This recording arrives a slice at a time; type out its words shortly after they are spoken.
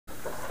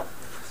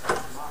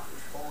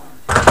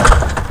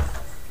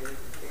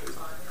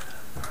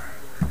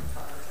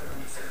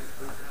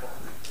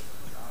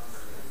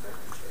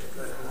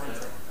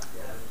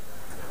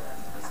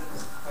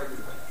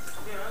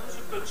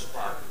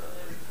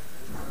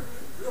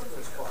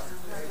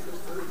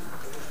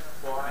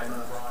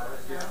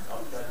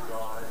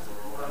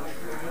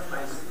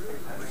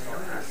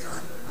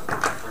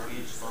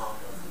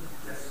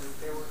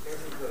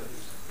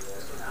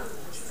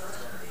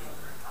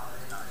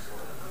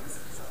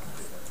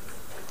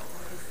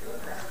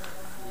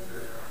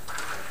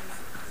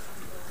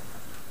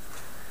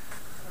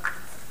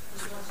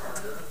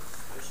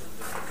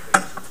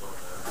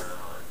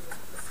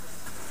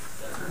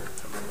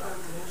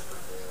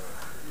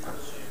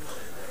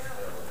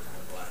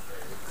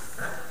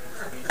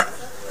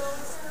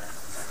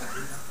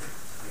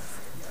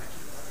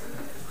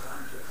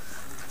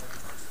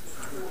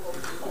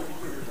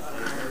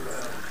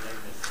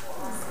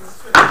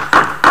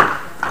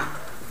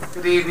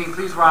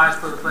rise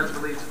for the Pledge of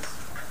Allegiance.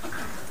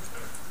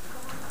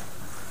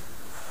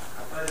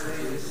 I pledge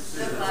allegiance to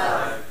the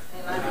flag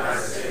of the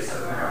United States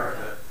of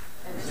America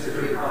and to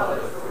the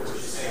republic for which it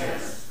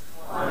stands,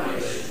 one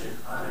nation,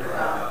 under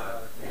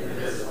God,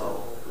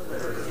 indivisible, with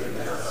liberty and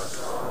justice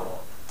for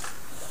all.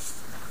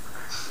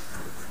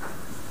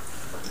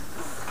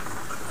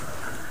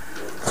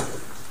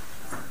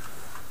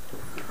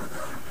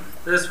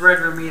 This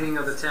regular meeting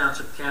of the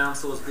Township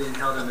Council is being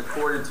held in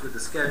accordance with the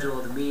schedule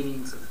of the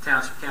meetings of the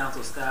Township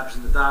Council established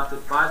and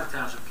adopted by the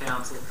Township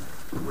Council,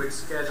 which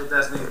schedule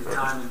designated the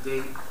time and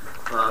date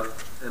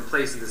and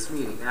place of this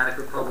meeting.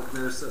 Adequate public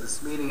notice of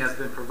this meeting has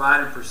been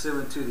provided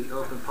pursuant to the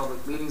Open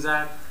Public Meetings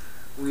Act.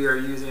 We are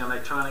using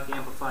electronic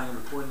amplifying and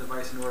recording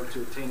device in order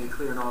to obtain a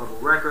clear and audible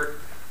record,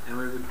 and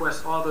we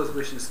request all those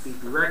wishing to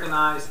speak be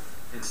recognized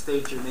and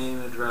state your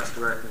name and address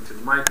directly into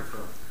the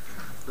microphone.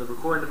 The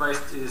recording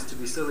device is to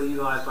be solely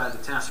utilized by the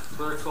Township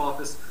Clerk's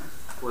Office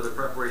for the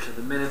preparation of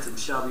the minutes and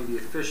shall be the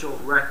official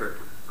record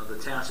of the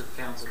Township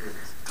Council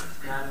meetings.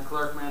 Madam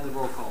Clerk, may I have the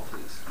roll call,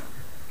 please?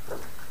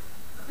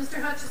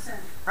 Mr. Hutchison.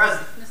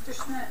 Present.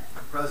 Mr. Schmidt.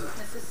 Present.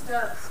 Mrs.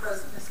 Stubbs.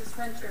 Present. Mrs.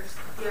 Winters.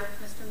 Here.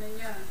 Mr.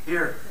 Mignon.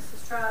 Here.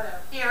 Mrs. Trotto.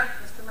 Here.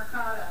 Mr.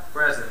 Mercado.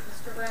 Present.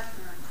 Mr.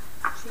 Lechner.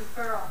 Chief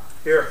Burrell.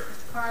 Here.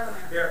 Mr.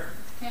 Parliament. Here.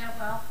 Mr.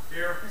 Cantwell.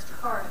 Here. Mr.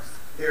 Cardis.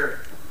 Here.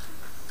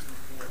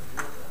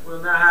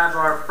 We'll now have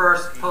our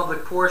first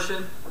public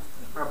portion.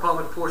 Our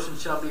public portion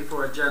shall be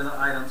for agenda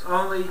items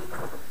only.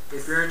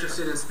 If you're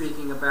interested in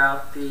speaking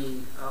about the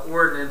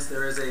ordinance,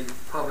 there is a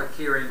public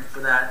hearing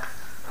for that,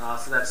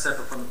 so that's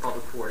separate from the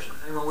public portion.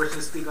 Anyone wishing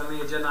to speak on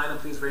the agenda item,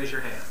 please raise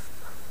your hand.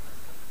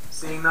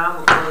 Seeing none,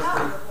 we'll close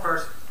the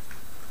first.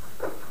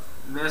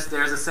 Miss,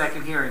 there's a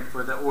second hearing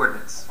for the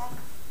ordinance.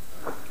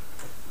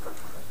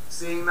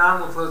 Seeing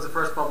none, we'll close the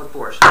first public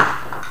portion.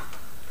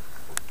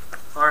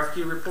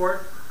 RFQ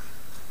report.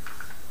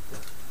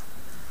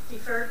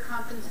 Deferred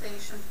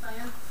compensation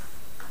plan.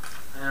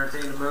 I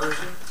entertain a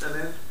motion. So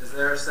moved. Is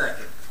there a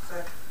second?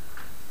 Second.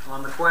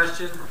 On the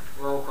question,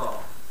 roll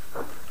call.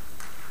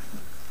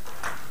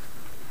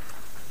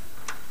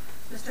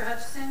 Mr.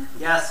 Hutchison.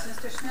 Yes.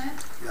 Mr.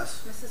 Schmidt.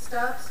 Yes. Mrs.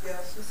 Stubbs.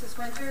 Yes. Mrs.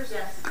 Winters.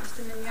 Yes.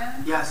 Mr.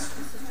 Mignon. Yes.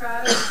 Mrs.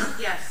 Trotto.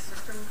 Yes.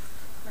 Mr.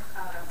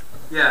 Mercado.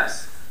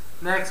 Yes.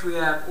 Next, we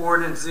have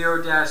ordinance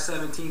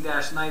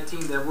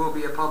 0-17-19. There will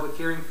be a public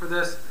hearing for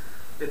this.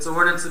 It's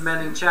ordinance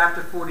amending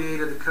Chapter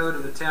 48 of the Code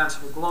of the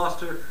Township of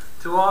Gloucester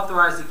to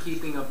authorize the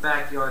keeping of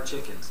backyard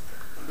chickens.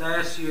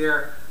 Last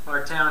year,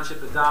 our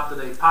township adopted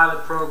a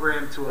pilot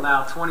program to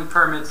allow 20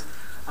 permits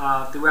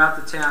throughout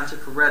the township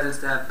for residents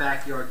to have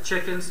backyard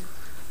chickens.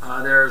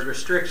 There's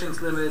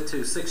restrictions limited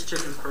to 6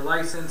 chickens per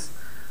license,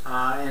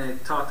 and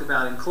it talked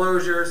about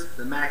enclosures,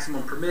 the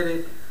maximum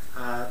permitted,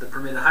 the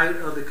permitted height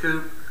of the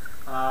coop,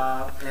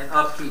 and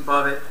upkeep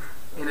of it,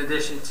 in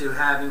addition to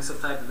having some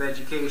type of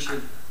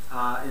education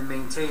in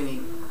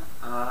maintaining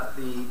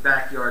the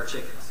backyard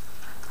chickens.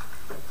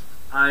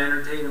 I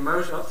entertain a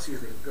motion. Oh,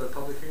 excuse me. Go to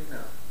public hearing? No.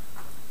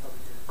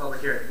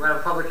 Public hearing. We'll have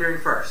a public hearing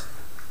first.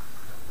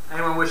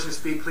 Anyone wishing to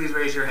speak, please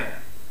raise your hand.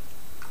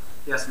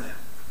 Yes, ma'am.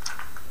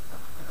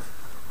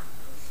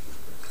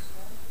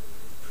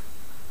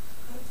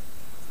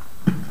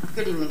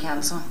 Good evening,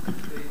 Council.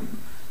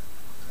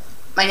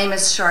 My name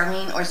is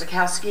Charlene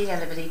Orzakowski. I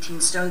live at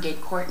 18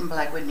 Stonegate Court in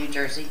Blackwood, New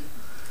Jersey.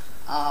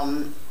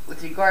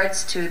 With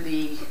regards to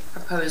the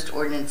proposed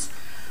ordinance,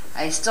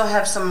 I still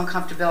have some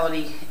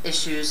uncomfortability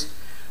issues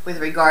with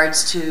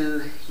regards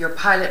to your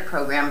pilot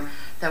program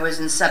that was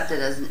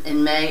incepted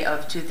in May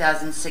of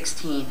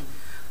 2016.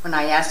 When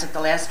I asked at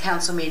the last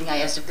council meeting, I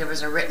asked if there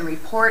was a written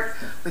report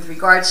with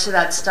regards to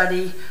that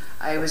study.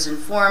 I was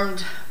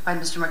informed by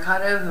Mr.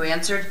 Mercado, who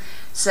answered,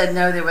 said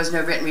no, there was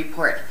no written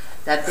report,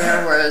 that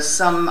there was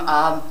some,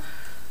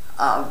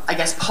 I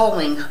guess,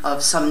 polling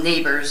of some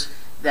neighbors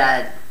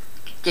that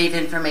gave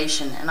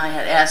information, and I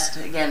had asked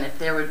again if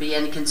there would be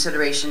any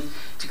consideration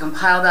to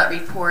compile that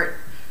report,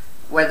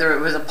 whether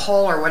it was a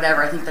poll or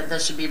whatever. I think that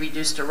this should be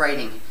reduced to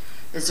writing.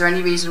 Is there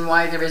any reason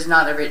why there is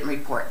not a written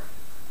report?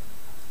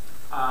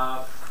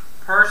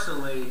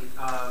 Personally,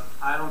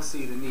 I don't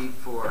see the need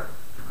for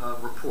a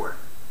report.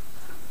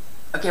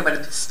 Okay, but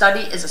a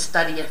study is a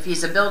study, a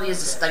feasibility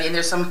is a study, and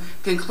there's some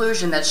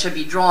conclusion that should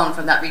be drawn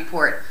from that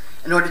report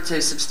in order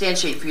to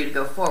substantiate for you to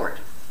go forward.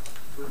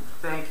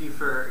 Thank you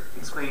for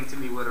explaining to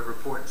me what a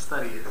report and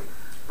study is.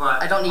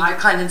 But I don't need your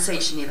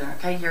condensation either,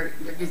 okay? You're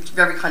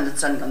very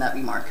condescending on that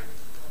remark.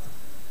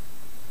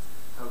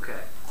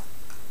 Okay.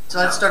 So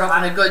let's start off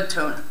on a good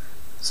tone.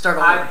 Start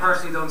over. I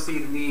personally don't see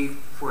the need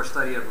for a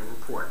study of a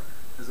report.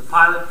 There's a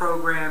pilot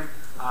program.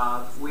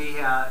 We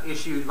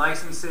issued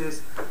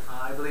licenses.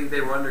 I believe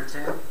they were under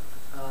 10.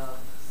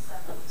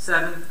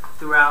 7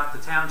 throughout the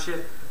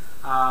township.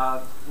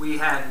 We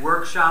had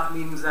workshop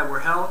meetings that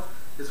were held.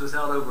 This was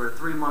held over a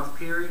 3-month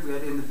period. We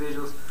had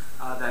individuals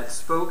that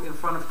spoke in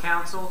front of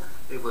council.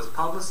 It was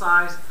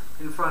publicized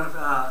in front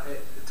of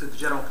to the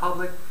general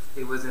public.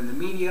 It was in the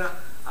media.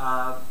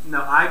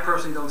 No, I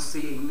personally don't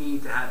see a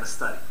need to have a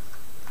study.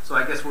 So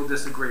I guess we'll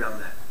disagree on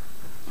that.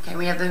 Okay,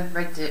 we have the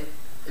right to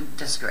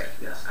disagree.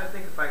 Yes. I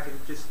think if I could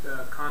just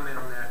comment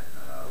on that.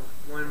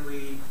 When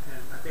we,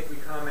 and I think we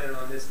commented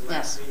on this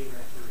last Yes. meeting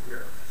that you were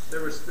here,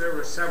 there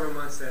were several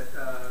months that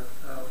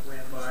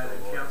went by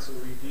that council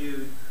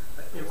reviewed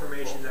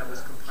information that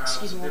was compiled.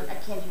 Excuse me, I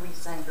can't hear what you're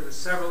saying. There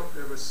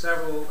were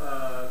several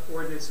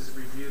ordinances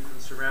reviewed from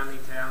surrounding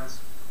towns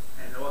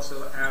and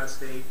also out of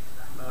state.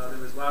 There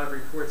was a lot of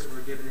reports that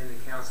were given in the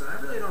council. And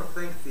I really don't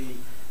think the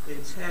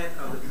intent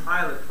of the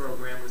pilot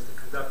program was to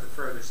conduct a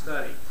further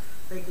study.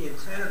 I think the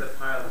intent of the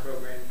pilot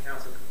program, and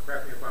council can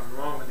correct me if I'm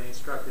wrong when they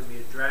instructed me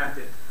to draft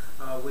it,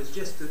 was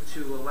just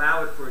to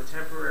allow it for a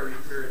temporary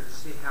period to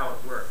see how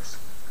it works,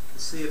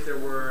 to see if there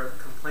were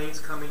complaints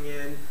coming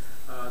in,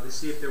 to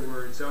see if there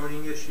were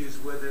zoning issues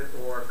with it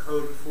or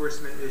code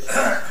enforcement issues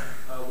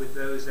with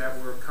those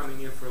that were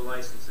coming in for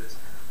licenses.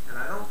 And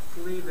I don't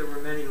believe there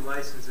were many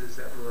licenses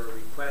that were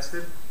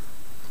requested,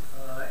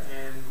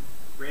 and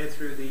ran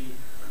through the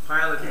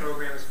pilot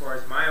program as far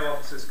as my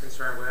office is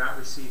concerned without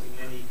receiving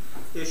any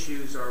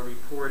issues or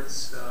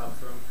reports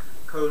from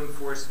code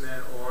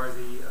enforcement or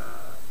the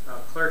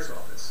clerk's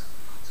office.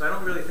 So I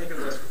don't really think it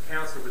was for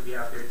council to be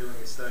out there doing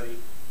a study.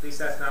 At least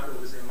that's not what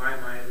was in my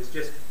mind. It was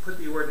just put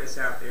the ordinance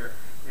out there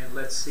and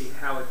let's see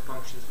how it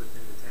functions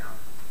within the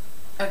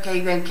town.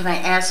 Okay, then can I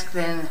ask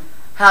then,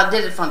 how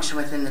did it function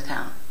within the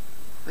town?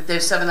 With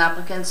those 7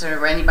 applicants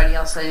or anybody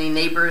else, any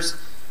neighbors,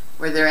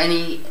 was there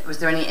any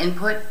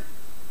input?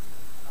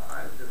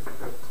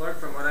 The clerk,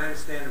 from what I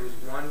understand, there was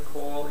one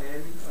call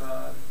in,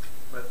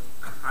 but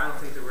I don't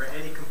think there were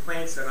any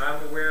complaints that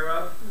I'm aware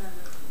of.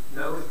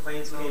 No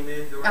complaints came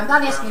in. I'm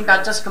not asking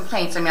about just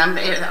complaints. I mean,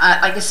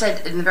 like I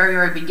said in the very,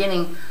 very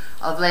beginning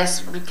of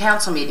last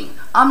council meeting,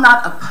 I'm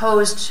not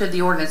opposed to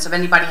the ordinance of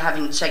anybody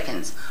having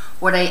chickens.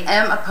 What I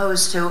am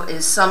opposed to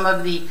is some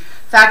of the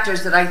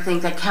factors that I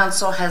think that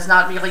council has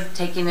not really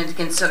taken into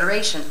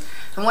consideration.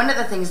 And one of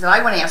the things that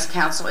I want to ask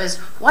council is,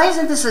 why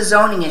isn't this a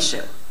zoning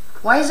issue?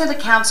 Why is it a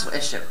council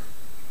issue?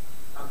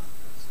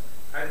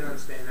 I didn't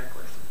understand that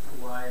question.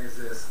 Why is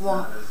this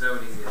not a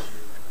zoning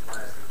issue?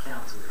 Why is it a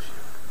council issue?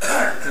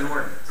 It's an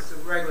ordinance. It's a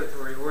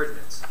regulatory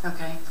ordinance.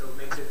 Okay. So it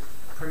makes it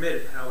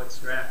permitted how it's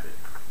drafted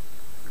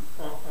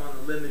on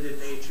the limited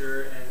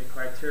nature and the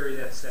criteria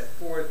that's set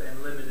forth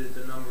and limited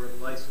the number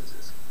of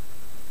licenses.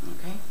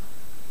 Okay.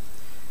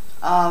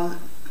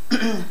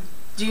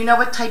 Do you know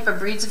what type of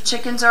breeds of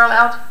chickens are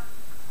allowed?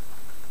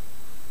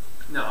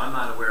 No, I'm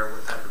not aware of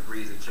what type of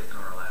breeds of chicken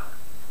are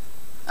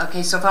allowed.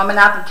 Okay, so if I'm an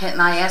applicant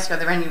and I ask, are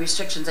there any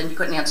restrictions, then you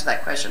couldn't answer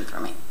that question for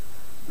me.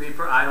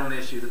 I don't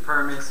issue the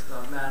permits,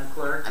 Madam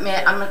Clerk. I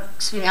mean,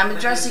 excuse me, I'm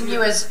addressing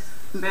you as...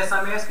 Miss,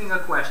 I'm asking a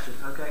question,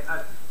 okay?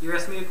 You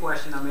asked me a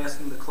question, I'm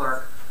asking the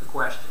clerk a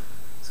question.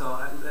 So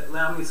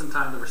allow me some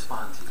time to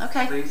respond to you.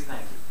 Okay. Please,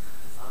 thank you.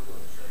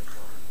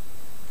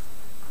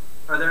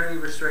 Are there any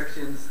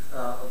restrictions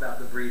about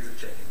the breeds of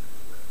chicken?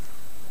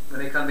 When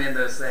they come in,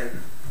 they'll say,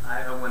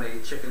 I want a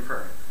chicken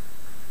permit.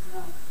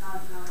 No,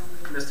 not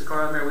Mr.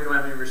 Carlmer, we don't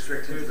have any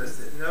restrictions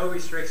listed. No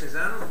restrictions.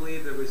 I don't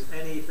believe there was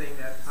anything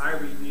that I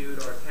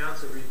reviewed or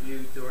council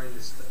reviewed during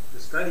the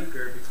study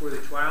period before the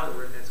trial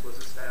ordinance was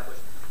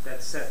established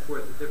that set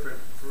forth a different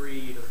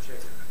breed of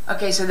chicken.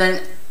 Okay, so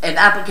then an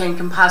applicant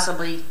can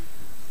possibly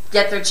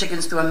get their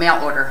chickens through a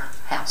mail order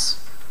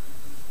house.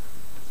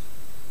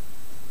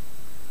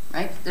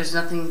 Right? There's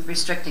nothing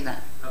restricting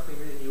that. Nothing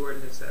in the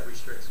ordinance that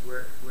restricts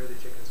where the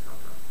chickens come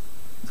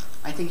from.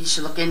 I think you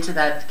should look into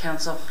that,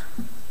 council,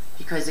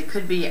 because it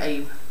could be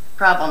a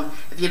problem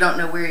if you don't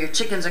know where your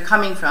chickens are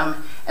coming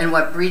from and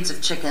what breeds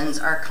of chickens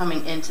are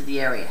coming into the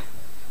area.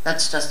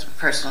 That's just a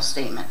personal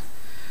statement.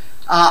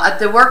 At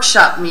the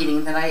workshop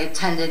meeting that I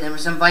attended and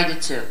was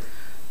invited to,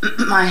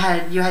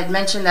 you had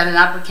mentioned that an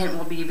applicant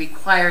will be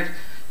required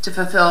to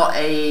fulfill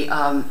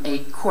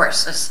a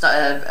course,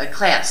 a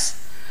class.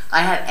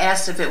 I had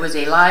asked if it was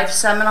a live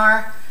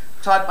seminar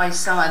taught by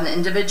an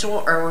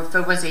individual or if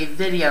it was a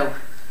video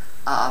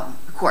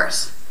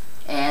course,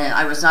 and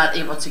I was not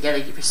able to get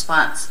a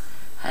response.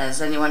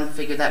 Has anyone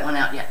figured that one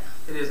out yet?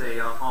 It is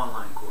a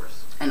online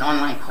course. An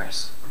online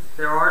course.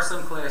 There are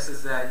some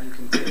classes that you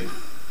can take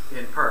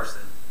in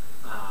person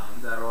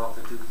that are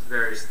offered through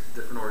various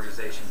different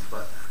organizations,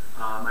 but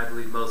I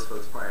believe most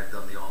folks probably have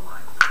done the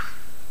online course.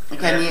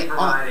 Okay, They have to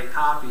provide a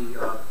copy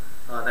of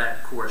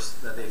that course,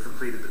 that they've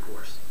completed the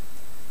course,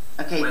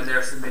 okay. when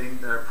they're submitting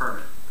their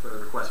permit, for the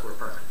request for a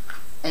permit.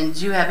 And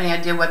do you have any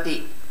idea what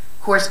the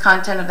course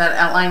content of that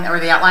outline, or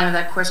the outline of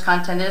that course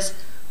content is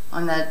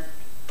on that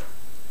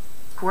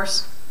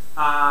course?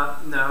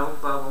 No,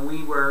 but when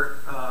we were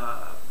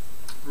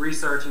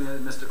researching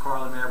it, Mr.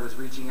 Carlmer was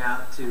reaching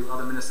out to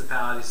other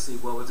municipalities to see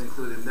what was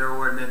included in their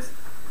ordinance.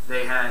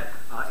 They had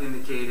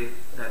indicated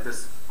that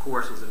this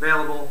course was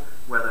available,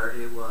 whether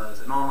it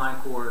was an online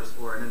course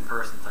or an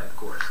in-person type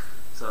course.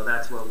 So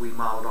that's what we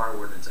modeled our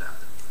ordinance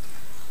after.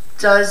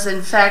 Does,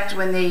 in fact,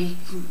 when they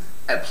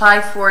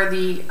apply for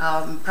the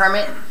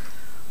permit,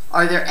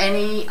 are there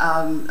any,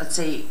 let's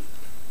say,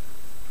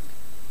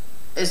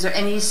 is there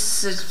any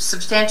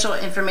substantial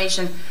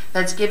information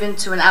that's given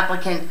to an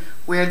applicant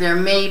where there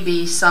may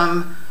be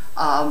some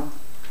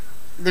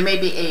there may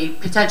be a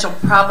potential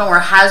problem or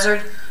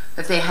hazard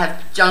if they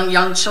have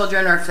young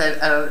children, or if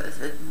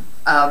the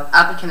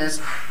applicant is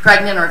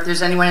pregnant, or if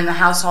there's anyone in the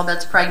household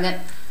that's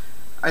pregnant?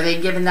 Are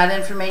they given that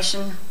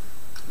information?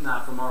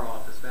 Not from our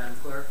office, Madam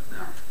Clerk,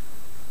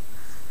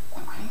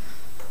 no. Okay.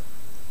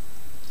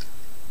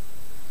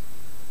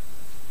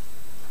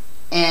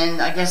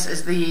 And I guess,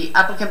 is the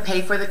applicant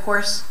pay for the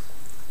course?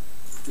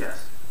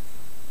 Yes.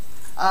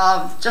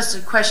 Just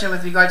a question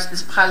with regards to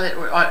this pilot,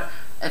 or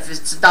if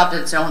it's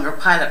adopted, it's no longer a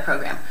pilot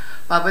program.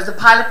 But was the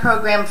pilot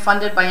program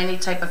funded by any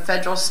type of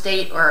federal,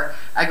 state, or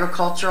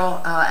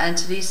agricultural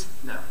entities?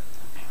 No.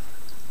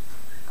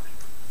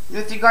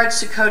 With regards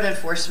to code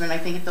enforcement, I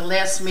think at the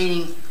last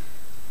meeting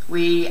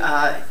we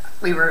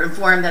were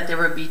informed that there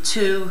would be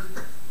 2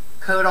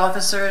 code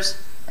officers,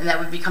 and that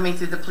would be coming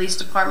through the police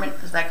department.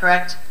 Is that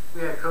correct?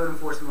 We have code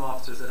enforcement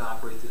officers that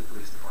operate through the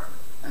police department.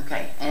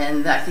 Okay,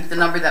 and I think the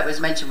number that was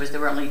mentioned was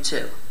there were only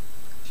 2.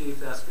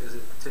 Chief, is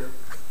it 2?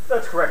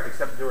 That's correct,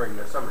 except during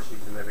the summer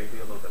season there may be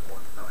a little bit more.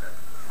 Okay.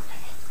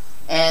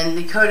 And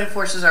the code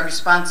enforcers are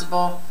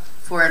responsible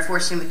for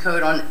enforcing the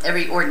code on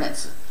every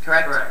ordinance,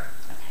 correct? Correct.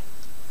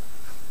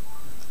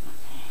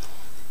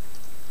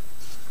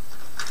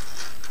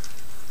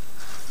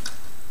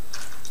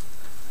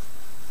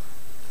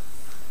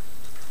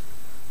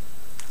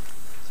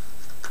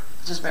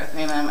 Just bear with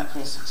me a moment,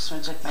 please. I just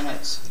want to check my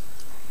notes.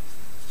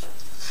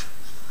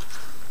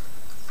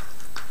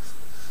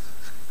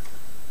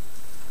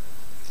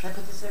 Can I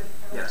put this over?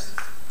 Yes.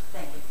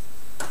 Thank you.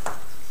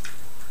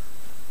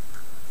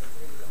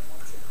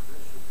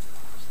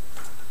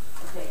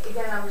 Okay,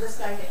 again, I'm just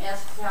going to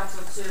ask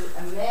council to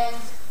amend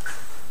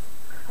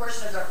a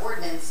portion of their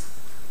ordinance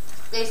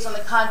based on the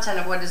content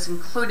of what is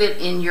included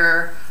in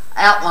your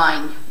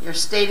outline. You're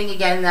stating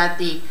again that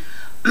the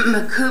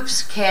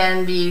coops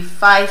can be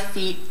 5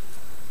 feet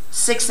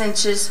 6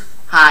 inches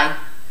high,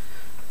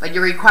 but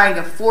you're requiring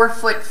a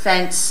 4-foot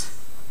fence,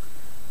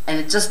 and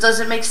it just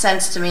doesn't make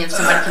sense to me. If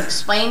somebody can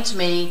explain to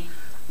me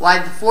why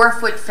the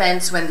 4-foot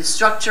fence, when the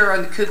structure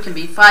on the coop can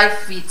be 5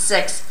 feet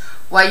 6,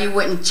 why you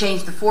wouldn't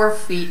change the 4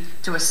 feet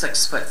to a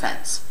 6-foot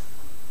fence?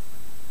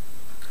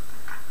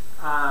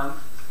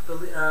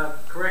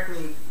 Correct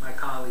me, my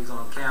colleagues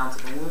on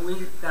council, but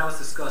when that was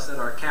discussed at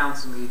our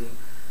council meeting,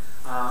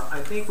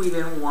 I think we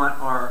didn't want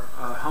our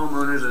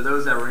homeowners or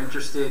those that were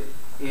interested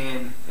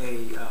in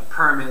a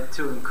permit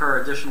to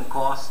incur additional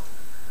costs.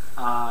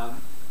 Do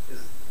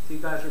you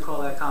guys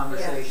recall that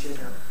conversation?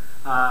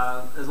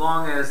 Yes. As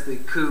long as the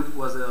coop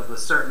was of a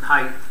certain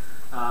height,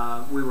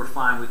 we were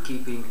fine with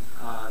keeping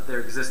their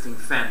existing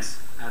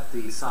fence at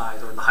the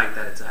size or the height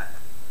that it's at.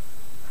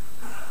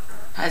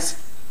 Has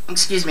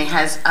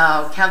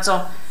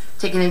council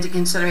taken into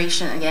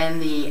consideration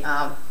again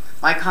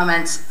my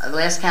comments at the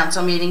last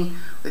council meeting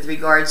with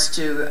regards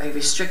to a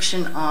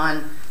restriction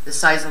on the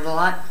size of the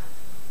lot?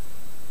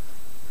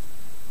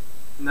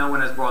 No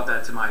one has brought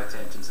that to my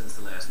attention since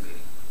the last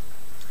meeting.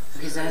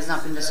 Because that has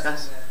not been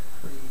discussed.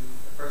 The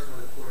person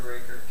with a quarter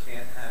acre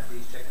can't have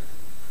these chickens?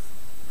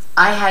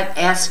 I had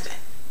asked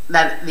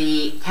that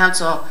the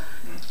council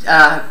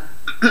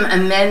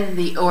amend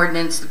the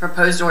ordinance, the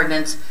proposed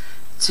ordinance,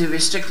 to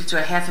restrict it to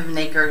a half of an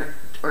acre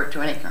or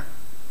to an acre.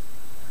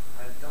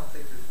 I don't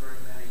think there's very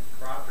many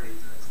properties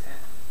in this town.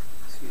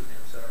 Excuse me,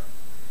 I'm sorry.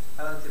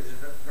 I don't think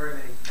there's very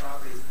many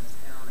properties in this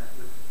town that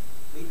would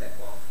meet that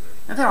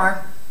qualification. No, there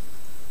are.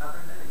 Not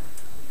very many.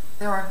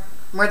 There are.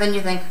 More than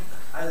you think.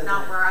 I live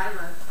Not where I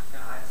live.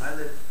 I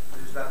live,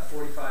 there's about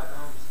 45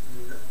 homes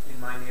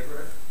in my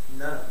neighborhood.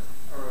 None of them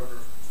are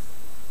over,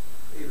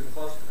 even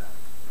close to that.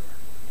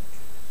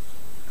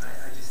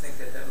 I just think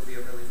that would be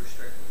a really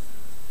restrictive.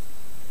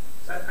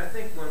 I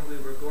think when we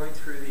were going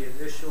through the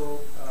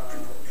initial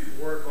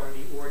work on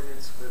the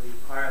ordinance for the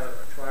pilot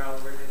or trial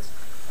ordinance,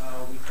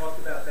 we talked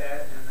about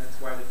that, and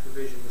that's why the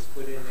provision was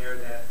put in there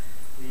that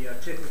the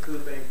chicken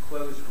coop and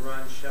enclosed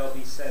run shall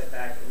be set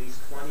back at least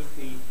 20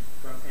 feet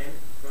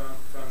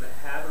from the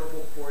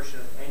habitable portion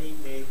of any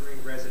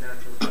neighboring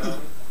residential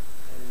dwelling,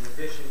 and in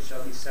addition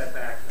shall be set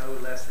back no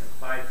less than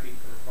 5 feet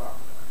from the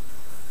property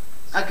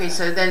line. Okay,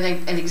 so then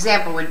an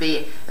example would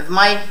be if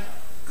my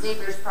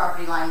neighbor's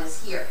property line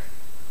is here,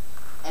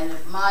 and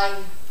if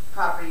my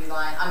property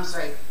line, I'm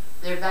sorry,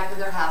 their back of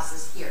their house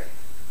is here,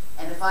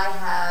 and if I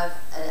have,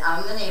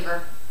 I'm the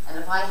neighbor, and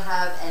if I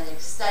have an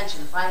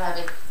extension, if I have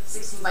a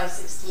 16 by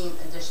 16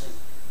 addition,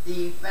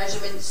 the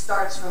measurement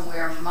starts from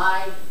where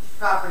my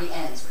property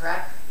ends,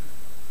 correct?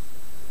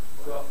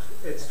 Well,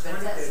 it's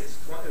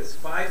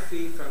 5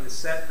 feet from the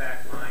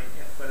setback line,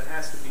 but it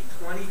has to be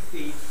 20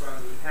 feet from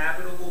the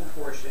habitable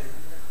portion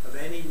of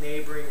any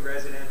neighboring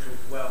residential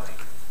dwelling.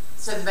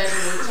 So the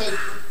measurement would take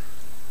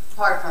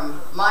part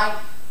from my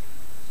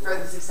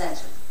furthest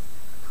extension.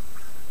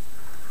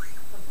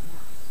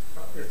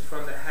 It's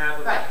from the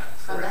habitable. Right,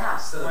 from the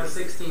house. So a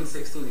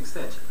 16-16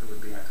 extension, it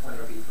would be 20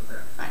 feet from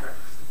there.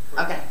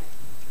 Right. Okay.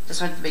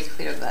 Just wanted to be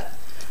clear of that.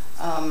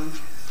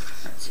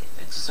 Let's see.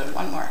 So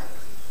one more.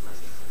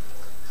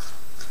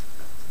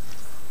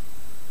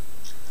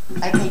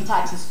 I pay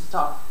taxes to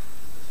talk.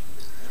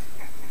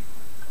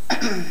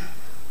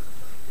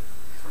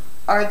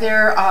 Are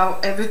there,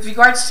 with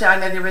regards to, I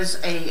know there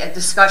was a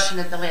discussion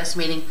at the last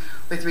meeting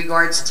with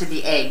regards to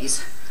the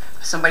eggs.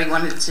 Somebody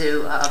wanted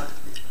to,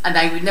 and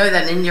I would know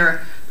that in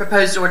your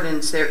proposed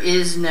ordinance there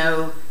is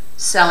no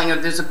selling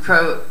of, there's a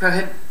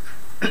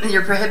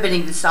you're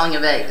prohibiting the selling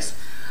of eggs.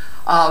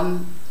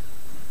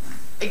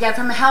 Again,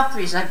 from a health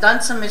reason, I've done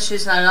some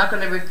issues, and I'm not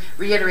going to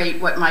reiterate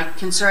what my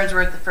concerns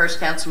were at the first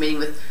council meeting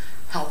with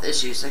health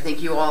issues. I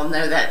think you all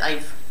know that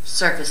I've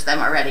surfaced them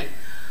already.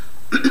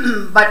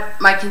 But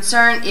my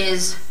concern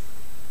is,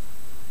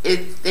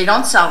 if they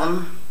don't sell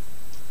them,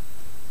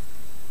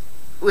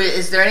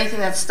 is there anything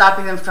that's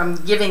stopping them from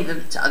giving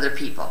them to other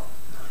people?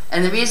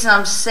 And the reason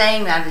I'm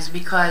saying that is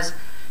because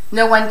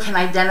no one can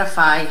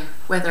identify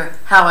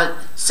how a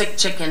sick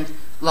chicken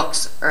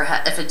looks, or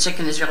if a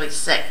chicken is really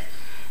sick.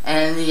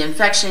 And the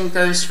infection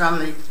goes from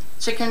the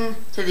chicken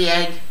to the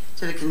egg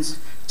to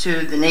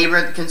the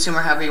neighbor, the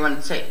consumer, however you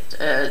want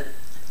to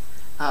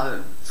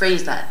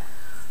phrase that.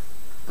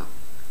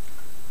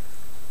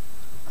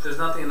 There's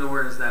nothing in the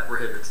ordinance that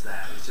prohibits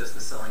that. It's just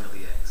the selling of the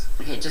eggs.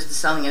 Okay, just the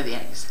selling of the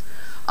eggs.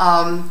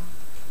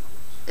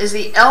 Is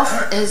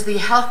the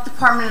health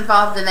department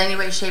involved in any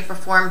way, shape, or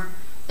form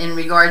in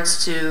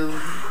regards to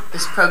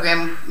this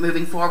program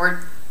moving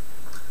forward?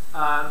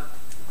 Not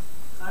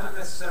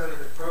necessarily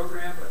the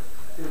program, but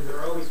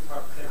they're always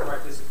can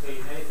participate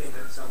in anything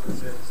that someone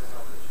says is a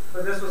health issue.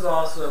 But this was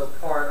also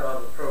part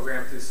of a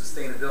program through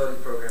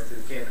sustainability program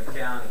through Camden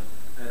County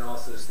and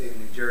also the state of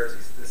New Jersey.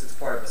 This is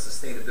part of a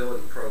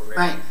sustainability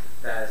program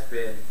that has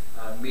been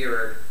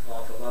mirrored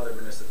off of other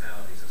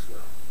municipalities as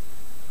well.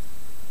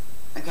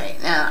 Okay,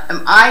 now,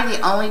 am I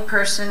the only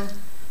person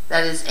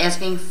that is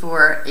asking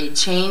for a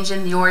change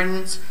in the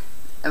ordinance?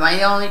 Am I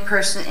the only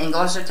person in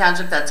Gloucester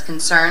Township that's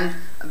concerned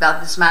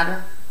about this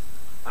matter?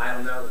 I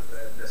don't know,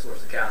 Ms.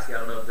 Orzechowski. I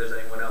don't know if there's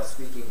anyone else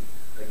speaking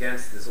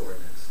against this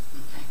ordinance.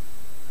 Okay.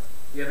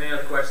 Do you have any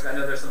other questions? I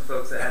know there's some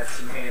folks that had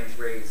some hands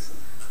raised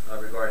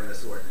regarding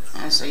this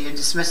ordinance. So you're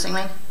dismissing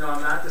me? No,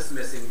 I'm not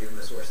dismissing you,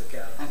 Ms.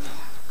 Orzechowski. Okay.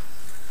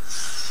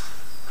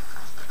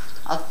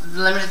 I'll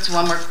limit it to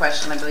one more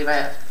question, I believe I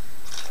have.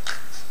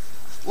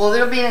 Will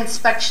there be an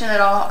inspection at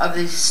all of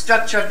the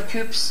structure of the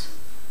coops?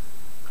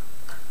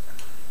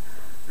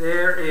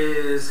 There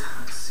is,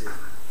 let's see,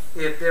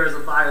 if there's a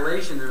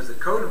violation, there's a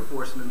code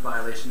enforcement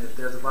violation. If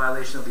there's a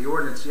violation of the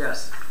ordinance,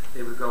 yes,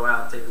 they would go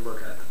out and take a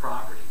look at the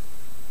property.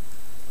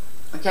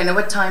 Okay, now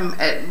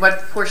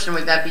what portion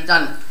would that be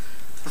done?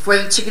 Before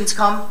the chickens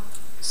come?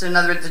 So in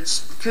other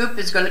words, the coop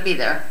is going to be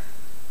there.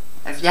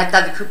 If you have to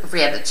have the coop before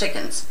you have the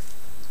chickens.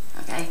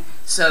 Okay,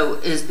 so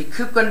is the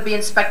coop going to be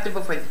inspected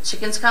before the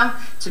chickens come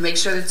to make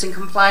sure that it's in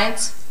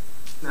compliance?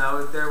 Now,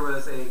 if there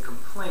was a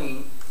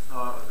complaint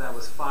that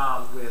was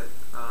filed with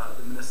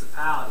the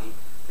municipality,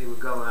 they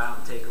would go out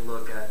and take a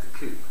look at the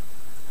coop.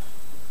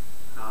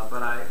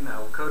 But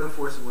no, code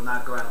enforcement will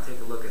not go out and take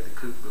a look at the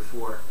coop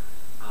before,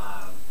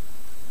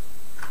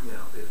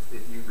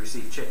 if you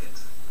receive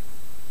chickens.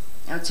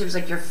 Now it seems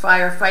like you're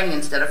firefighting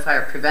instead of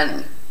fire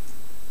preventing.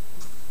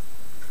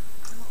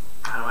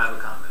 I don't have a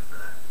comment for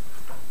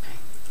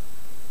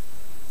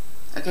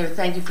that. Okay, well,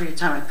 thank you for your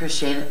time. I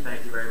appreciate it.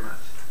 Thank you very much.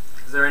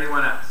 Is there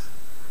anyone else?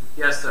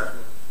 Yes, sir.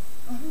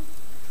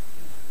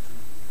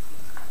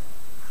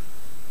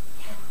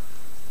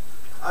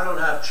 I don't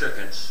have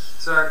chickens.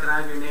 Sir, can I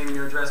have your name and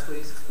your address,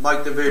 please? Mike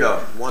DeVito,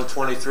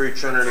 123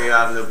 Trinity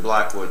Avenue,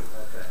 Blackwood.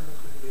 Okay.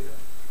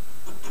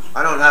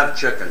 I don't have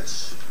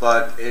chickens,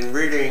 but in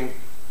reading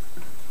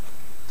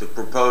the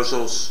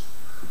proposals,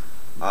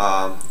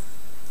 I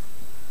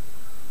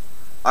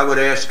would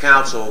ask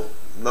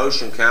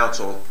motion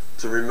council,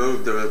 to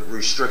remove the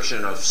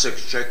restriction of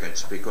 6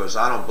 chickens, because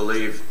I don't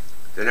believe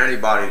that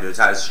anybody that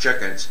has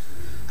chickens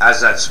has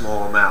that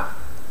small amount.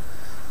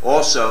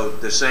 Also,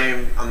 the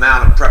same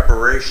amount of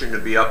preparation to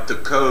be up to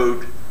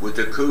code with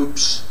the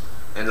coops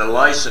and the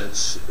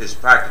license is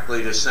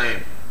practically the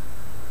same.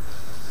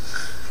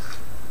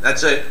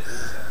 That's it.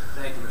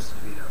 Thank you, Mr.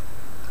 DeVito.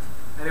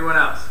 Anyone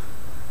else?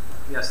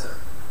 Yes, sir.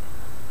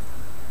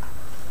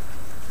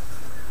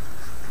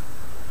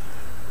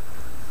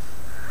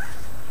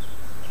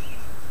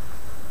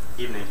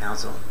 Evening,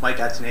 Council. Mike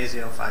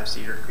Atanasio, 5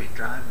 Cedar Creek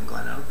Drive in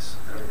Glen Oaks.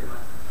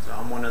 So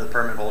I'm one of the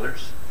permit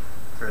holders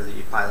for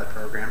the pilot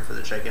program for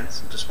the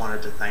chickens. Just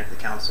wanted to thank the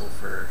council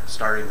for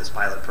starting this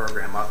pilot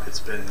program up. It's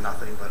been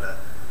nothing but a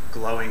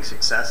glowing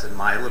success in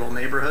my little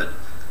neighborhood.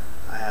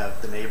 I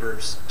have the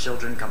neighbors'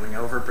 children coming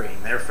over,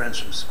 bringing their friends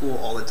from school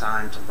all the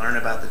time to learn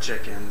about the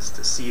chickens,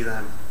 to see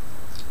them,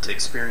 to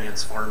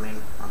experience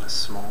farming on a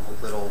small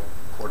little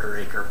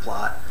quarter-acre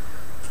plot.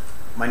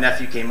 My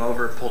nephew came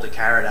over, pulled a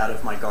carrot out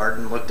of my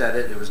garden, looked at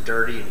it, it was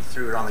dirty, and he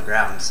threw it on the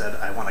ground and said,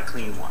 "I want a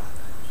clean one."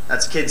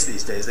 That's kids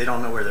these days. They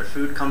don't know where their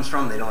food comes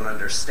from. They don't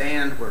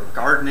understand where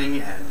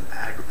gardening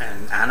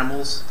and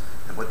animals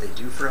and what they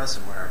do for us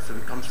and where our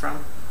food comes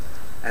from.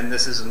 And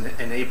this is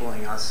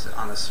enabling us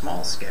on a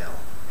small scale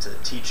to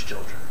teach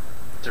children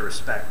to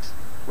respect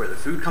where the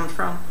food comes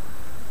from,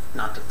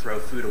 not to throw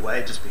food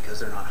away just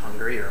because they're not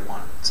hungry or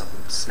want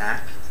something to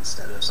snack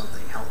instead of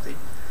something healthy,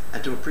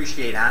 and to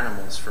appreciate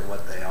animals for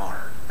what they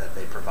are. that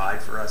they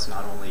provide for us,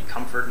 not only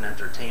comfort and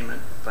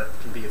entertainment, but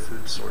can be a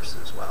food source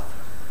as well.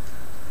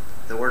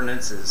 The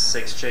ordinance is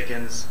 6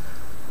 chickens.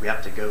 We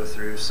have to go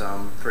through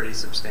some pretty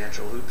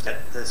substantial hoops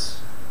at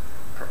this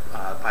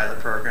pilot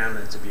program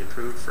and to be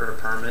approved for a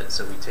permit,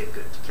 so we take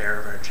good care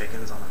of our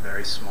chickens on a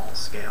very small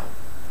scale.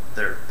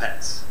 They're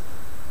pets,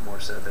 more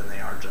so than they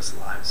are just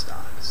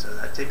livestock. So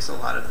that takes a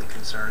lot of the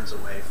concerns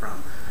away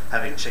from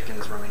having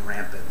chickens running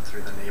rampant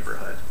through the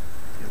neighborhood.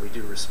 We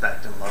do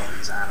respect and love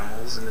these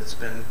animals, and it's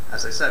been,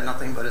 as I said,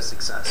 nothing but a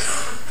success.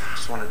 So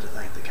just wanted to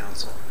thank the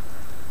council.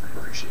 I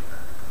appreciate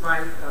that.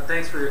 Ryan,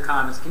 thanks for your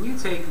comments. Can you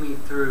take me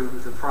through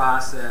the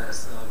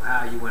process of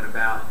how you went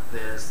about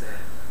this and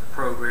the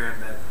program,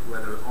 that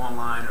whether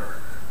online or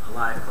a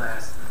live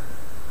class?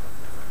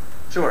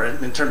 Sure.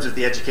 In terms of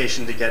the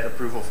education to get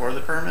approval for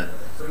the permit?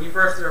 So when you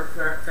first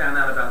found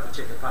out about the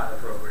chicken pilot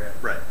program,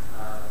 right.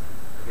 I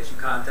guess you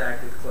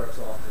contacted the clerk's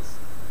office.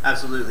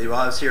 Absolutely. Well,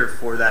 I was here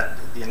for the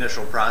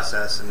initial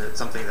process, and it's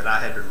something that I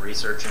had been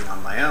researching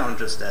on my own,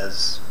 just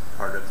as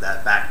part of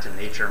that back to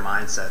nature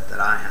mindset that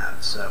I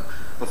have. So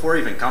before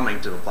even coming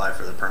to apply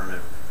for the permit,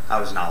 I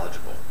was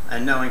knowledgeable.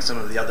 And knowing some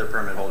of the other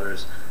permit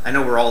holders, I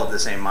know we're all of the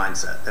same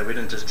mindset, that we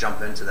didn't just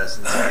jump into this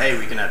and say, hey,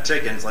 we can have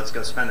chickens, let's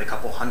go spend a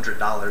couple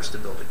 $100s to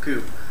build a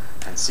coop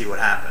and see what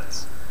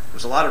happens. There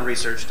was a lot of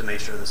research to make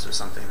sure this was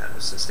something that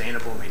was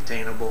sustainable,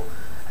 maintainable,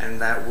 and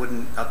that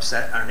wouldn't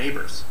upset our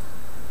neighbors,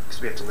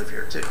 because we have to live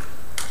here too.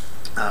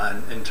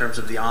 In terms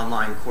of the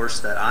online course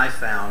that I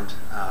found,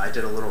 I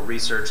did a little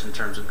research in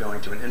terms of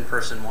going to an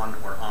in-person one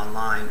or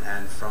online,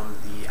 and from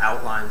the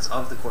outlines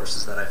of the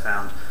courses that I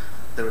found,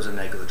 there was a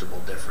negligible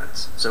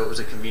difference. So it was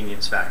a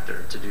convenience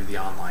factor to do the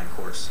online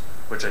course,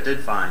 which I did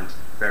find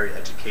very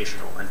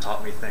educational and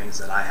taught me things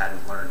that I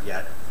hadn't learned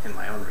yet in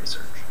my own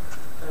research.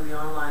 And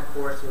the online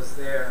course, was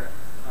there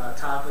a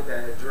topic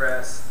that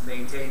addressed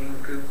maintaining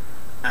the coop?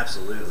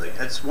 Absolutely.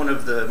 It's one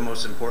of the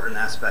most important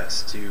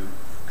aspects to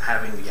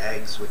having the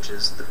eggs, which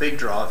is the big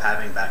draw of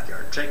having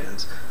backyard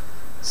chickens.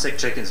 Sick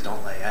chickens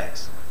don't lay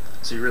eggs.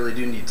 So you really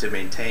do need to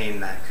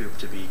maintain that coop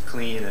to be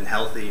clean and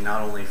healthy,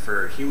 not only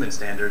for human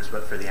standards,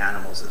 but for the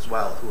animals as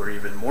well, who are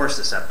even more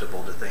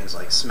susceptible to things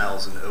like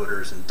smells and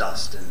odors and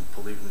dust and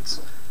pollutants.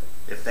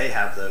 If they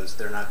have those,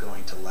 they're not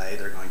going to lay,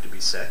 they're going to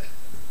be sick,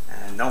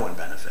 and no one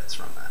benefits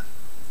from that.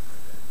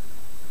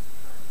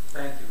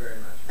 Thank you very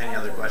much. Any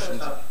other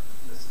questions?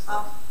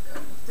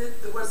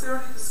 Was there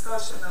any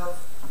discussion of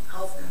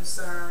health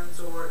concerns,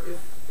 or if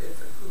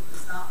a coop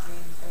is not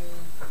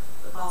maintained,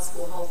 the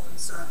possible health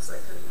concerns that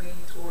could lean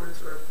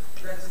towards or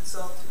lend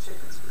itself to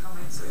chickens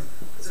becoming sick?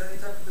 Is there any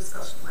type of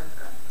discussion like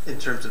that? In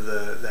terms of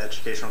the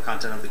educational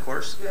content of the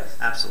course? Yes.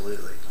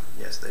 Absolutely.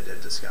 Yes, they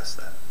did discuss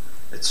that.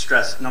 It's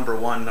stressed number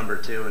 1, number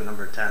 2, and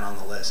number 10 on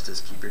the list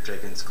is keep your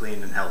chickens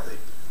clean and healthy.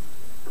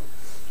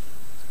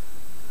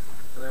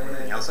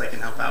 Anything else I can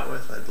help out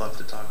with? I'd love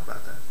to talk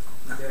about that.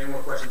 No. Any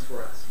more questions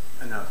for us?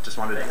 No, just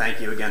wanted to thank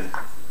you again.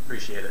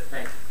 Appreciate it.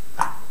 Thank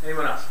you.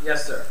 Anyone else?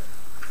 Yes, sir.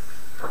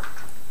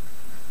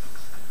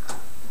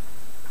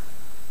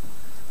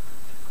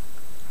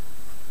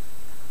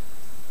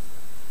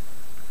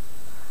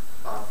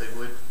 Bob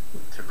Bigwood,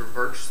 Timber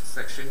Birch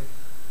section.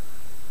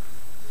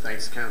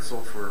 Thanks,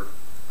 council, for,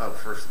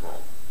 first of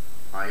all,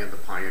 I am the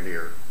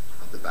pioneer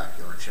of the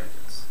backyard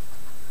chickens.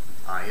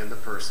 I am the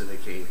person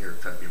that came here in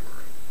February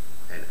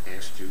and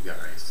asked you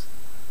guys,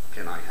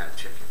 can I have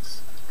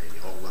chickens? And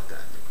you all looked at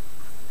me.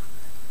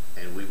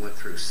 And we went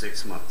through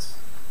 6 months.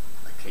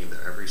 I came to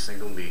every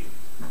single meeting.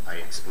 I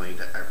explained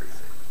to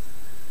everything.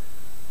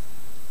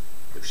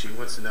 If she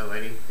wants to know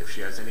if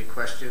she has any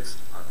questions,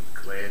 I'll be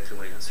glad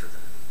to answer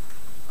them.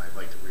 I'd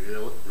like to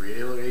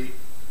reiterate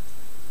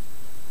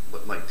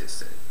what Mike just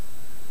said.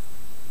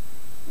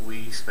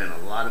 We spent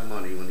a lot of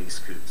money on these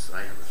coops.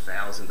 I have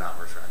 $1,000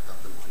 wrapped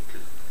up in one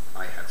coop.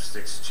 I have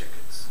 6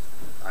 chickens.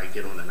 I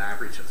get on an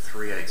average of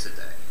 3 eggs a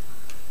day.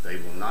 They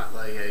will not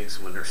lay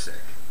eggs when they're sick.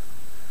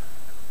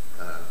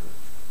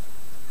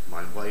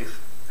 My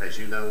wife, as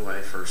you know, when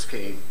I first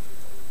came,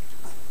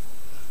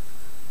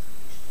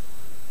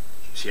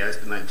 she has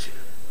dementia.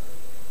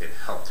 It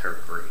helped her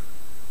great.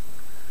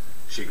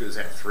 She goes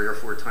out 3 or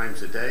 4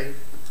 times a day.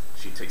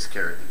 She takes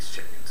care of these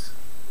chickens.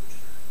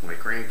 My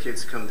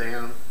grandkids come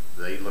down,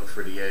 they look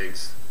for the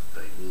eggs.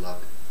 They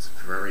love it. It's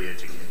very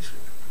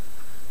educational.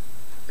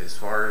 As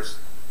far as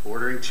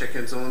ordering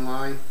chickens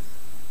online,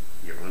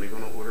 you're only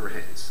going to order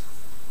hens.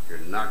 You're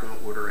not going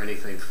to order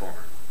anything foreign.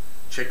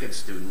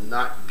 Chickens do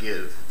not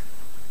give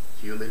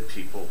human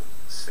people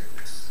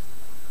sickness.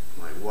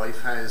 My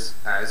wife has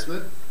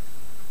asthma.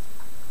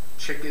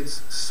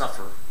 Chickens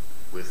suffer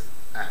with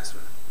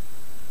asthma.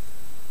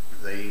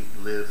 They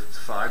live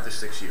 5 to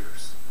 6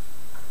 years.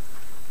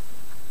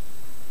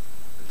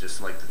 I'd just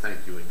like to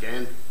thank you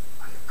again.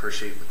 I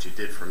appreciate what you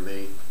did for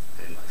me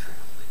and my family.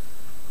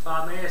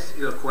 Bob, may I ask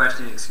you a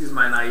question? Excuse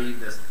my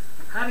naiveness.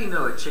 How do you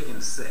know a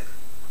chicken's sick?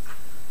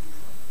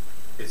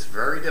 It's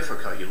very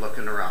difficult. You look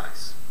in their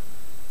eyes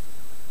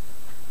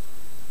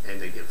and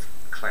they get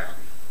cloudy.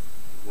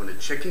 When a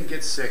chicken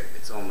gets sick,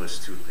 it's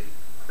almost too late.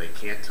 They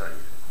can't tell you.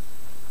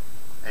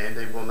 and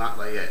they will not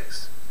lay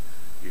eggs.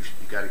 You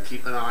got to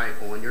keep an eye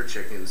on your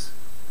chickens,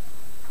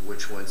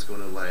 which one's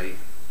going to lay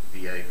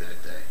the egg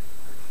that day.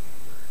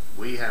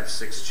 We have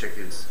 6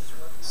 chickens,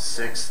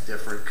 6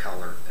 different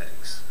color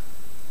eggs.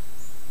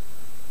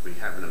 We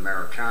have an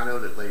Americano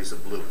that lays a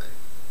blue egg.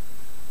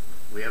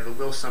 We have a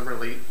Will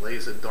Summerlee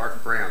lays a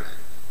dark brown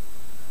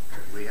egg.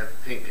 We have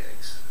pink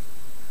eggs.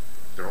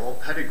 They're all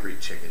pedigree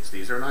chickens.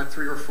 These are not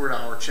 $3 or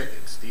 $4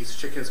 chickens. These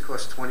chickens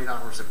cost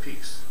 $20 a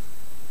piece.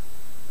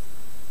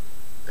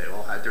 They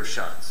all had their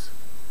shots.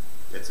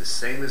 It's the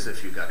same as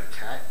if you got a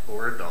cat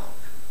or a dog.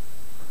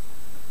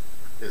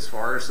 As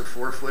far as the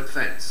 4-foot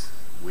fence,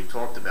 we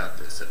talked about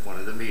this at one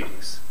of the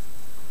meetings.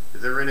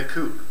 They're in a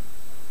coop.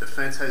 The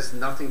fence has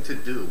nothing to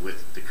do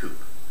with the coop.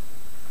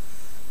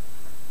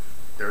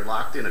 They're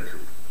locked in a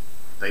coop.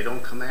 They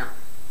don't come out.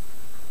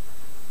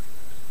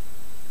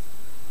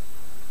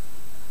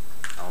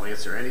 I'll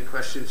answer any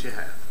questions you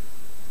have.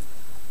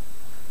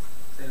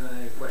 Anyone have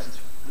any questions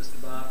for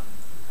Mr. Bob?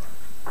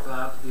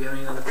 Bob, do you have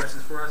any other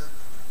questions for us?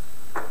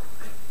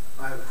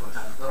 I have a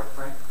question.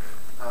 Frank?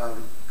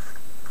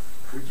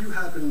 Would you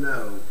happen to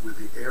know, with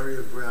the area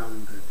of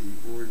ground that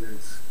the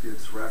ordinance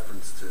gives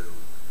reference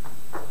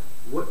to,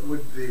 what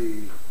would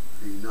be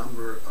the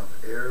number of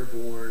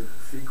airborne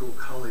fecal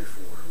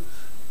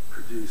coliforms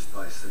produced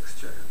by 6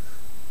 chickens?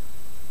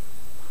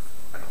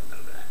 I don't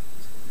know that.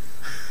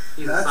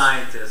 He's a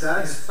scientist.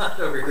 That's, He's not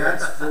over here.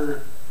 that's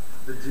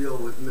the deal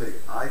with me.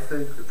 I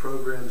think the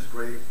program's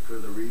great for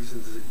the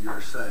reasons that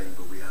you're saying,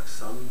 but we have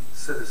some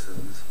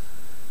citizens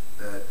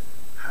that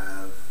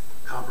have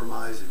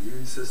compromised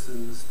immune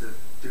systems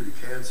due to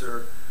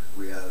cancer.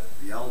 We have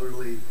the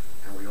elderly,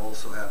 and we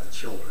also have the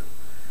children.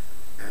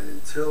 And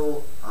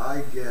until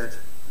I get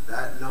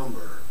that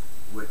number,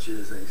 which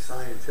is a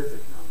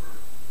scientific number,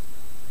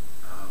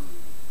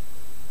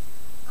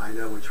 I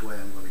know which way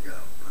I'm going to go.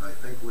 But I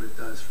think what it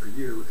does for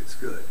you, it's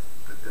good.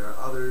 But there are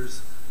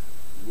others.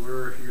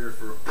 We're here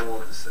for all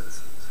the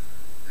citizens.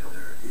 And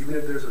even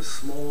if there's a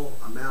small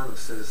amount of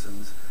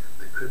citizens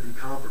that could be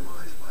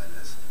compromised by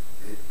this,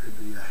 it could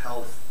be a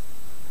health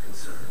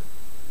concern,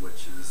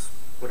 which is...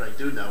 What I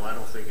do know, I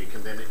don't think it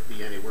can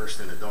be any worse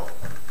than a dog.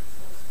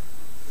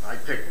 I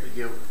picked,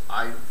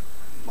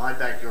 my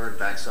backyard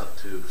backs up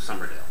to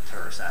Summerdale,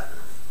 Terrace Avenue.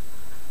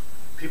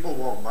 People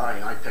walk by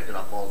and I pick it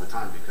up all the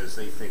time because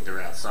they think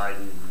they're outside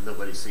and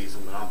nobody sees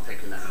them, and I'm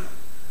picking them up.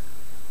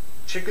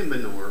 Chicken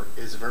manure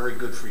is very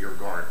good for your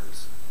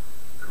gardens.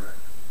 Correct.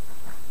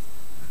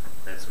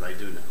 That's what I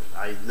do know.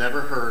 I've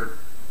never heard,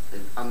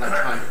 and I'm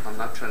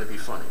not trying to be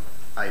funny,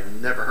 I've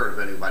never heard of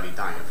anybody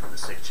dying from a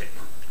sick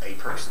chicken, a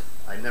person.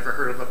 I never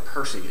heard of a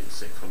person getting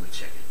sick from a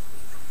chicken.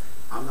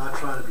 I'm not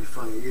trying to be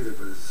funny either,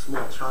 but as a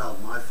small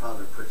child, my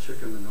father put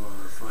chicken manure on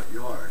our front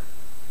yard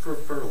for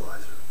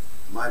fertilizer.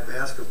 My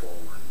basketball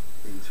went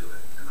into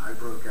it, and I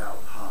broke out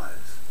with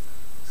hives.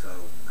 So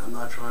I'm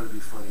not trying to be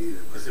funny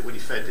either. Is it what he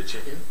fed the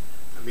chicken?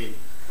 I mean,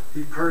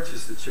 he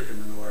purchased the chicken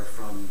manure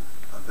from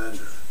a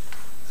vendor,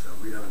 so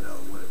we don't know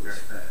what it was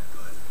fed,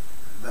 but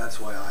that's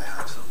why I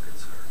have some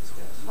concerns.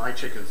 My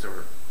chickens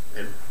are,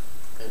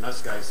 and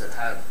us guys that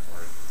have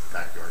our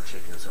backyard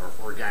chickens are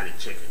organic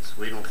chickens.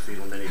 We don't feed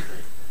them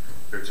anything.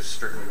 They're just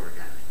strictly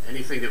organic.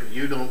 Anything that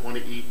you don't want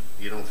to eat,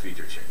 you don't feed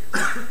your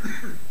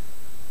chickens.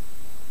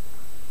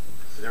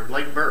 They're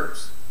like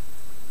birds,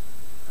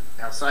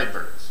 outside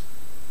birds.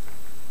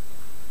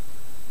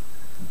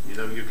 You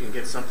know, you can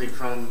get something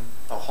from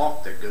a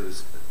hawk that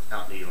goes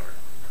out in the yard.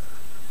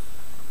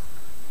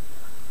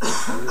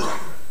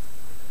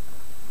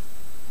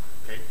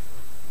 Okay?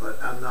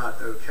 But I'm not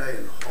okay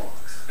in the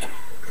hawks.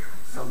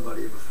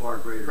 Somebody of a far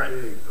greater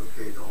being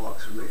okayed the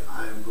hawks for me.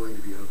 I am going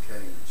to be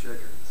okaying the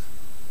chickens.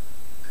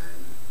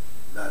 And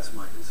that's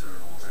my concern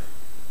also.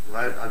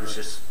 Well, I was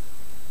just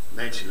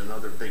mentioning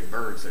other big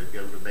birds that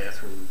go to the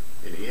bathroom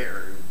in the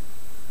air, and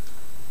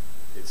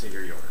it's in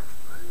your yard.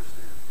 I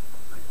understand.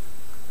 Thank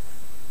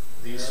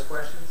you. These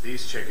questions?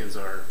 These chickens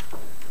are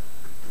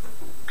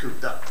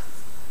cooped up.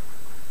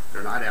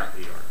 They're not out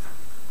in the yard.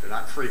 They're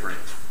not free range.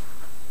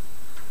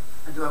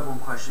 I do have one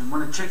question.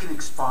 When a chicken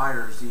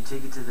expires, do you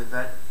take it to the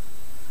vet?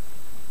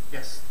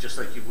 Yes, just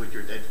like you would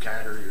your dead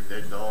cat or your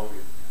dead dog.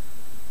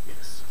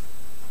 Yes.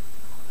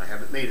 I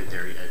haven't made it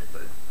there yet,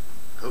 but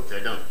hope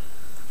they don't.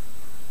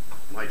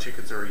 My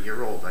chickens are a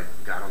year old. I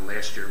got them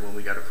last year when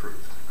we got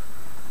approved.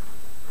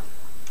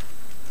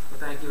 Well,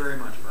 thank you very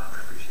much, Bob. I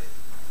appreciate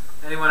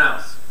it. Anyone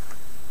else?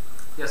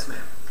 Yes, ma'am.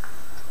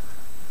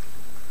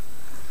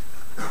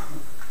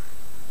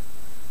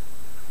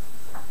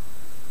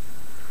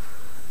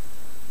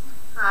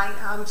 Hi,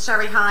 I'm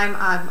Sherry Heim.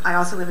 I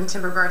also live in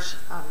Timber Birch.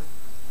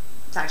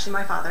 It's actually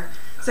my father.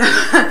 So,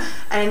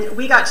 and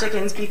we got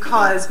chickens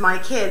because my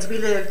kids, we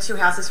live 2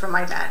 houses from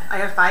my dad. I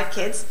have 5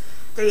 kids.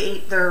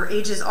 Their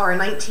ages are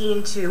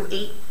 19 to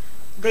 8.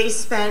 They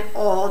spent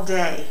all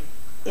day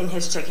in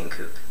his chicken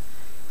coop.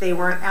 They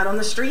weren't out on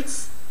the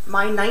streets.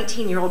 My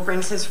 19-year-old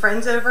brings his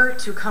friends over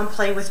to come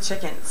play with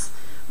chickens.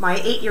 My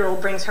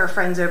 8-year-old brings her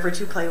friends over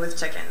to play with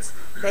chickens.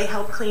 They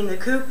help clean the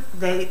coop.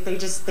 They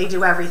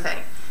do everything.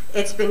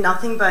 It's been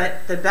nothing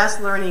but the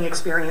best learning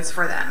experience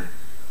for them.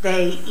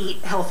 They eat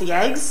healthy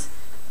eggs.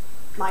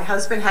 My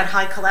husband had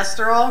high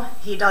cholesterol.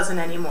 He doesn't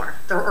anymore.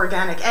 They're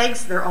organic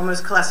eggs. They're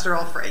almost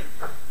cholesterol free.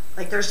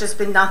 Like, there's just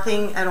been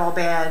nothing at all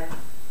bad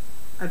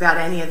about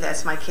any of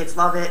this. My kids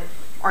love it.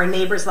 Our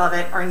neighbors love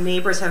it. Our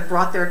neighbors have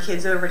brought their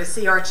kids over to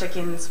see our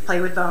chickens, play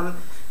with them.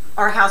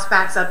 Our house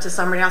backs up to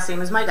somebody else,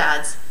 same as my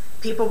dad's.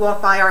 People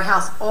walk by our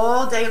house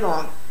all day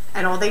long,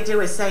 and all they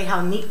do is say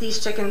how neat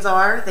these chickens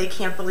are. They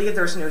can't believe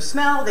there's no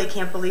smell. They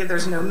can't believe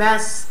there's no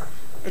mess.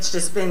 It's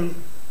just been,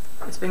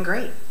 it's been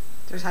great.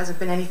 There hasn't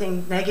been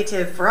anything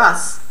negative for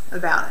us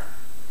about it.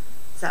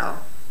 So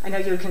I know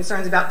you had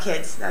concerns about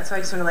kids. That's why I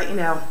just want to let you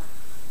know.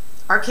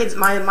 Our kids,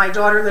 my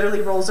daughter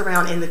literally rolls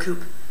around in the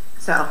coop.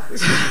 So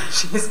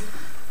she's,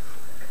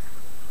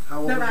 How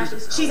old no is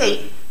rashes. she? She's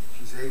 8.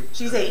 She's 8?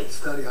 She's 8. The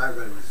study I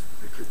read was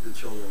the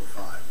children were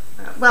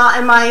 5. Well,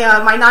 and my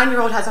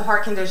 9-year-old has a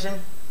heart condition,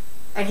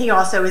 and he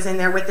also is in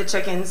there with the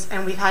chickens,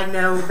 and we've had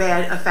no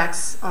bad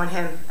effects on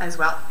him as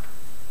well.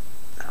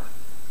 So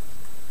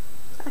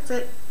that's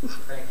it.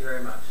 Thank you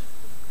very much.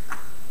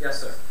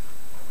 Yes, sir.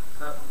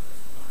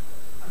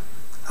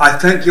 I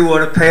think you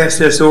ought to pass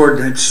this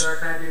ordinance. Sir,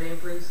 can I have your name,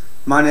 please?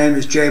 My name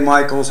is Jay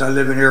Michaels. I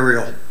live in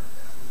Ariel.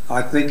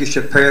 I think you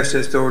should pass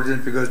this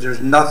ordinance because there's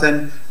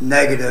nothing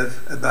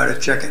negative about a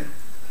chicken.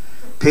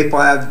 People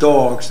have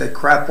dogs. They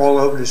crap all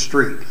over the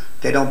street.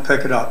 They don't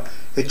pick it up.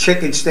 The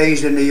chicken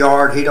stays in the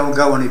yard. He don't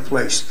go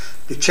anyplace.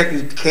 The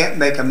chicken can't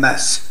make a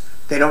mess.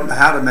 They don't know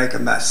how to make a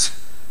mess.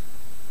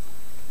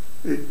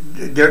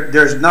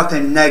 There's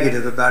nothing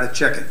negative about a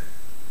chicken.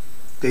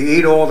 They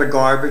eat all the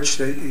garbage.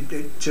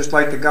 Just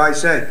like the guy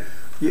said,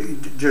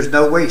 there's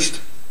no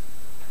waste.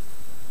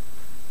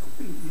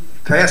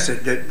 Pass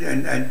it,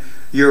 and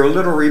you're a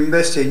little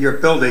remiss in your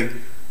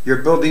building.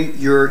 Your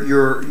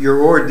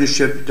ordinance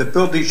the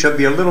building should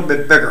be a little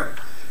bit bigger,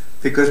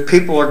 because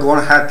people are going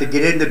to have to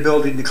get in the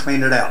building to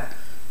clean it out.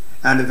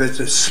 And if it's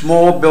a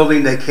small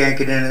building, they can't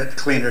get in it to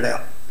clean it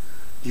out.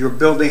 Your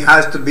building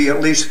has to be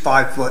at least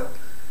 5 foot.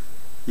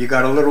 You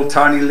got a little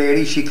tiny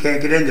lady, she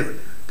can't get into it.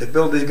 The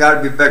building's got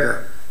to be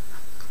bigger.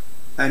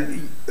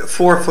 And a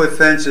 4-foot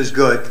fence is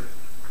good.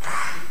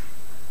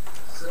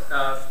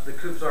 The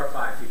coops are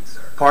 5 feet,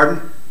 sir.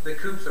 Pardon? The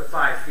coops are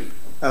 5 feet.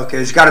 Okay,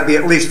 it's got to be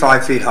at least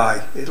 5 feet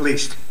high, at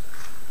least.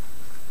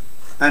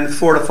 And a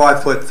 4 to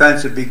 5 foot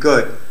fence would be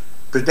good,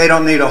 because they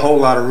don't need a whole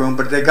lot of room.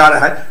 But you got to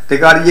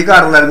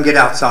let them get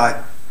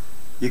outside.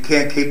 You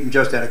can't keep them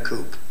just in a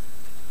coop.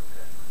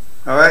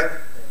 All right.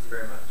 Thank you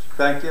very much.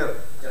 Thank you.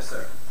 Yes,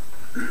 sir.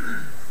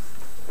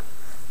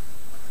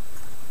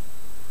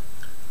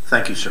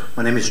 Thank you, sir.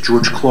 My name is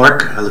George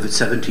Clark. I live at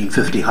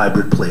 1750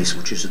 Hybrid Place,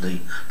 which is in the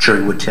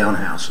Cherrywood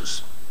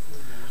Townhouses.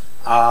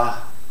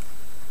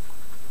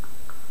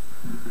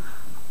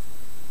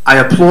 I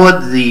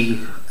applaud the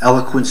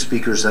eloquent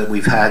speakers that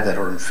we've had that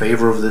are in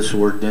favor of this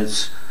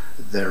ordinance.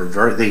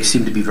 They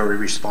seem to be very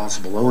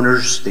responsible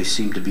owners. They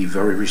seem to be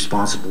very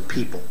responsible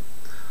people.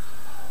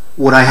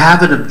 What I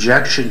have an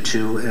objection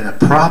to and a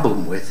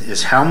problem with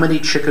is how many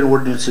chicken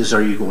ordinances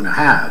are you going to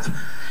have?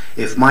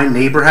 If my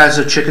neighbor has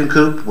a chicken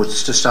coop,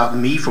 what's to stop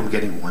me from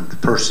getting one? The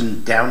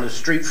person down the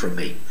street from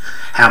me.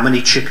 How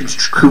many chicken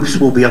coops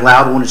will be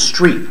allowed on the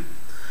street?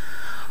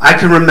 I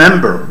can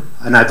remember,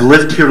 and I've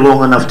lived here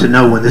long enough to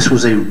know when this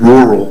was a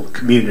rural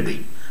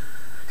community.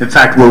 In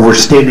fact, where we're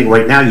standing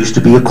right now used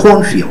to be a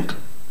cornfield.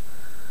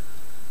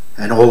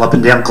 And all up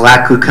and down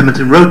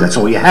Gloucester Road, that's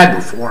all you had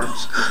were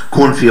farms,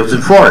 cornfields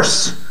and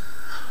forests.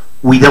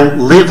 We don't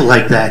live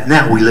like that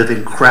now. We live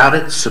in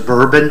crowded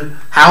suburban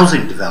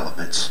housing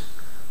developments.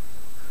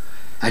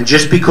 And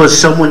just because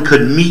someone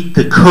could meet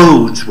the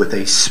codes with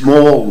a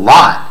small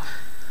lot,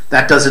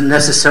 that doesn't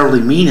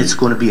necessarily mean it's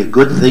going to be a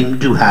good thing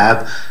to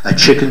have a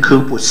chicken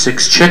coop with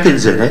 6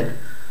 chickens in it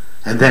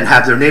and then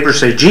have their neighbor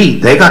say, gee,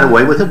 they got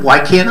away with it, why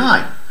can't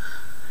I?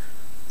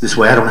 This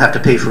way I don't have to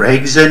pay for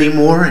eggs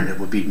anymore, and it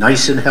would be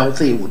nice and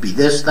healthy, it would be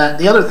this, that, and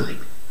the other thing.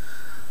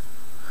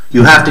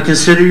 You have to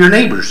consider your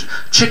neighbors.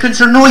 Chickens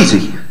are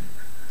noisy.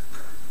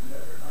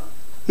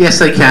 Yes,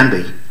 they can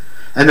be.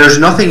 And there's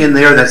nothing in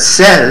there that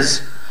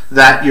says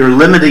that you're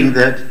limiting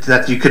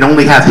that you can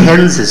only have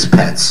hens as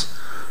pets.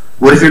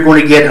 What if you're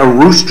going to get a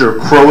rooster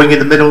crowing in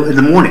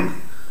the morning?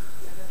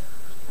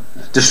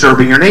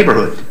 Disturbing your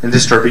neighborhood and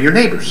disturbing your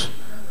neighbors.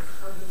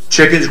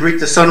 Chickens greet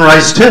the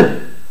sunrise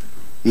too,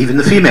 even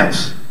the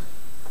females.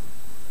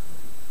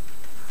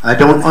 I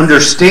don't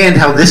understand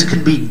how this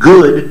can be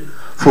good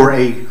for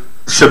a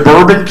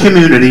suburban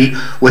community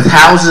with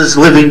houses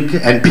living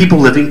and people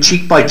living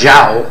cheek by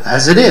jowl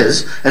as it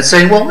is, and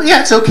saying, well,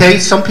 yeah, it's okay.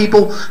 Some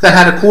people that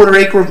had a 1/4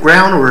 acre of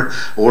ground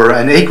or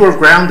an acre of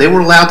ground, they were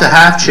allowed to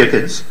have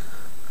chickens.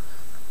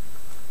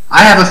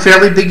 I have a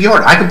fairly big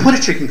yard. I can put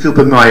a chicken coop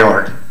in my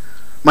yard.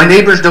 My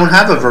neighbors don't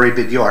have a very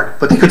big yard,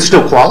 but they could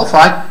still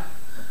qualify.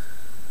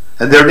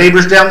 And their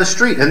neighbors down the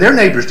street, and their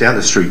neighbors down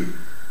the street.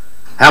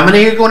 How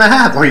many are you going to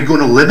have? Are you going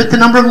to limit the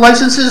number of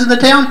licenses in the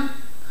town?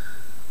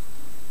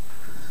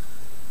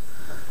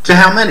 To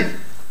how many?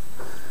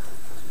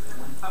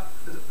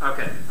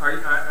 Okay.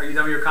 Are you you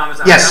done with your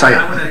comments? Yes, I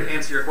I am. want to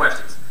answer your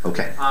questions.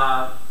 Okay.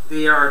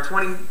 There are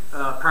 20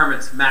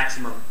 permits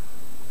maximum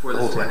for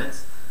this Okay.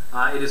 ordinance.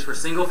 It is for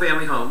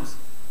single-family homes.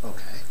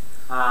 Okay.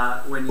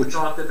 When you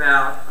talked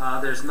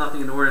about there's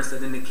nothing in the ordinance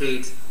that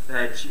indicates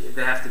that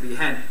they have to be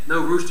hen.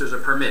 No roosters are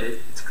permitted.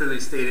 It's clearly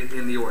stated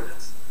in the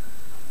ordinance.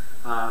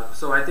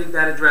 So I think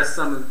that addressed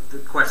some of the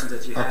questions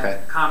that you had. Okay.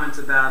 Comments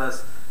about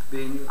us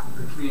being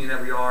the community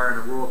that we are in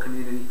a rural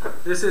community.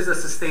 This is a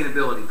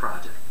sustainability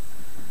project.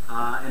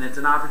 And it's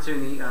an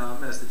opportunity,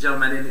 as the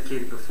gentleman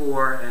indicated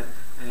before,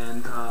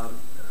 and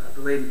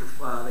the lady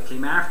that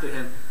came after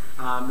him,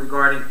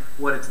 regarding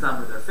what it's done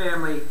with their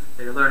family.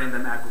 They're learning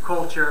them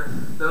agriculture.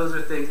 Those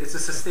are things. It's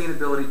a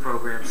sustainability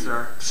program,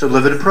 sir. So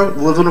live in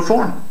a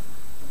farm.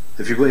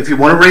 If you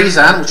want to raise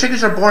animals,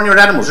 chickens are barnyard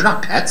animals. They're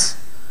not pets.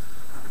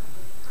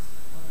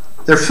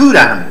 They're food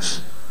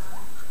animals.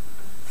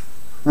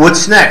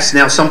 What's next?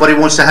 Now somebody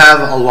wants to have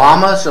a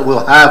llama, so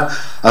we'll have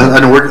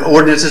an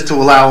ordinance to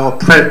allow a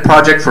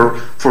project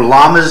for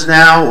llamas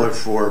now, or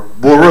for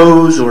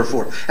burros, or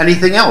for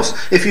anything else.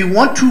 If you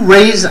want to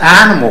raise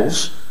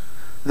animals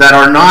that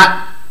are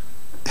not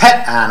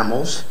pet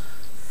animals,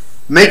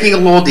 making a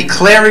law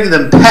declaring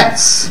them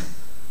pets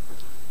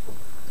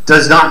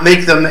does not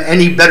make them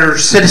any better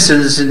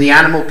citizens in the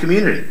animal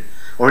community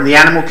or in the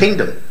animal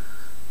kingdom.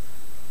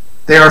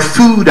 They are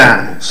food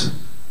animals.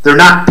 They're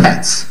not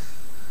pets.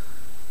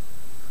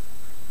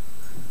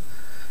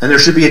 And there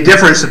should be a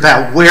difference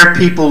about where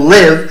people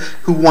live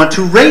who want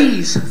to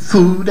raise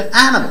food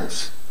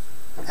animals.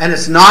 And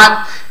it's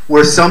not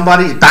where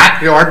somebody's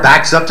backyard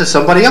backs up to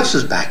somebody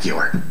else's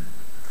backyard.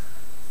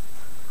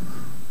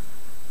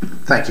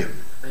 Thank you.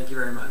 Thank you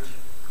very much.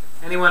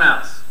 Anyone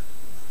else?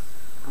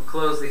 I'll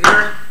close the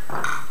hearing.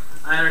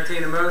 I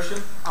entertain a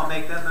motion. I'll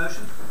make that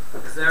motion.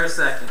 Is there a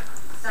second?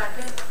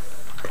 Second.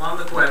 On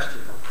the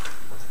question.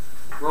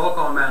 Roll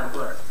call, Madam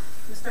Clerk.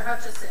 Mr.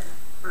 Hutchison.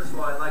 First of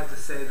all, I'd like to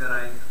say that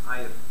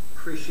I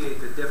appreciate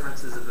the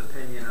differences of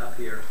opinion up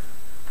here.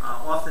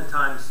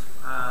 Oftentimes,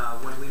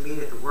 when we meet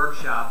at the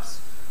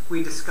workshops,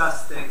 we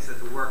discuss things at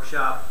the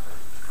workshop.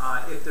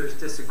 If there's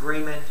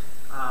disagreement,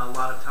 a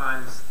lot of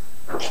times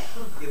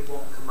it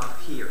won't come up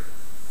here.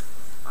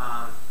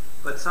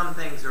 But some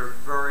things are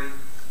very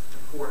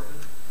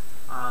important,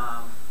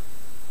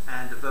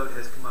 and the vote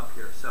has come up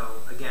here.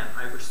 So again,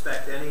 I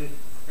respect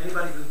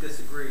anybody who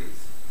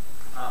disagrees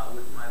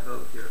with my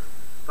vote here.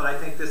 But I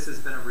think this has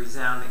been a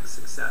resounding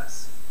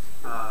success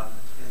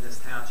in this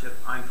township.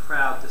 I'm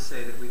proud to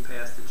say that we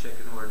passed the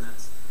chicken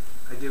ordinance.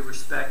 I do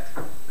respect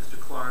Mr.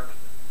 Clark,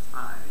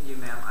 you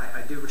ma'am,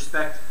 I do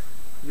respect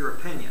your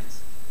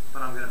opinions,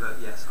 but I'm going to vote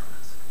yes on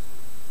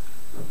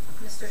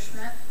this. Mr.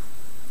 Schmidt.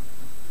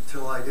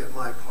 Until I get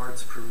my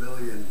parts per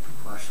million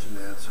question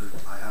answered,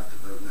 I have to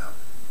vote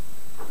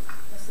no.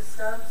 Mrs.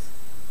 Stubbs.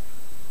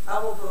 I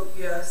will vote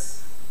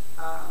yes.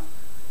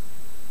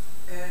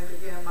 And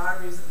again, my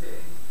reason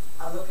being,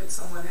 I look at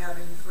someone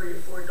having 3 or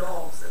 4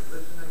 dogs that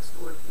live next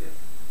door to you,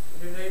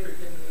 and your neighbor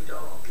getting a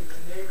dog, and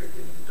your neighbor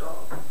getting a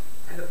dog,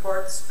 and the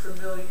parts per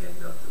million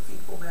of the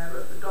fecal matter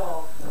of the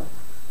dog.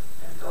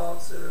 And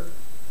dogs are,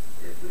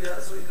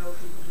 as we know,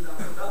 people do not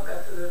look up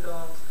after their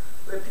dogs.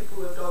 We have people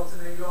who have dogs in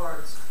their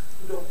yards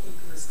who don't keep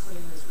them as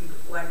clean as we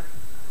would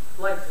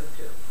like them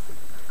to.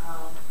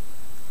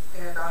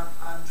 And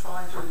I'm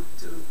trying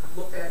to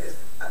look at it,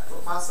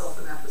 put myself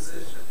in that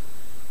position.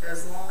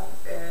 As long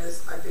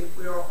as I think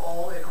we are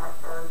all in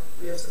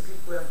we have some people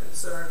who have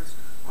concerns,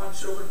 I'm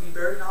sure we'd be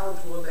very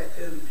knowledgeable of that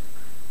code.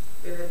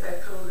 And if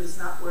that code is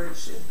not where it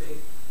should be,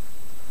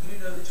 you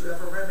know that you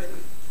have a remedy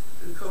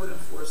through code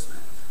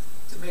enforcement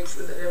to make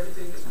sure that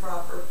everything is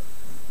proper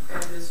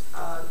and is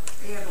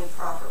handled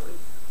properly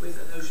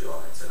within those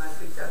yards. And I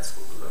think that's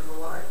what we're going to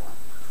rely on,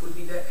 would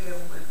be that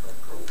handlement of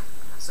code.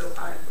 So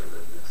I agree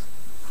with this.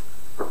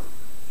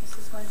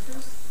 Mrs.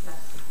 Winters.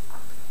 Yes.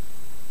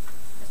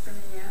 Mr.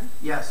 Mignon.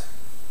 Yes.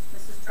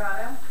 Mrs.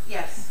 Trotto.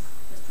 Yes.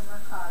 Mr.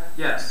 Mercado.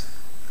 Yes.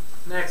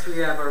 Next, we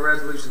have our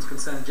resolutions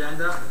consent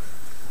agenda.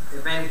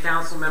 If any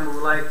council member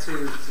would like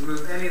to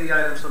remove any of the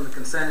items from the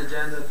consent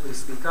agenda, please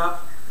speak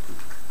up.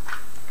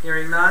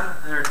 Hearing none,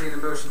 I entertain a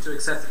motion to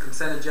accept the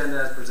consent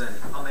agenda as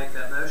presented. I'll make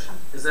that motion.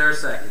 Is there a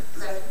second?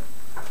 Second.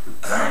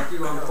 Thank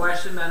you. On the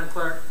question, Madam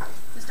Clerk?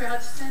 Mr.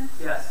 Hutchison.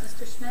 Yes.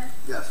 Mr. Schmidt.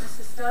 Yes.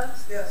 Mrs.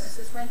 Stubbs. Yes.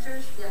 Mrs.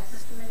 Winters. Yes.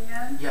 Mr.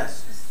 Mignon.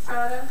 Yes. Mrs.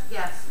 Trotto.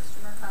 Yes.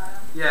 Mr. Mercado.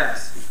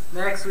 Yes.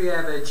 Next, we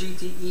have a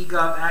GTE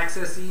Gov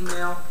access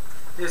email.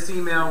 This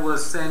email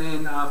was sent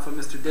in from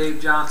Mr. Dave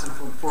Johnson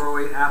from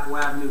 408 Apple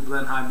Avenue,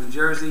 Blenheim, New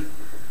Jersey.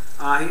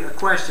 A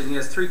question. He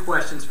has 3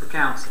 questions for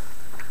council.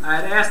 I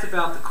had asked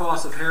about the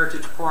cost of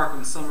Heritage Park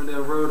on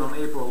Somerdale Road on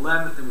April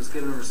 11th and was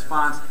given a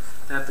response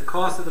that the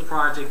cost of the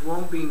project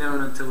won't be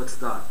known until it's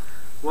done.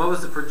 What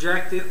was the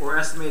projected or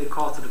estimated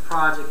cost of the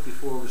project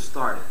before it was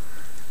started?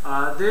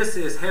 This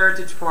is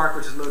Heritage Park,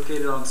 which is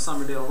located on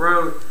Somerdale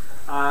Road.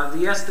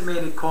 The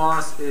estimated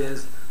cost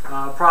is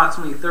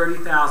approximately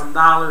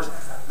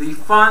 $30,000. The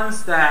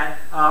funds that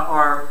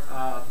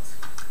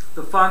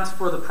the funds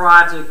for the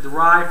project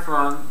derive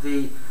from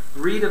the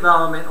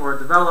redevelopment or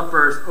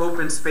developer's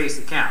open space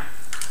account.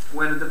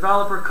 When a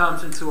developer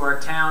comes into our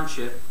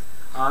township,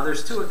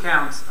 there's two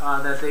accounts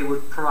that they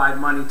would provide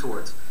money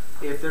towards.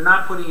 If they're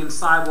not putting in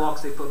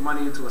sidewalks, they put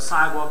money into a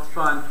sidewalk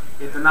fund.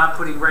 If they're not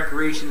putting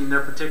recreation in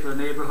their particular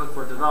neighborhood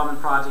for a development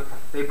project,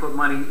 they put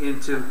money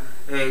into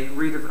a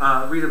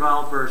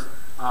redeveloper's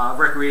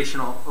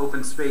recreational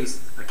open space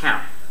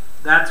account.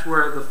 That's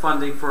where the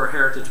funding for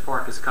Heritage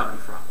Park is coming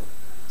from.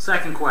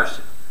 Second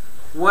question.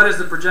 What is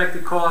the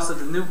projected cost of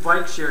the new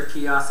bike share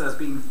kiosk that's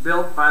being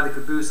built by the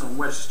caboose on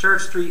West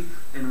Church Street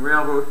and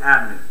Railroad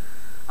Avenue?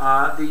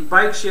 The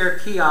bike share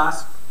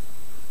kiosk,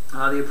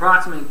 the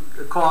approximate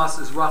cost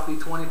is roughly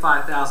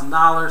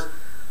 $25,000,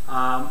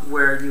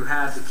 where you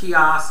have the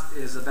kiosk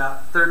is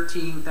about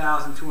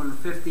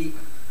 $13,250,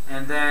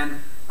 and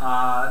then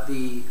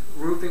the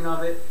roofing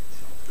of it,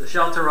 the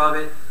shelter of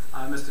it,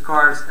 Mr.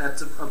 Carter's,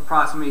 that's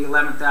approximately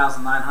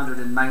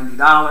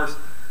 $11,990.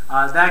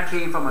 That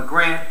came from a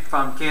grant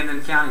from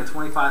Camden County, a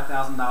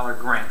 $25,000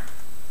 grant.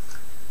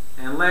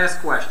 And last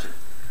question.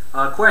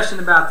 A question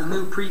about the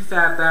new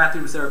prefab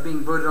bathrooms that are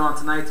being voted on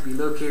tonight to be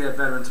located at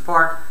Veterans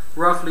Park.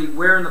 Roughly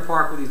where in the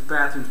park will these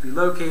bathrooms be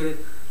located?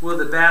 Will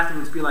the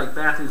bathrooms be like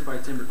bathrooms by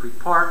Timber Creek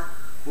Park?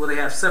 Will they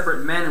have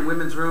separate men and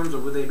women's rooms, or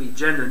will they be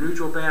gender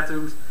neutral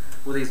bathrooms?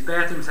 Will these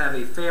bathrooms have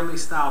a family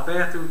style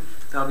bathroom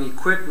that will be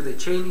equipped with a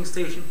changing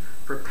station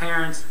for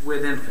parents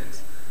with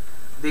infants?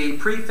 The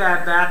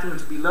prefab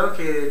bathrooms will be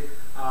located,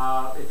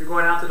 if you're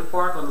going out to the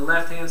park, on the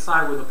left-hand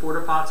side where the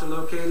porta pots are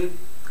located.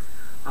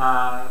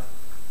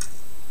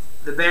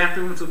 The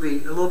bathrooms will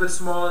be a little bit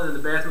smaller than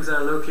the bathrooms that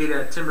are located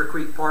at Timber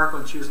Creek Park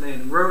on Shoes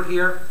Landing Road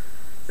here.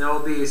 There will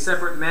be a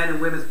separate men and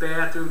women's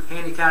bathroom,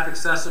 handicap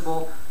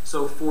accessible,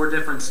 so 4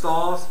 different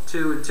stalls,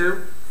 2 and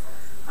 2.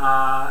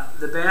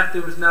 The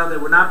bathrooms, no, they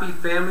will not be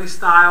family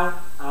style,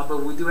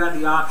 but we do have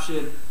the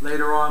option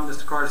later on,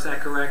 Mr. Carter, is that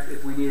correct,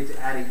 if we needed to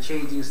add a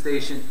changing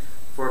station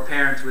for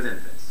parents with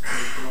infants. And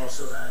we can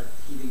also add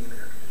heating and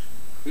air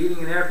conditioning. Heating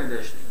and air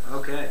conditioning,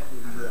 okay. We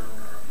can do that on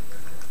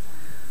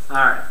our own.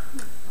 All right.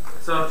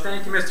 So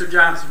thank you, Mr.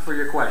 Johnson, for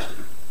your question.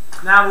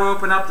 Now we'll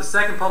open up the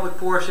second public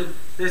portion.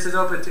 This is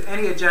open to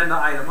any agenda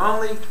item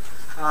only.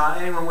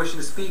 Anyone wishing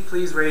to speak,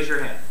 please raise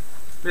your hand.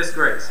 Miss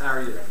Grace, how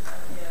are you? You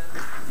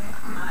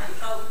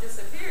thought we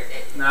disappeared,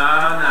 didn't you? No.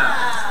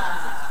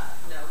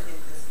 No, we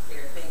didn't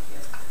disappear. Thank you.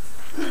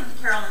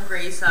 Carolyn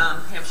Grace,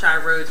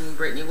 Hampshire Road in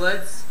Brittany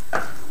Woods.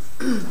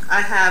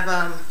 I have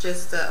I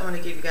want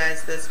to give you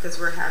guys this because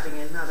we're having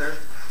another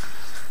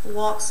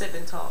walk, sip,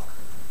 and talk.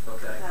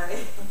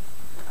 Okay.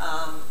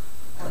 On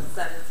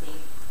the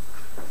 17th.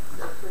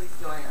 So please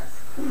join us.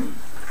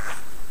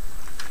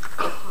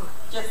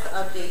 Just to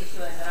update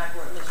you, and then I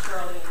brought Miss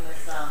Shirley and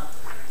Miss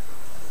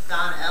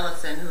Donna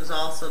Ellison, who's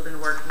also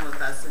been working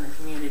with us in the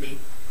community,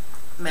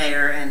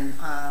 mayor, and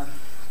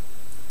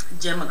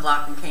Jim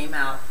McLaughlin came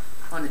out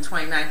on the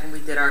 29th and we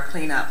did our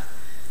cleanup.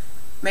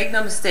 Make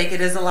no mistake,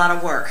 it is a lot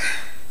of work.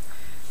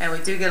 And we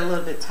do get a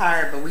little bit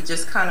tired, but we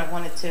just kind of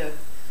wanted to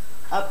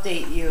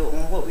update you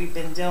on what we've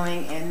been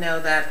doing and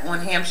know that on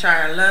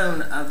Hampshire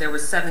alone, there were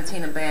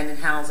 17 abandoned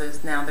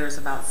houses. Now there's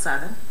about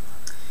 7.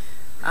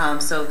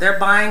 So they're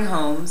buying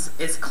homes.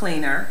 It's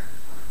cleaner.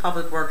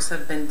 Public Works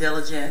have been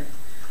diligent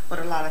with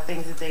a lot of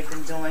things that they've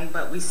been doing,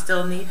 but we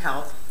still need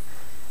help.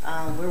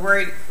 We're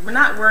worried. We're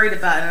not worried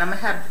about it. And I'm going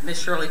to have Ms.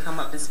 Shirley come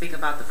up and speak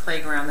about the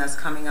playground that's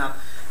coming up.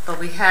 But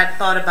we had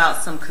thought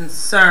about some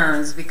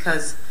concerns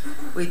because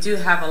we do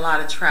have a lot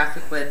of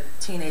traffic with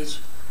teenage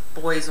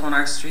boys on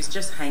our streets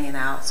just hanging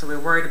out. So we're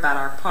worried about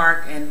our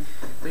park, and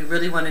we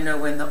really want to know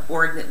when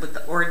what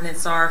the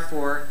ordinance are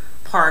for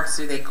parks.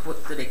 Do they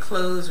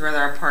close? Whether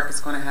our park is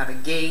going to have a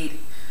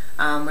gate.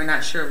 We're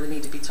not sure. We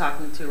need to be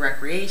talking to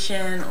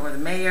Recreation or the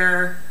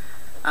mayor.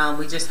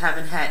 We just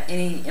haven't had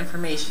any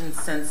information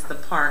since the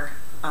park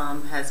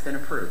has been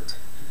approved.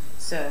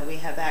 So we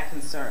have that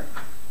concern.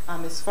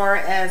 As far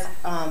as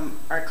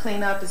our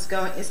cleanup is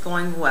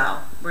going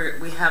well.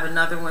 We have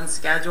another one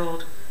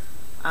scheduled.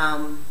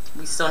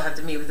 We still have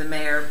to meet with the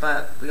mayor,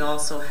 but we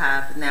also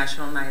have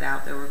National Night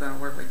Out that we're going to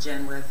work with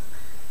Jen with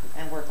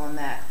and work on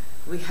that.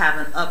 We have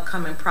an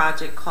upcoming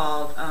project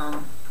called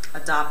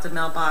Adopt a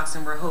Mailbox,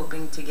 and we're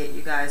hoping to get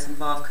you guys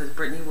involved because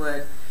Brittany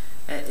Wood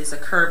is a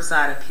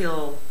curbside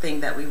appeal thing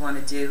that we want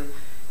to do,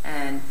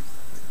 and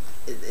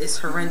it's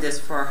horrendous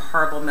for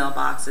horrible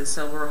mailboxes.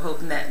 So we're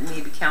hoping that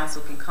maybe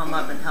council can come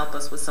up and help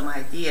us with some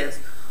ideas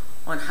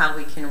on how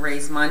we can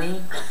raise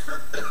money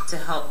to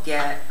help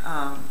get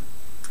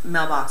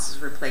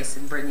mailboxes replaced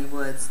in Brittany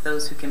Woods.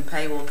 Those who can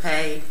pay will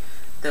pay.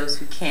 Those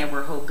who can't,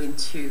 we're hoping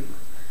to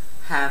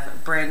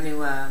have brand new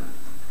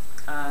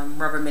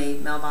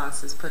Rubbermaid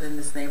mailboxes put in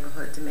this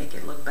neighborhood to make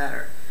it look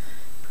better.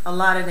 A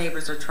lot of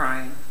neighbors are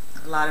trying.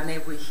 A lot of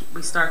neighbors,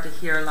 we start to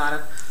hear a lot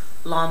of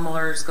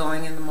lawnmowers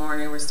going in the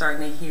morning. We're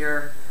starting to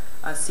hear,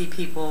 see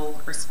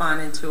people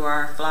responding to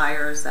our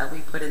flyers that we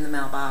put in the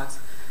mailbox.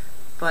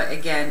 But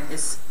again,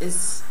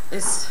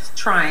 it's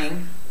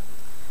trying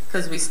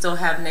because we still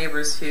have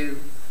neighbors who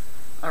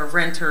are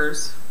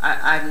renters.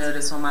 I've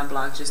noticed on my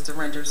block just the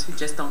renters who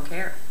just don't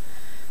care.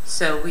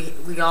 So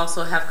we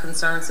also have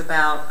concerns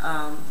about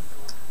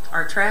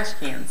our trash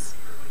cans.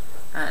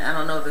 I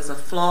don't know if it's a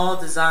flawed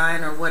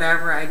design or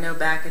whatever. I know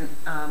back in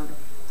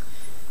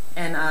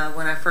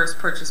when I first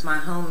purchased my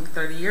home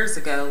 30 years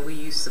ago, we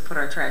used to put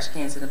our trash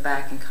cans in the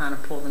back and kind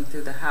of pull them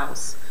through the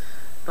house.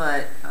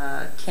 But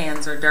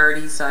cans are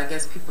dirty, so I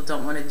guess people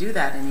don't want to do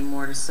that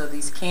anymore. So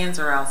these cans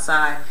are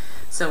outside.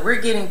 So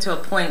we're getting to a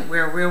point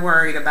where we're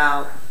worried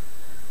about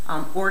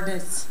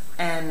ordinance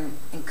and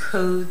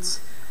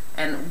codes,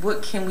 and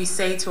what can we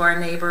say to our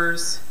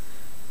neighbors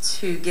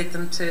to get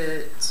them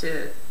to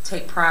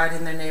take pride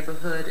in their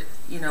neighborhood.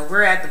 You know,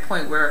 we're at the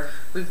point where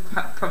we've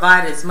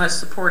provided as much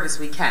support as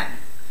we can.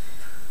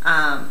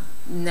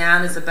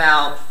 Now it's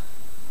about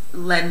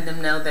letting them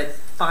know that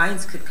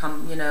fines could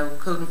come, you know,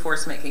 code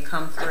enforcement can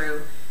come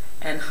through,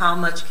 and how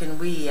much can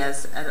we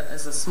as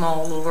a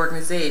small little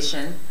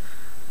organization,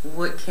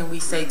 what can we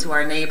say to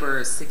our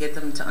neighbors to get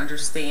them to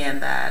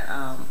understand that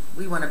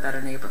we want a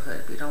better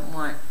neighborhood. We don't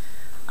want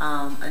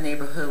a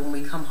neighborhood when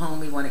we come home,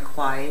 we want it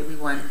quiet.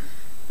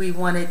 We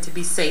want it to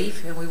be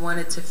safe, and we want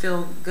it to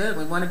feel good.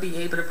 We want to be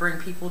able to bring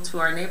people to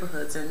our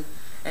neighborhoods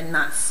and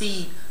not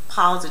see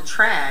piles of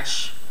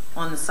trash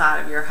on the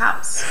side of your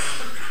house.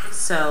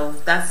 So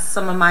that's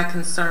some of my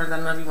concerns. I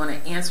don't know if you want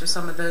to answer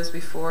some of those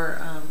before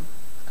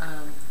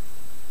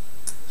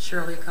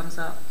Shirley comes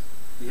up.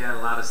 You had a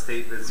lot of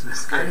statements,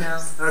 Ms. Graves. I know,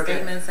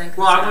 statements and concerns.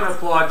 Well, I want to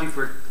applaud you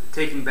for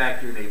taking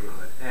back your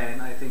neighborhood.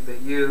 And I think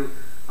that you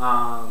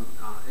and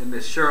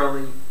Ms.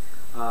 Shirley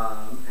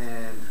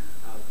and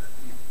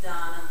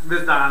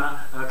Ms.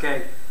 Donna,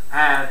 okay,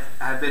 have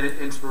been an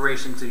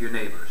inspiration to your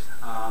neighbors.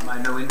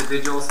 I know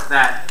individuals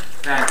that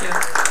live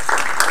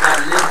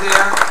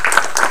there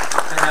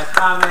and have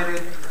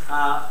commented.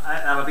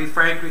 I'll be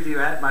frank with you.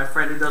 My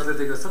friend who does live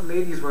there goes, some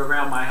ladies were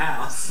around my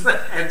house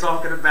and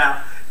talking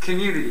about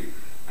community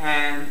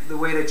and the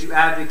way that you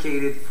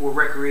advocated for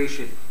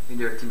recreation in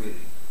your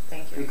community.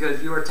 Thank you.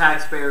 Because you are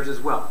taxpayers as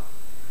well.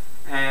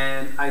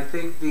 And I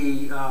think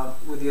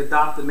with the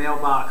adopt the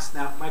mailbox.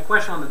 Now, my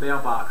question on the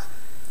mailbox: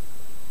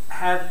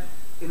 have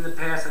in the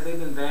past they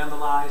been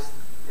vandalized,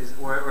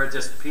 or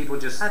just people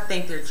just? I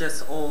think they're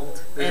just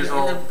old. They're just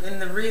old.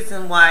 And the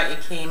reason why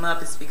it came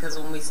up is because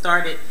when we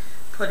started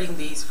putting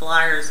these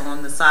flyers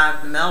on the side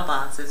of the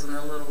mailboxes on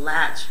the little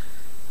latch,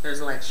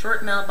 there's like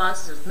short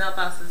mailboxes, there's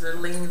mailboxes that are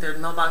leaning, there's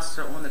mailboxes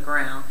that are on the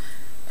ground.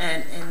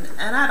 And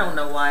I don't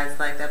know why it's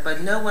like that,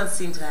 but no one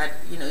seems to have,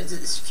 you know,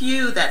 it's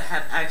few that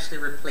have actually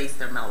replaced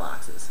their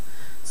mailboxes.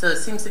 So it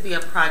seems to be a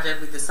project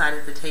we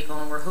decided to take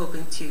on. We're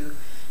hoping to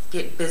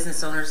get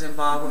business owners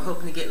involved. We're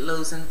hoping to get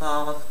Lowe's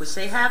involved, which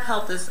they have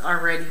helped us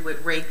already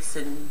with rakes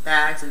and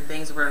bags and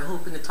things. We're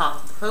hoping to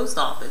talk to the post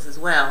office as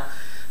well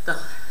to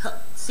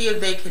see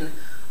if they can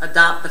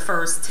adopt the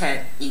first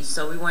 10 each.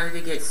 So we wanted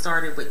to get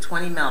started with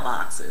 20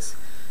 mailboxes.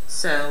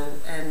 So,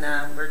 and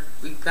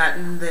we've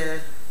gotten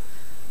the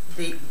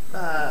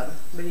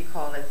what do you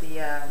call it?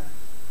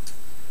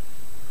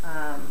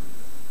 I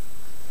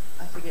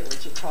forget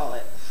what you call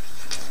it.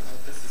 I don't know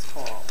what this is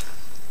called.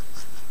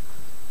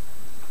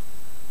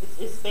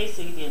 It's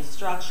basically the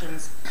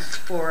instructions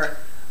for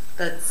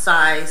the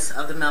size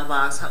of the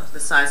mailbox, the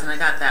size, and I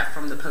got that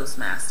from the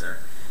postmaster.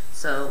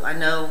 So I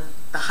know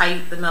the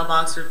height the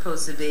mailbox are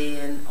supposed to be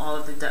and all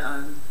of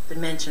the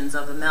dimensions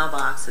of the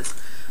mailboxes,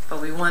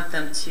 but we want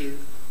them to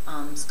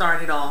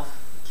start it off,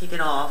 kick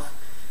it off,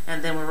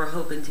 and then we were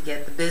hoping to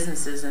get the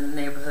businesses in the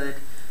neighborhood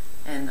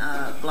and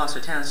Gloucester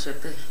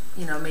Township to,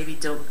 you know, maybe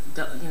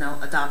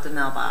adopt a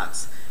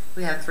mailbox.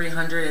 We have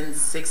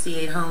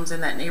 368 homes in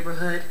that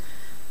neighborhood,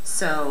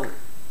 so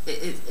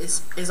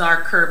it's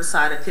our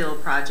curbside appeal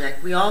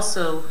project. We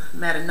also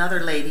met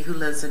another lady who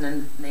lives in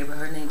a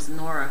neighborhood. Her name's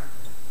Nora.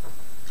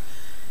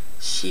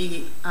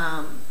 She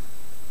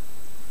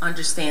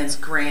understands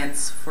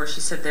grants for,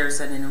 she said there's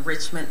an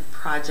enrichment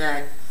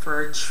project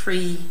for a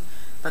tree,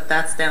 but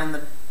that's down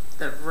the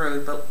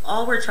road. But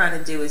all we're trying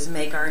to do is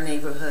make our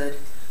neighborhood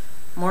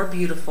more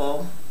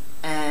beautiful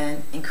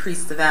and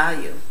increase the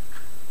value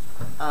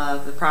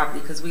of the property,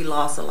 because we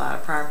lost a lot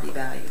of property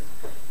value.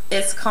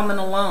 It's coming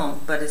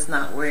along, but it's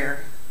not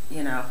where,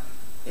 you know,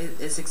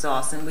 it's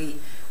exhausting.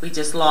 We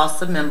just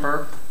lost a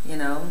member, you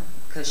know,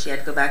 because she had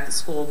to go back to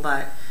school,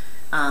 but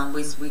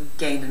we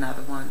gained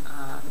another one.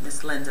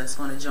 Miss Linda is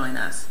going to join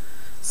us.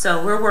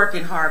 So we're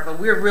working hard, but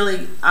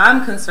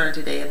I'm concerned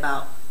today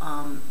about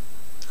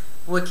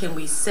what can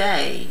we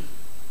say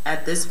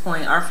at this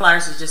point. Our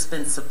flyers have just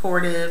been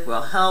supportive,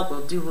 we'll help,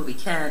 we'll do what we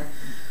can,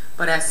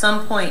 but at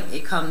some point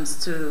it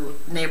comes to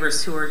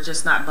neighbors who are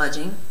just not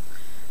budging,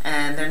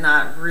 and they're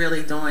not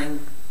really doing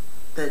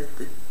the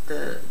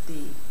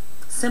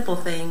simple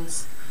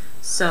things.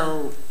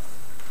 So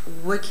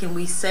what can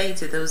we say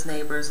to those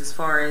neighbors as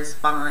far as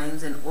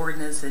fines and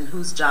ordinance, and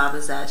whose job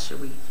is that? Should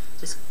we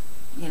just,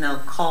 you know,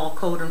 call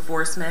code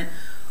enforcement,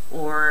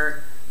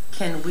 or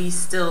can we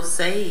still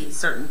say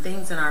certain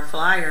things in our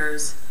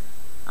flyers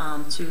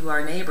to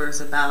our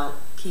neighbors about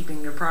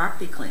keeping your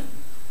property clean?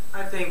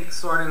 I think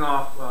starting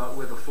off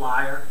with a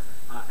flyer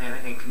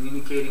and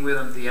communicating with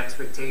them the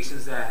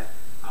expectations that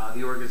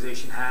the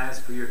organization has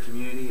for your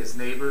community as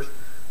neighbors.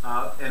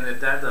 And if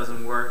that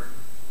doesn't work,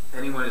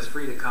 anyone is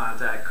free to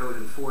contact code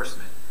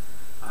enforcement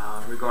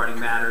regarding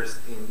matters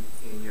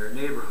in your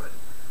neighborhood.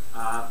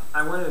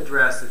 I want to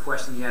address the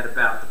question you had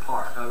about the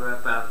park,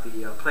 about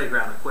the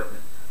playground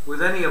equipment.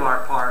 With any of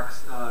our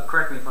parks,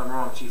 correct me if I'm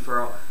wrong, Chief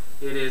Earl,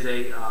 it is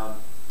a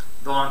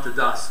dawn to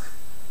dusk.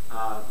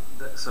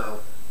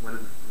 So when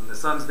the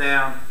sun's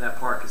down, that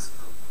park is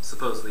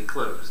supposedly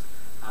closed.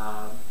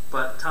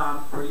 But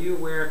Tom, are you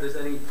aware if is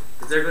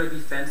there going to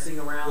be fencing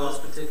around this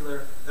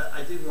particular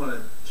I did want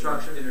to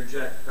structure?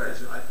 Interject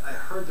because I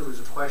heard there was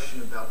a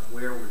question about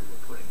where we were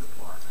putting the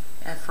park.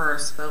 At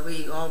first, but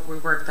we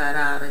worked that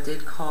out. I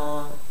did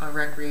call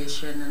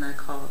recreation, and I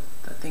called,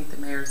 I think, the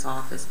mayor's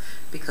office,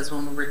 because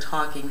when we were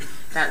talking,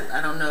 that, I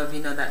don't know if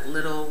you know that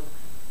little,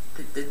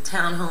 the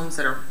townhomes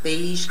that are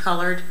beige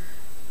colored,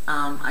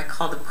 I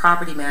called the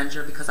property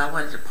manager because I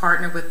wanted to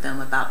partner with them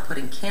about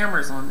putting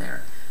cameras on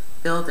their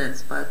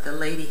buildings, but the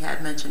lady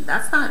had mentioned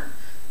that's not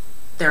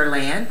their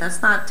land,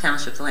 that's not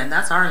township's land,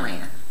 that's our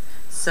land.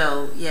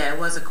 So yeah, it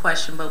was a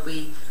question, but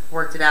we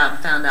worked it out and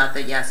found out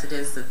that yes, it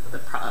is the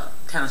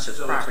township's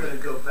property. So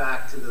it's going to go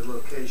back to the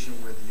location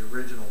where the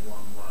original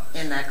one was?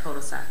 In that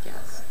cul-de-sac,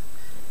 yes.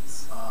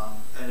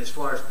 Okay. And as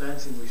far as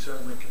fencing, we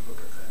certainly can look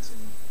at fencing.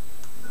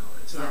 No,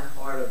 it's not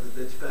part of the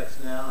bid specs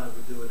now. I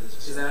would do it as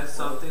a Is that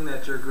something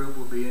that your group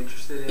will be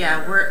interested in?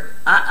 Yeah,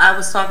 I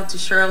was talking to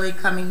Shirley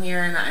coming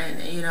here,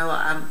 and you know,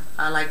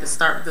 I like to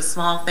start with the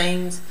small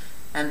things,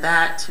 and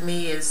that to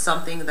me is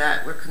something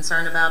that we're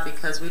concerned about,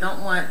 because we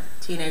don't want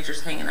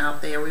teenagers hanging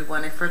out there. We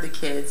want it for the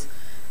kids,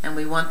 and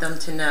we want them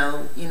to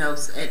know, you know,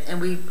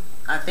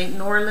 I think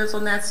Nora lives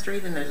on that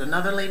street, and there's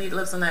another lady that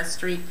lives on that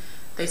street.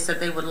 They said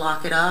they would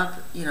lock it up,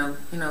 you know,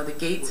 the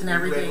gates and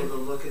everything. Were you able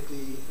to look at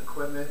the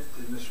equipment?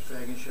 Did Mr.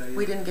 Fagan show you?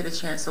 We didn't get a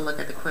chance to look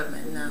at the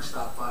equipment, no.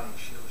 Stop by and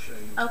she'll show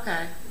you.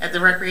 Okay, at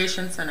the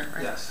recreation center,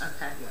 right? Yes.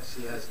 Okay. Yes,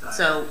 he has died.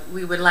 So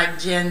we would like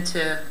Jen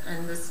to,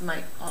 and this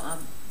might,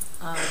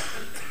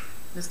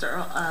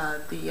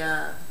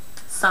 the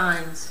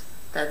signs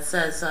that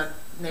says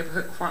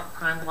neighborhood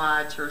crime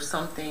watch or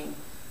something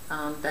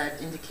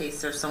that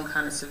indicates there's some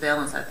kind of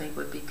surveillance, I think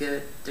would be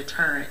good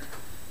deterrent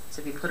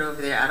to be put over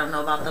there. I don't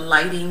know about the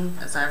lighting,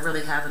 as I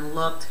really haven't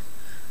looked,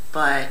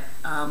 but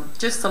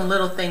just some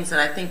little things that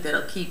I think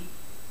that'll keep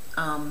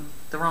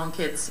the wrong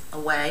kids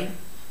away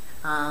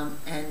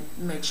and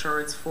make sure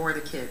it's for the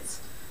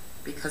kids,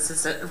 because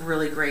it's a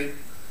really great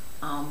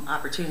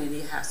opportunity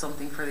to have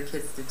something for the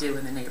kids to do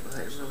in the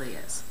neighborhood. It really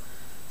is.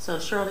 So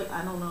Shirley,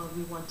 I don't know if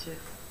you want to.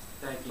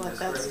 Thank you, But Ms.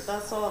 Grace.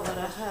 that's all that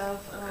I have.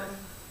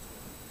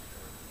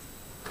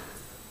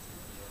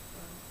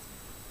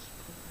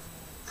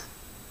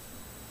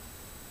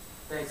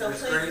 Thank you, So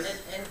Ms. please,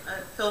 Grace.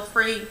 and feel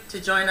free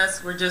to join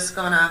us. We're just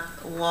gonna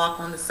walk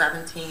on the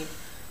 17th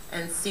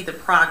and see the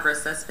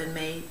progress that's been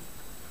made.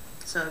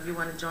 So if you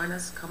want to join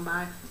us, come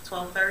by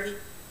 12:30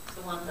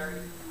 to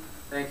 1:30.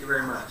 Thank you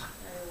very much.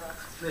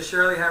 Ms.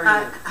 Shirley, how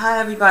are you? Hi,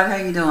 everybody. How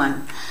you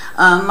doing?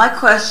 My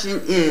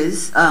question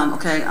is, of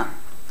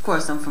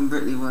course, I'm from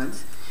Brittany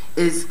Woods.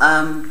 Is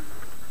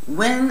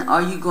when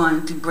are you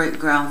going to break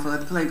ground for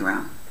the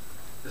playground?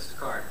 Mr.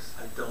 Cardis.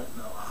 I don't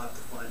know. I'll have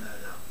to find that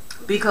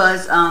out.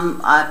 Because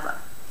I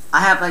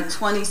have like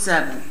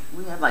 27.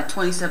 We have like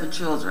 27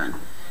 children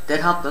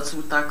that helped us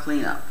with our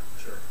cleanup.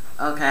 Sure.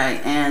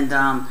 Okay, and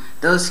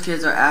those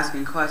kids are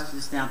asking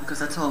questions now because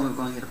I told them we were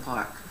going to get a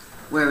park.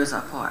 Where is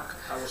our park?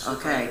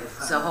 Okay,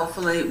 so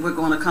hopefully we're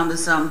going to come to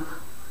some,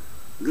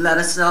 let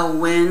us know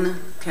when,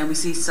 can we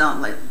see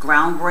something like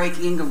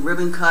groundbreaking or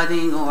ribbon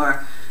cutting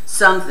or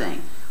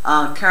something.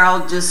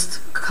 Carol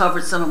just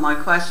covered some of my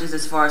questions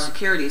as far as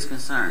security is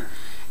concerned.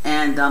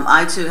 And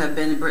I too have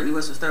been in Brittany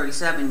Woods for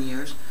 37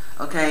 years,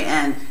 okay,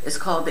 and it's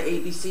called the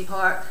ABC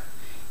Park,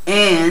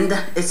 and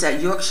it's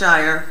at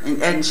Yorkshire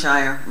and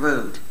Edenshire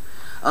Road,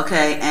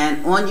 okay,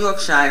 and on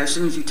Yorkshire, as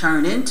soon as you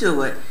turn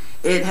into it,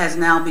 it has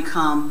now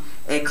become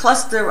a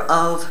cluster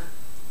of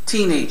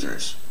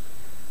teenagers,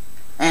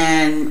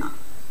 and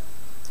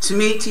to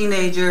me,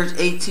 teenagers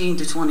 18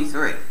 to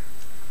 23,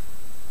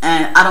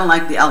 and I don't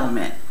like the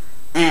element,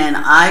 and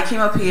I came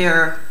up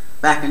here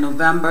back in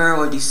November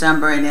or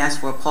December and asked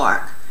for a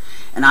park,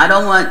 and I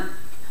don't want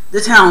the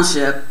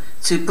township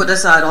to put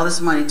aside all this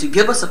money to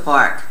give us a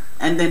park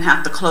and then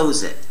have to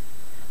close it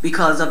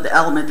because of the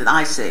element that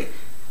I see.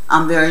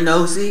 I'm very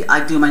nosy.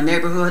 I do my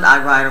neighborhood.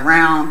 I ride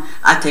around.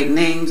 I take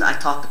names. I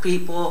talk to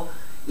people,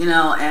 you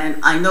know, and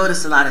I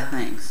notice a lot of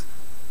things,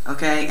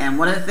 okay? And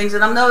one of the things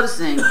that I'm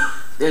noticing,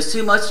 there's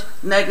too much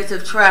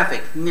negative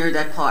traffic near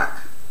that park,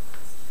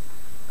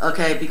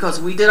 okay?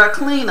 Because we did our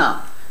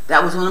cleanup.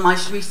 That was one of my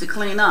streets to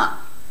clean up.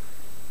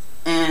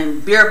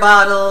 And beer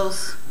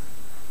bottles,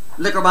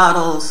 liquor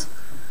bottles,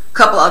 a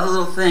couple other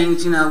little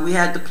things, you know, we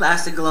had the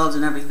plastic gloves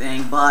and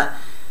everything, but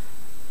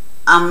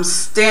I'm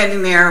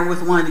standing there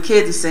with one of the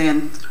kids and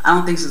saying, I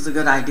don't think this is a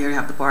good idea to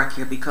have the park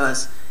here,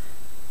 because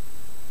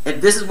if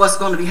this is what's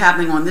going to be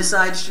happening on this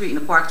side of the street and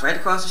the park's right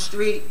across the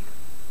street,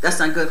 that's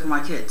not good for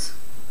my kids.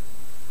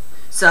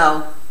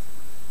 So,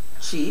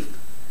 Chief,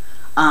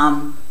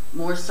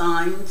 More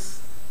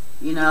signs,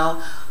 you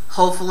know.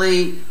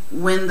 Hopefully,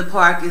 when the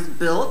park is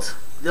built,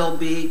 there'll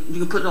be, you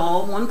can put it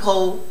all on one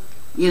pole,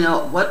 you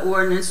know, what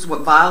ordinance,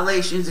 what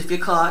violations if you're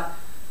caught,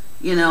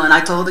 you know. And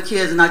I told the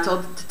kids and I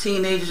told the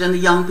teenagers and the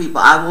young people,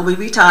 I will be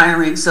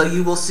retiring, so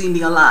you will see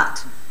me a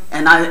lot.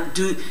 And I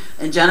do,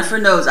 and Jennifer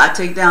knows, I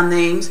take down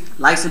names,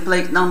 license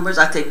plate numbers,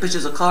 I take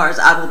pictures of cars,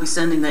 I will be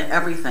sending them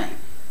everything.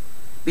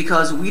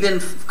 Because we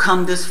didn't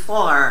come this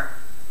far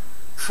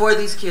for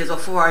these kids or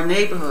for our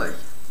neighborhood.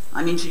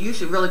 I mean, you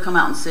should really come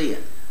out and see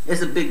it.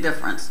 It's a big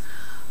difference.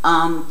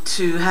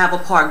 To have a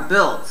park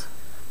built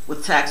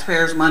with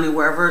taxpayers' money,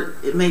 wherever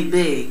it may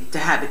be, to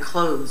have it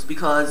closed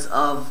because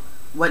of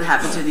what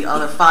happened to the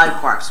other 5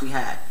 parks we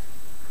had.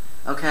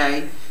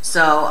 Okay?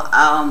 So,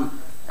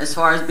 as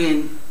far as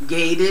being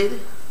gated,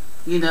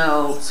 you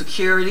know,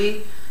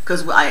 security,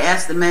 because I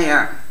asked the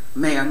mayor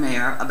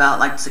about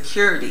like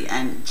security,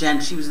 and Jen,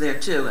 she was there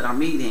too at our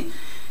meeting,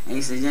 and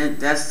he said, yeah,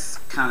 that's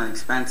kind of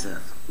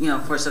expensive, you know,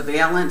 for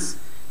surveillance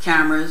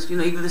cameras, you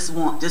know, even just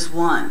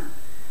one,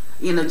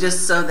 you know,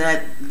 just so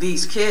that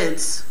these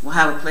kids will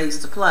have a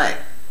place to play,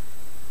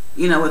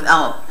 you know,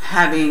 without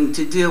having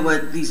to deal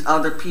with these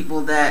other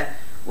people that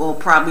will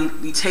probably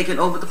be taking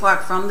over the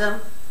park from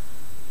them,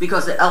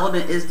 because the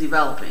element is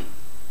developing.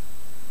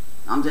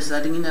 I'm just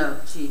letting you know,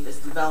 Chief, it's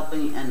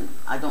developing and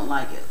I don't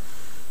like it.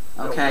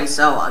 Okay,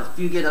 so if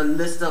you get a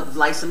list of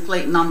license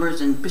plate numbers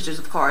and pictures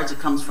of cars, it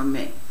comes from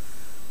me.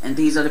 And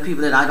these are the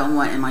people that I don't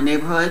want in my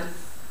neighborhood.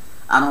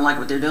 I don't like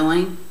what they're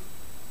doing.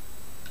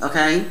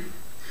 Okay?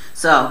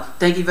 So,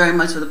 thank you very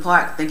much for the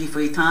park. Thank you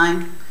for your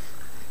time.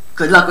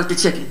 Good luck with the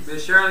chicken.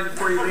 Ms. Shirley,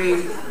 before you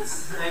leave,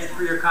 thank you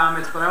for your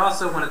comments, but I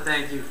also want to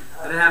thank you.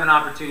 I didn't have an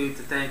opportunity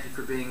to thank you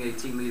for being a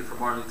team leader for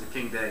Martin Luther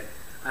King Day.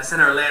 I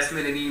sent her a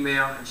last-minute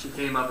email, and she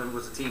came up and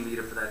was a team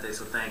leader for that day,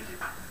 so thank you.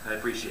 I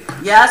appreciate it.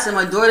 Yes, and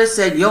my daughter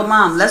said, yo,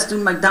 Mom, let's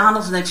do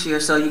McDonald's next year,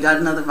 so you got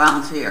another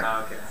volunteer.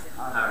 Okay.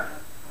 All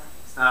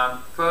right.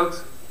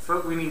 Folks,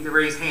 we need to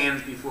raise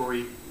hands before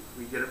we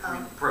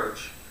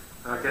approach.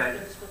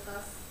 Okay?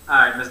 All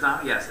right, Ms.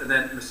 Don, yes, and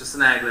then Mr.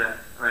 Sinaglia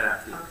right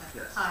after you. Okay.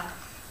 Yes. Hi,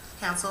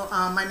 Council.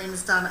 My name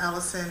is Donna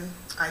Ellison.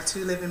 I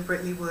too live in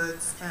Brittany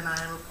Woods, and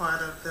I am a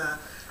part of the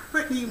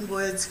Brittany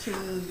Woods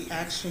Community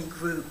Action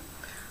Group.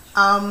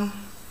 I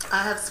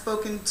have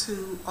spoken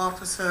to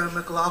Officer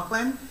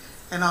McLaughlin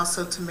and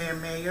also to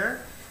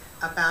Mayor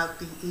about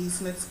the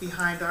easements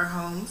behind our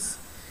homes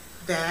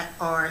that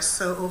are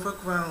so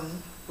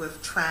overgrown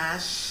with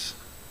trash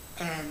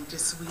and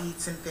just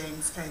weeds and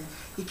things, and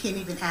you can't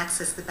even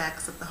access the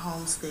backs of the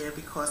homes there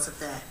because of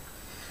that.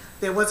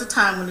 There was a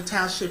time when the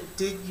township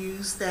did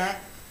use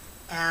that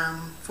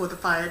for the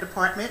fire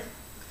department,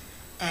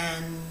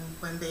 and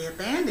when they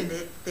abandoned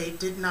it, they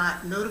did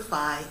not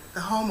notify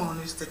the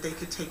homeowners that they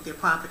could take their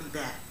property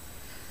back.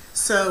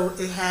 So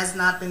it has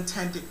not been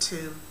tended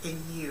to in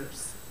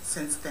years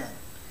since then.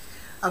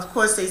 Of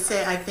course, they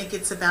say, I think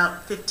it's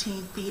about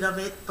 15 feet of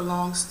it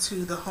belongs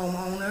to the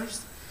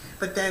homeowners,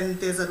 but then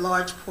there's a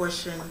large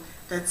portion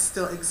that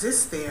still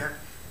exists there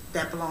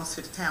that belongs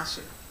to the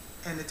township,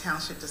 and the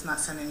township does not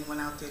send anyone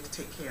out there to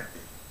take care of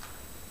it.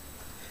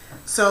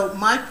 So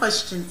my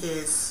question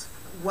is,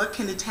 what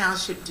can the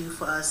township do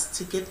for us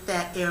to get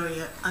that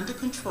area under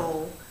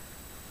control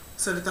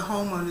so that the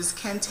homeowners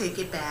can take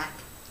it back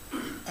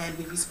and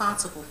be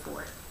responsible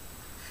for it?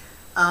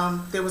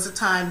 There was a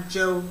time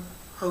Joe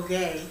Hogue,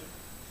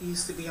 who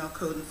used to be on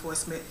code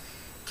enforcement,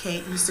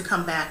 used to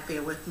come back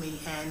there with me,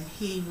 and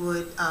he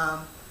would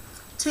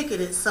ticket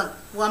it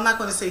well, I'm not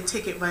going to say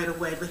ticket right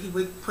away, but he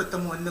would put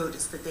them on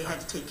notice that they had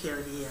to take care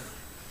of the area.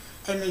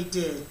 And they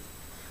did,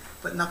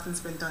 but nothing's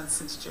been done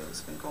since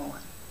Joe's been gone.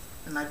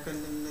 And I've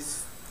been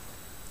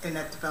in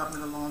that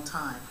development a long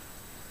time.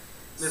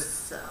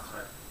 Ms.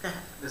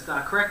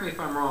 Don, correct me if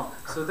I'm wrong.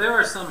 So there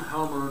are some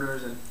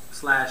homeowners and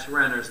 /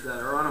 renters that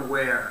are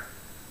unaware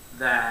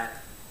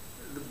that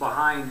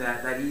behind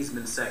that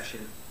easement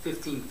section,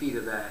 15 feet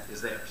of that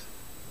is theirs.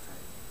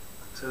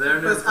 So they're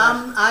because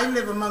I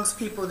live amongst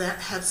people that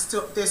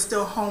they're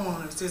still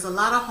homeowners. There's a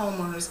lot of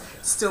homeowners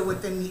still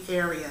within the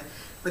area,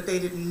 but they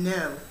didn't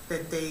know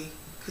that they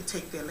could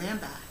take their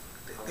land back.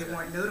 They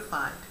weren't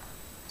notified.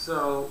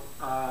 So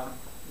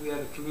we have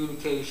a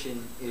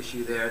communication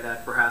issue there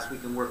that perhaps we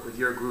can work with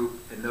your group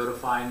in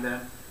notifying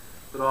them,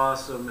 but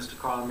also Mr.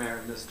 Carlmer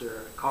and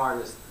Mr.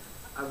 Cardis.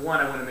 I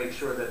want to make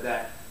sure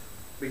that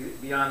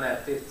beyond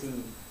that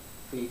 15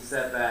 feet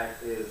setback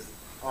is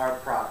our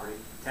property,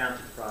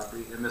 township's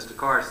property, and Mr.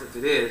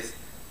 Cardis,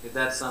 if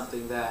that's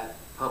something that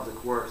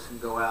Public Works can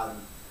go out and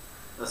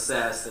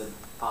assess and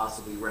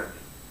possibly remedy,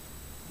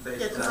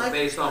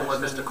 based on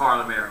what Mr.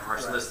 Carlmer, our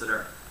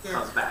solicitor,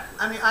 comes back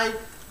with. I mean, I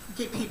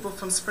get people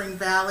from Spring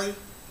Valley.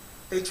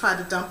 They try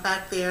to dump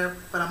back there,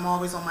 but I'm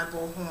always on my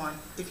bullhorn.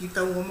 If you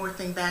throw one more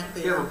thing back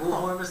there, you have a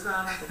bullhorn, Ms.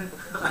 Donna?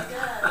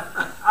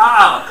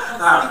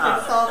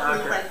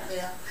 Softly right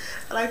there.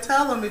 But I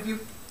tell them, if you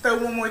throw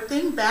one more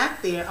thing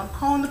back there, I'm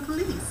calling the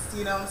police.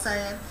 You know what I'm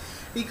saying?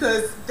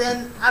 because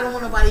then I don't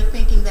want nobody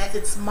thinking that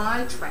it's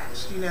my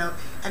trash, you know.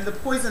 And the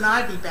poison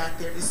ivy back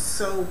there is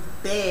so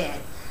bad.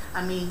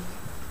 I mean,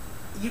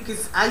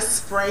 I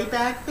spray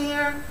back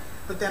there,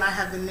 but then I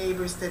have the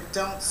neighbors that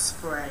don't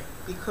spray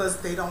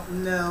because they don't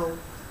know,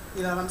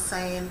 you know what I'm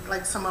saying?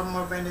 Like some of them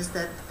are renters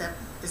that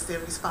is their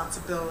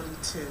responsibility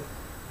too.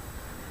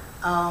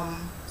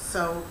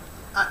 So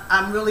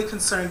I'm really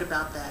concerned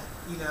about that,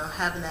 you know,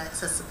 having that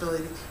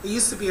accessibility. It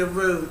used to be a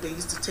road. They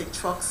used to take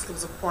trucks. It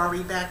was a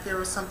quarry back there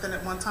or something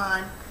at one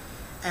time,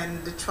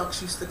 and the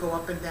trucks used to go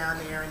up and down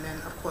there, and then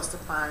of course the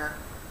fire,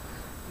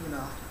 you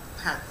know,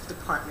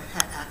 department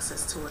had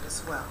access to it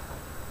as well.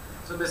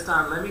 So Ms.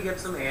 Don, let me get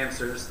some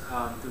answers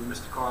through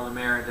Mr. Carla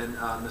Merritt and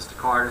Mr.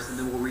 Cardis, and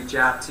then we'll reach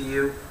out to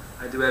you.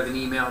 I do have an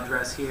email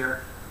address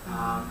here.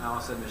 I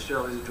also have Ms.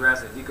 Shirley's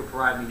address. If you could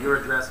provide me your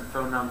address and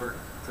phone number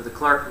to the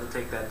clerk, we'll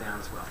take that down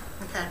as well.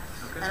 Okay.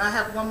 And I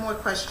have one more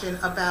question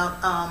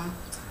about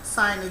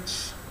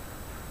signage.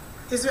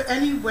 Is there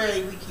any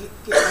way we could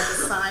get like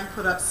a sign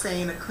put up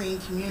saying a clean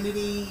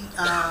community,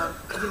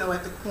 you know,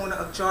 at the corner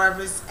of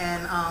Jarvis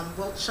and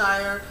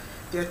Wiltshire?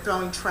 They're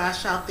throwing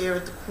trash out there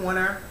at the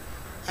corner.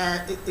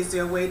 And is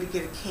there a way to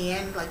get a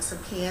can, like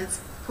some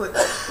cans put,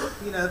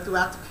 you know,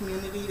 throughout the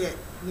community that,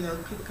 you know,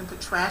 people can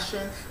put trash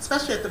in,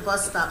 especially at the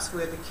bus stops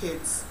where the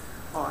kids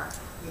are.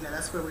 You know,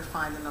 that's where we're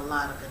finding a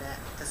lot of it at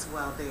as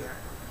well there.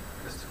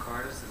 Mr.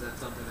 Cardis, is that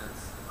something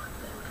that's...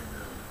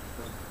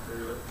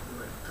 We're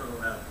talking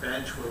about a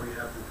bench where we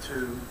have the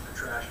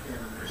trash can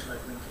and the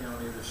recycling can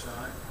on either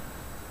side?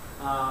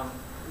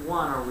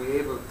 One, are we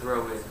able to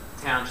throw in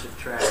township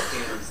trash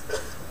cans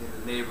in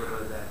the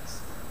neighborhood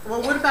that's...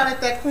 Well, what about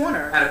at that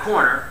corner? At a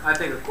corner, I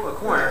think a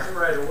corner. It's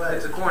right away.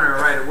 It's a corner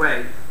right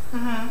away.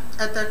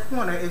 At that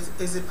corner,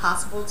 is it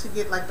possible to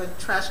get like a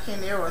trash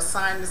can there or a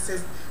sign that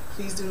says,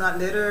 please do not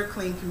litter,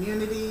 clean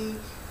community,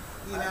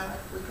 you know?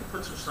 We can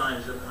put some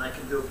signs up, and I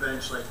can do a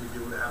bench like we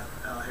do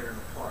out here in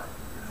the park,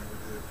 you know,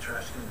 with the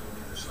trash cans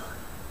on either side.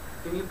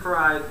 Can you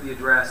provide the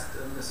address to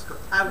Ms.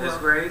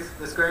 Graves?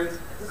 Ms. Graves?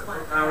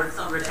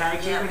 We're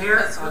tag teaming here?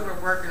 Because we were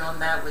working on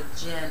that with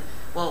Jen.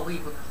 Well, we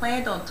were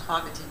planned on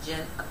talking to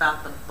Jen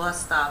about the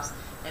bus stops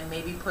and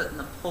maybe putting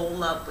the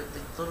pole up with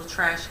the little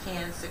trash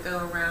cans that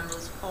go around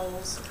those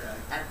poles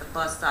at the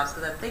bus stops,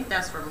 because I think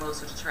that's where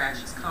most of the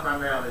trash is coming.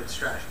 Primarily it's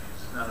trash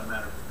cans. It's not a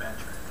matter of a bench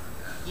or anything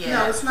like that. Yeah,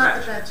 no, it's not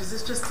the benches.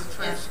 It's just the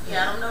trash can.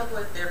 Yeah, I don't know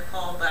what they're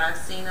called, but I've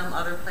seen them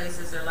other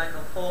places. They're like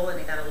a pole and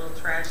they got a little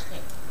trash can.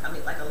 I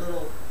mean, like a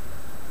little...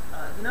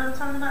 you know what I'm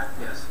talking about?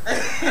 Yes.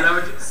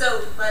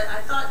 So, but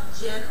I thought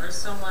Jen or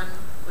someone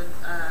would,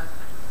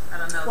 I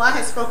don't know. Well, I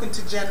had spoken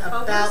to Jen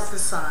about the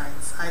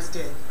signs. I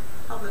did.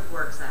 Public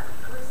Works at it.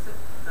 What's the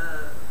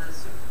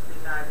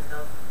guy that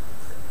does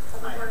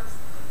Public Works?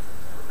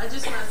 I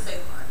just want to say,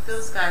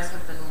 those guys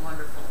have been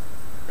wonderful.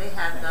 They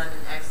have done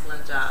an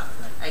excellent job.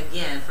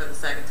 Again, for the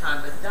second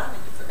time. But Donna,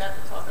 you forgot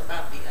to talk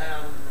about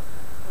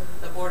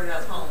the boarded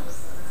up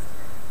homes.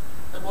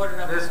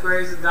 Ms.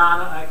 Graves and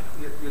Donna,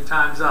 your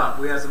time's up.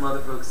 We have some other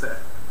folks there.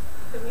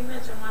 Can we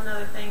mention one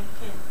other thing?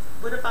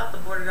 What about the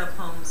boarded up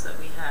homes that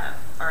we have?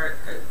 Or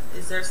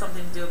is there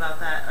something to do about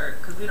that? Or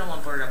because we don't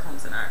want boarded up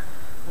homes in our.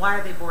 Why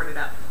are they boarded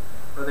up?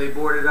 Are they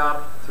boarded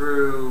up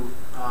through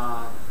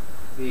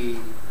the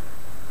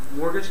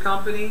mortgage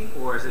company,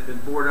 or has it been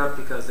boarded up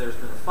because there's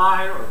been a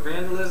fire or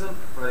vandalism,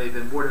 or they've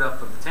been boarded up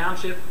from the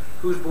township?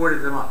 Who's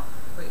boarded them up?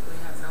 We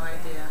have no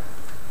idea.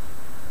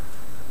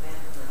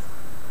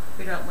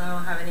 We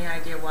don't have any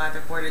idea why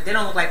they're boarded. They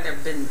don't look like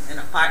they've been in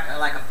a fire,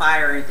 like a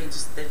fire or anything.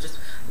 They're just.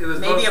 It was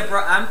maybe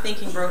I'm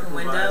thinking broken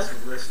window.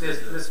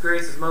 Ms.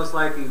 Grace is most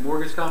likely a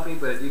mortgage company,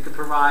 but if you could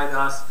provide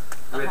us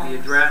with the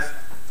address,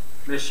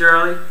 Ms.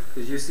 Shirley,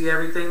 because you see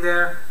everything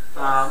there,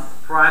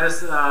 provide us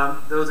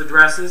those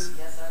addresses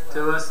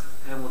to us,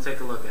 and we'll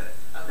take a look at it.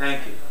 Okay.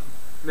 Thank you,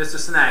 Mr.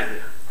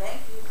 Sinaglia. Thank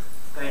you.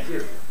 Thank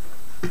you.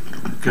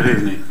 Good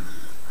evening.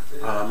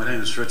 My name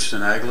is Rich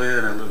Sinaglia,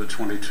 and I live at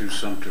 22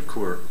 Sumter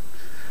Court.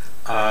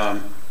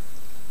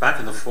 Back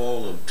in the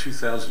fall of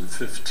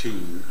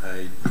 2015,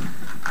 I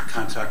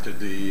contacted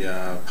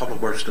the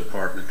Public Works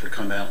Department to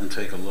come out and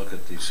take a look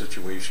at the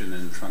situation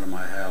in front of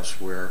my house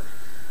where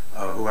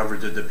whoever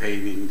did the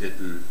paving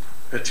didn't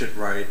pitch it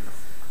right,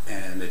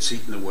 and it's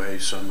eaten away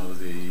some of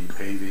the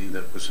paving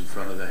that was in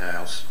front of the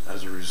house.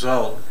 As a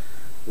result,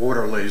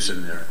 water lays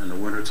in there. In the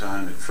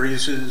wintertime it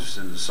freezes.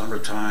 In the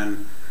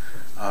summertime,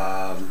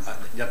 I'm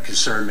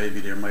concerned maybe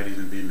there might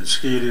even be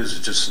mosquitoes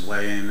just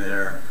laying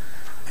there.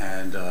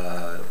 And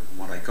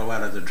when I go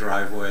out of the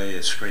driveway,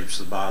 it scrapes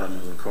the bottom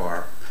of the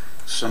car.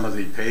 Some of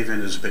the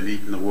pavement has been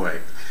eaten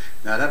away.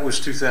 Now that was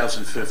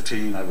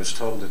 2015. I was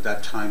told at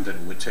that time that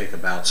it would take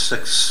about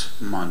 6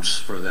 months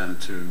for them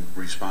to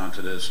respond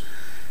to this.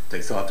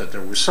 They thought that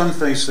there were some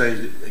things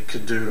they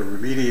could do to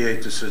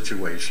remediate the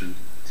situation.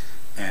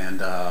 And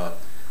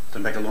to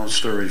make a long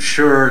story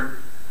short,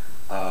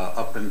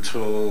 up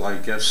until I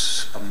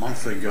guess a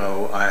month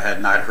ago, I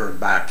had not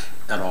heard back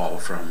at all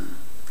from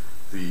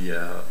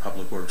the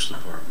Public Works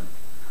Department.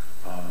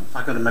 I'm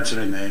not going to mention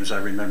any names. I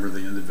remember the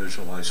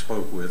individual I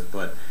spoke with,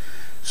 but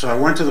So I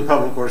went to the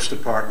Public Works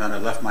Department, I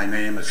left my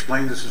name,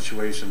 explained the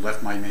situation,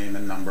 left my name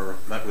and number.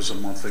 That was a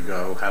month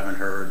ago, haven't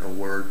heard a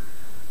word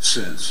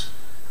since.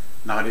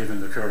 Not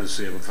even the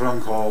courtesy of a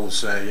phone call to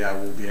say, yeah,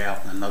 we'll be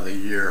out in another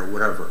year or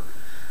whatever.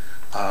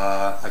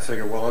 I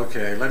figured, well,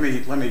 okay, let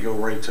me go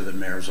right to the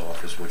mayor's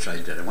office, which I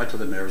did. I went to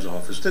the mayor's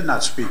office, did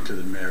not speak to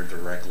the mayor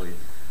directly,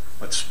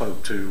 but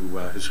spoke to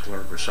his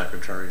clerk or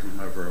secretary,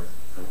 whomever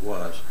it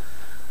was.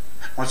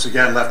 Once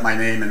again, left my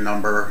name and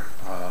number.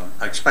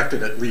 I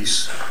expected at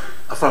least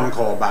a phone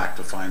call back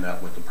to find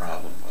out what the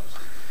problem was.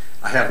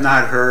 I have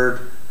not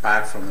heard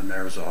back from the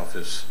mayor's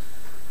office.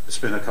 It's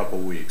been a couple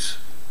weeks.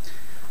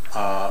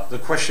 The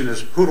question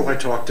is, who do I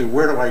talk to?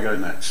 Where do I go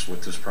next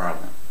with this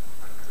problem?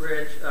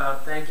 Rich,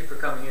 thank you for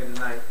coming here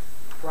tonight.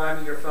 Provide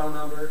me your phone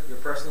number, your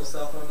personal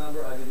cell phone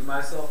number. I'll give you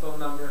my cell phone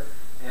number,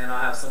 and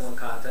I'll have someone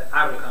contact.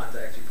 I will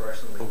contact you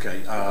personally. Okay.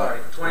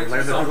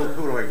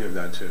 Who do I give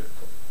that to?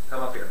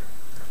 Come up here.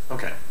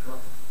 Okay. Come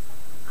up.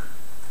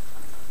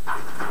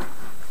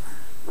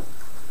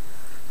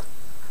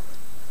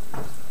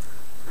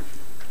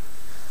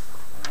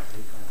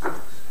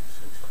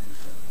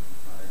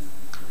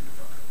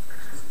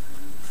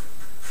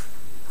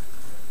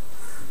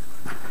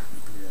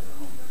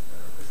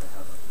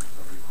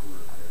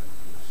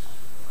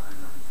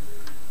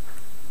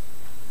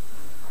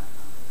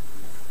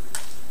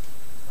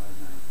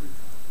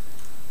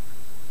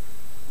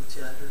 What's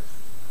the address?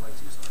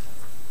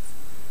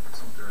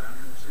 Something around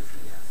here?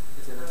 Yeah.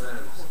 It's in the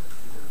letters.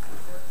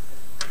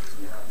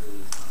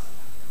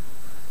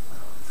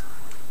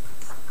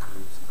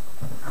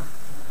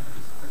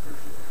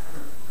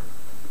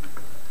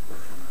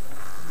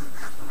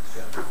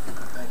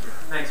 Thank you.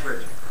 Thanks,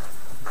 Rich.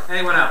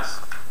 Anyone else?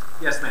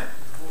 Yes, ma'am.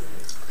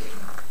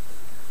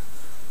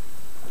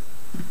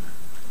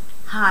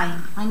 Hi,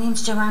 my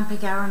name's Joanne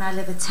Pagaro and I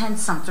live at 10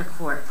 Sumter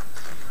Court.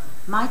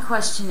 My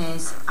question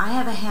is, I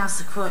have a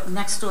house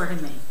next door to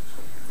me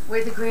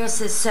where the grass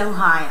is so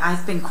high.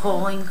 I've been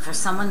calling for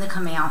someone to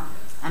come out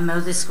and mow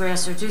this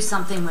grass or do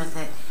something with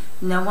it.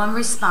 No one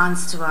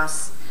responds to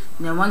us.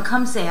 No one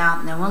comes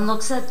out. No one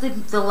looks at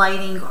the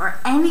lighting or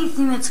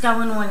anything that's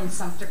going on in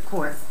Sumter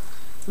Court.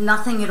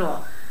 Nothing at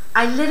all.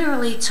 I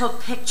literally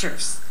took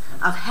pictures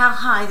of how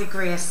high the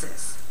grass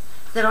is,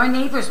 that our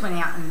neighbors went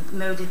out and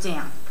mowed it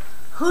down.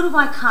 Who do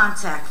I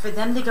contact for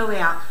them to go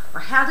out,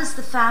 or how does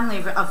the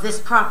family of this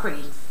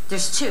property,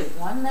 there's two,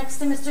 one next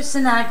to Mr.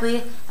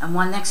 Sinaglia and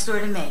one next door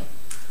to me.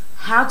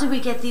 How do we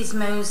get these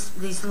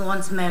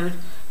lawns mowed,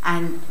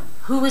 and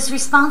who is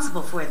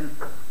responsible for them?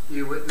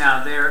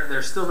 Now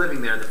they're still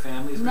living there. The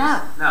families.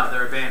 No. No,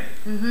 they're abandoned.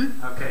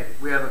 Mm-hmm. Okay,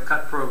 we have a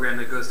cut program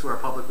that goes to our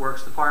Public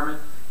Works Department.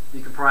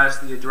 You can provide us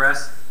the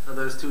address of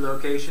those two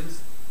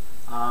locations,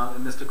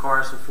 and Mr.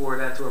 Carrs will forward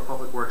that to our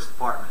Public Works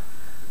Department.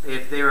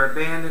 If they are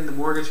abandoned, the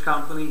mortgage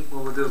company,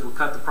 what we'll do is we'll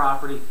cut the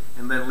property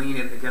and then lien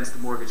it against the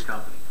mortgage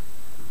company.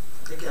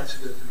 I think it has to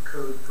go through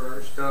code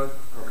first. Code?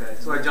 Okay,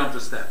 so I jumped a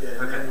step. Yeah,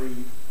 and okay.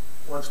 then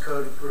once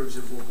code approves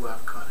it, we'll go out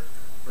and cut it.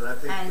 But I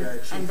think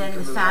And then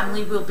the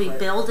family will be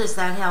billed, is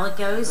that how it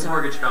goes? The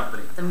mortgage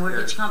company. The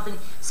mortgage company.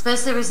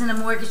 Suppose there isn't a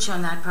mortgage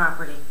on that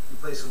property. You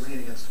place a lien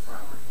against the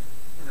property.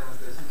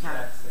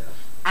 Okay.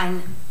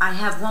 And I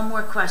have one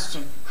more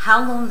question.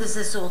 How long does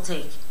this all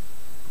take?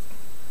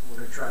 We're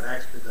going to try to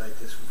expedite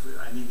this.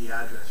 I need the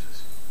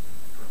addresses.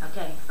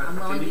 Okay, I'm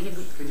willing to give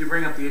you. Could you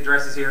bring up the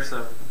addresses here?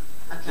 So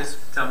just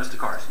tell Mr.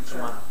 Carrs. Sure.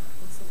 Come on up.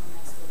 What's the one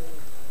next to you?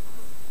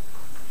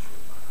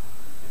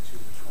 It's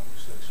either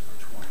 26 or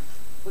 20.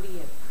 What are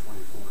you?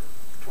 24.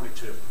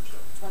 22, I'm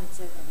sorry.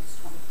 22, and it's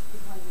 20.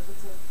 You want to give it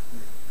to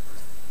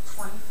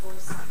 24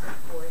 Sumter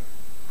Court,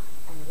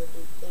 and it would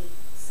be 8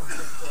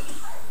 Sumter Court.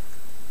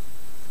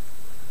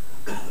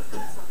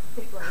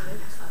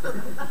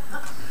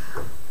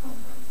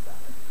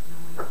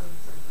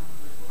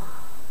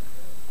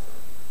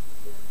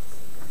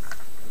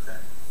 Okay.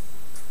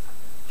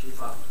 Chief,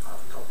 I'll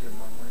talk to you in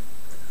one way.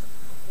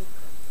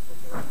 Would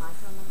you like my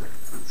phone number?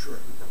 Sure.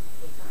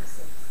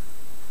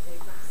 816-317-6195.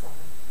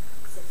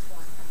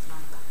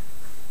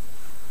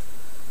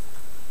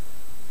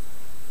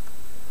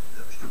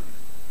 That was Judy.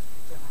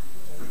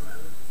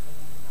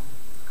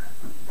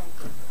 Thank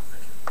you.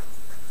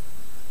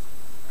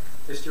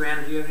 Ms.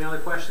 Joanna, do you have any other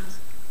questions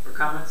or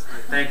comments? All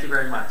right, thank you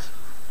very much.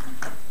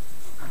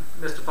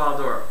 Mr.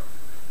 Polidoro.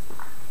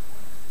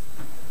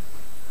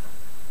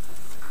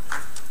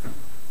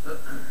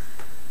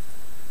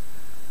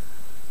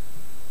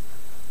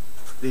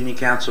 Good evening,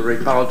 Council. Ray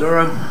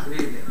Polidoro,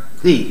 Good evening.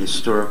 the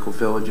Historical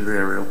Village of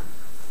Ariel.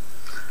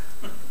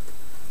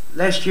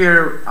 Last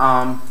year,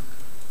 I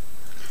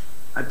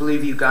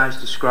believe you guys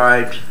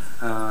described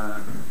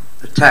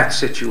the tax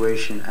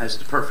situation as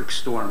the perfect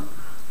storm,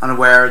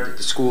 unaware that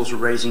the schools were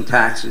raising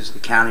taxes, the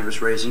county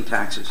was raising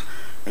taxes,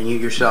 and you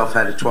yourself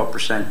had a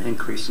 12%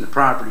 increase in the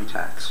property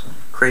tax.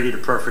 Created a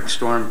perfect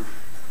storm,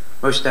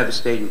 most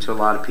devastating to a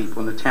lot of people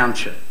in the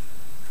township.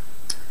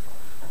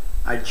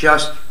 I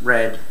just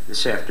read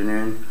this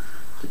afternoon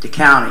that the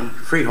county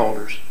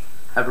freeholders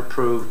have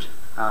approved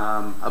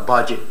a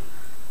budget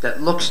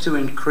that looks to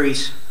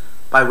increase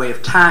by way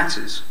of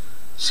taxes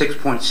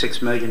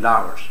 $6.6 million.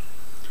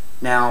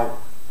 Now,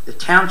 the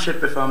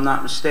township, if I'm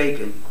not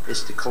mistaken,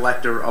 is the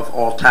collector of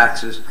all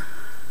taxes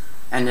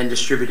and then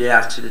distribute it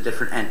out to the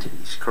different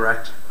entities,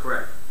 correct?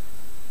 Correct.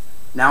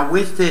 Now,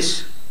 with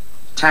this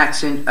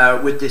tax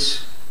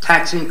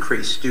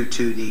increase due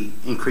to the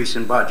increase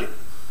in budget,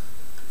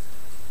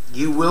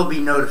 you will be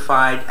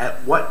notified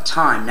at what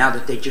time, now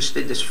that they just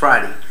did this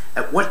Friday,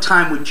 at what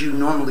time would you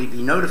normally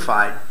be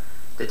notified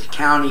that the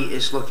county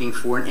is looking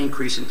for an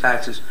increase in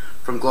taxes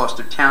from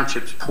Gloucester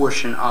Township's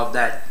portion of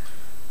that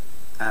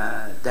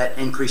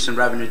increase in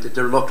revenue that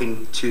they're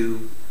looking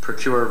to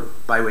procure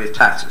by way of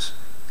taxes?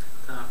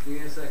 Tom, can you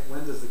give me a sec?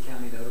 When does the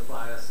county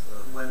notify us?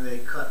 When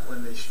they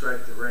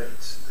strike the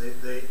rates,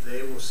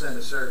 they will send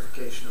a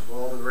certification of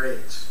all the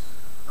rates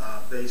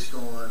based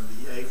on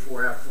the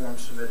A4F form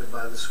submitted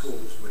by the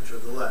schools, which are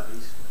the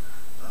levies,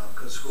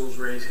 because schools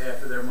raise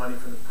half of their money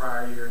from the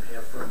prior year and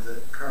half from the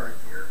current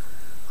year.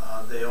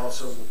 They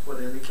also will put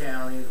in the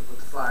county, they'll put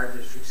the fire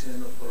districts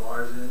in, they'll put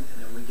ours in, and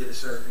then we get a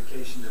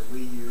certification that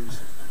we use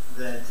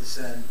then to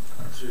send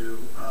to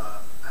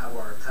have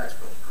our tax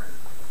bills printed.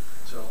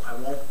 So I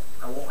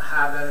won't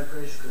have that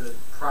information because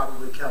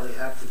probably Kelly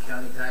Hepp, the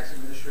county tax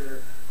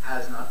administrator,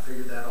 has not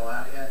figured that all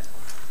out yet.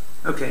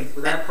 Okay.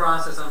 With that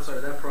process,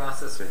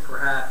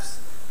 perhaps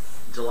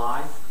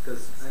July,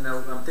 because I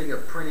know I'm thinking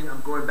of printing.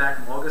 I'm going back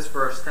from August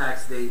 1st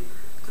tax date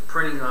to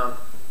printing of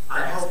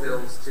tax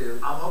bills to.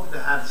 I'm hoping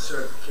to have the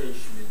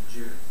certification in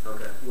June.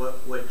 Okay.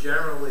 What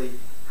generally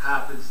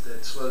happens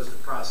that slows the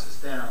process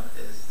down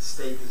is the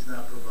state does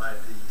not provide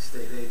the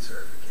state aid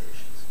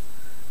certifications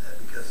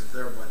because of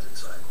their budget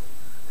cycle.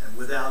 And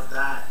without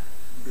that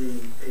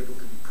being able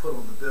to be put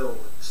on the bill,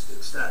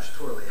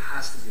 statutorily it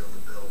has to be on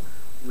the bill,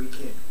 we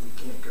can't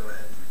go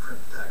ahead and print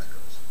the tax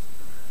bills.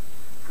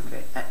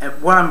 Okay.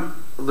 And what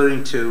I'm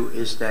alluding to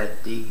is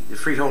that the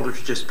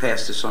freeholders just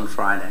passed this on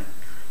Friday.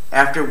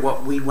 After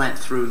what we went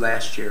through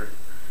last year,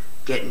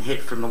 getting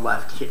hit from the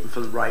left, hitting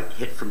from the right,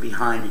 hit from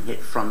behind, and hit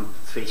from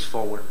face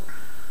forward.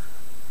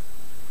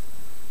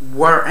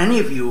 Were any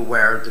of you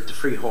aware that the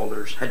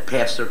freeholders had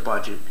passed their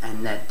budget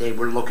and that they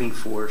were looking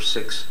for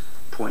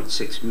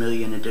 $6.6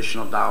 million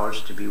additional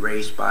dollars to be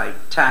raised by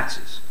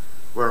taxes?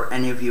 Were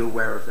any of you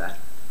aware of that?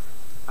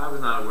 I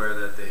was not aware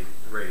that they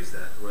raised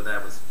that, or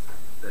that was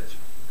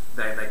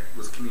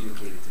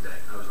communicated today.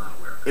 I was not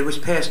aware of that. It was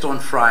passed on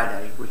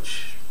Friday,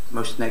 which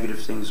most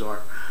negative things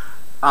are.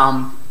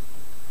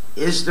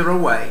 Is there a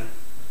way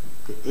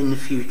that in the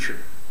future,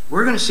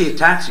 we're going to see a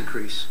tax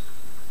increase,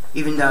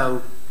 even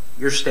though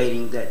you're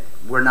stating that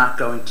we're not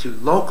going to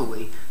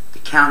locally, the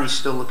county's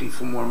still looking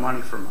for more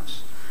money from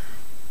us.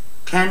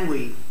 Can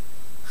we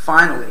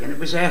finally, and it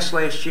was asked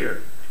last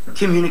year,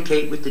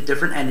 communicate with the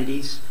different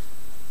entities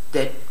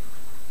that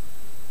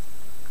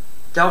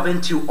delve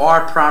into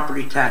our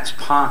property tax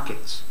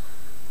pockets,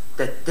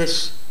 that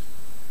this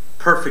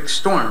perfect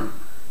storm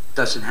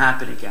doesn't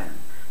happen again?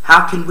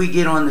 How can we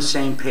get on the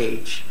same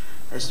page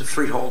as the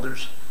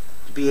freeholders,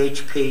 the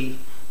BHP,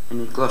 and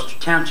the Gloucester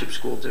Township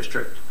School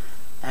District?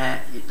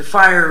 The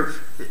fire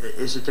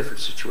is a different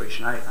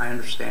situation. I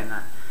understand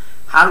that.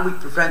 How do we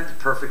prevent the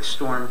perfect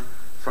storm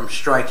from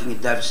striking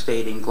and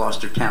devastating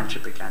Gloucester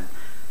Township again?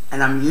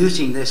 And I'm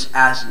using this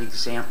as an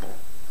example.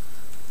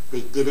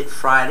 They did it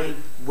Friday.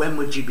 When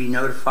would you be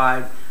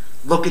notified?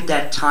 Look at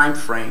that time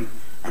frame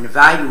and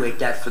evaluate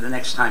that for the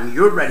next time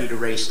you're ready to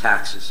raise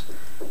taxes,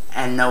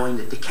 and knowing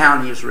that the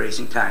county is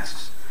raising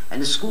taxes.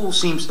 And the school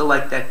seems to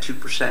like that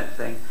 2%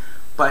 thing,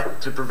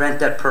 but to prevent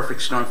that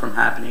perfect storm from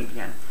happening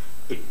again,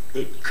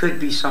 it could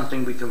be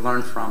something we can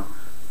learn from.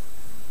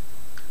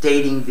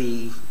 Dating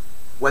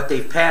what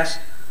they've passed,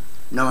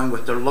 knowing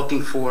what they're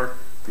looking for,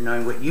 and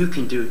knowing what you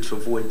can do to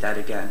avoid that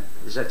again.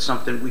 Is that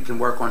something we can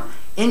work on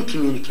in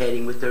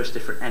communicating with those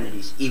different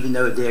entities, even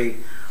though they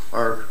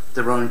are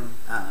their own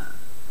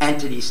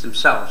entities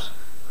themselves,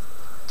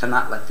 to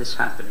not let this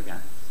happen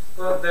again?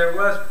 Well,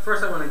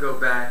 first I want to go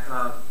back.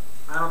 I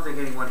don't think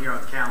anyone here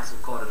on council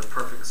called it a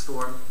perfect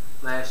storm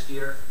last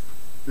year.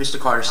 Mr.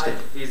 Carter did.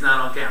 He's not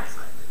on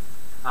council.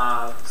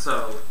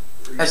 So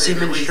that's the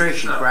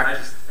administration,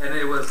 correct? And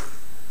it was,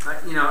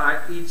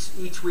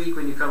 each week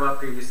when you come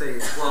up here, you say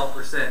it's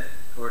 12%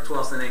 or a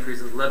 12-cent increase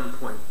is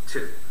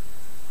 11.2.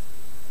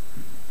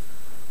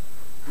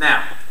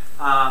 Now,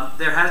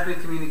 there has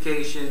been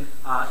communication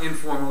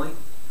informally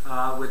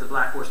with the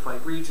Black Horse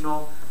Pike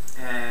Regional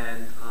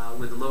and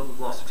with the local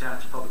Gloucester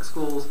Township Public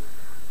Schools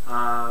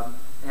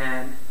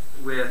and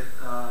with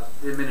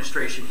the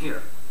administration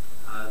here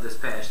this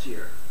past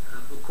year.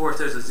 Of course,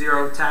 there's a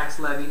zero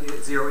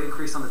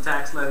increase on the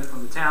tax levy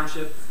from the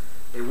township,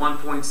 a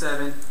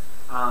 1.7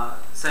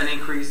 cent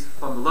increase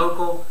from the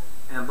local,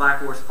 and Black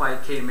Horse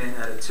Pike came in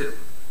at a 2.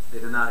 They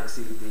did not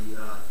exceed the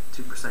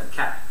 2%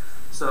 cap.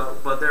 So,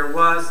 but there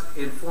was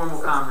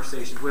informal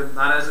conversations with,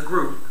 not as a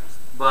group,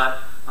 but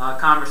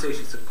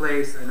conversations took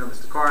place. I know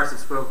Mr. Carson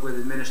spoke with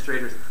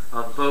administrators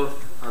of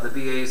both the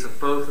BAs of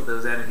both of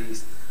those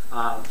entities.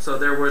 So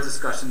there were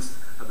discussions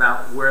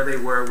about where they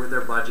were with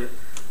their budget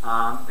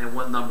and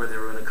what number they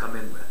were going to come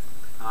in with.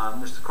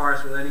 Mr.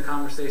 Carson, were there any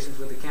conversations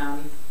with the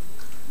county?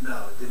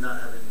 No, did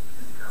not have any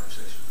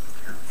conversations with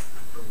the county.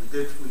 But we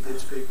did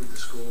speak with the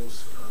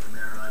schools, the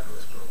mayor and I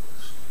both spoke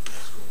with the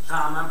schools.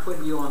 Tom, I'm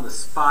putting you on the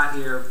spot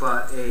here,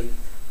 but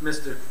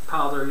Mr.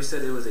 Polidor, you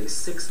said it was a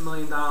 $6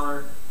 million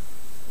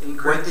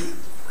increase?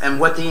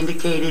 What they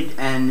indicated,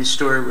 and the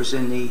story was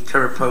in the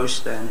Courier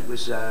Post, and it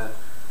was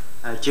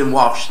Jim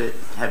Walsh that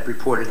had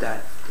reported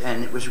that.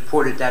 And it was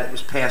reported that it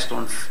was passed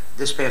on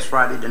this past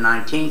Friday the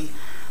 19th,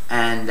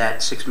 and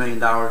that $6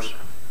 million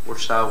or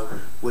so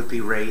would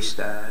be raised,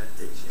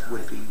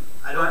 would be...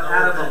 I don't know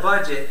out of a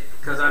budget,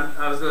 because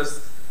I was going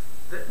to...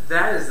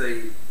 That is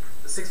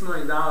 $6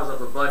 million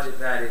of a budget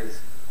that is...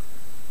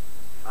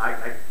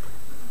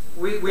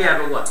 We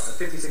have a what? A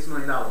 $56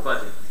 million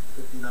budget.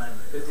 59 million.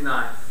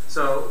 59.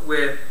 So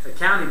with a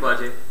county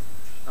budget...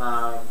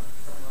 hundreds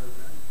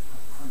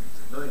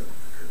of millions it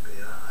could be.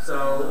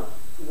 So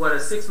what a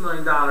 $6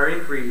 million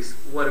increase,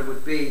 what it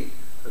would be,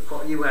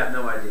 you have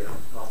no idea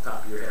off the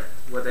top of your head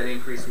what that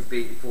increase would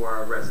be for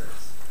our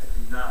residents. I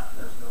do not.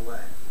 There's no way.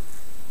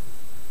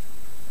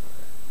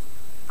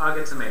 I'll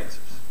get some answers.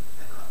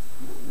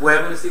 I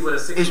want to see what a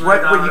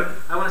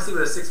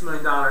 $6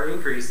 million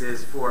increase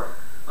is for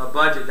a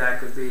budget that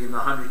could be in the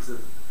hundreds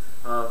of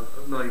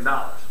 $1 million.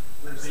 I'm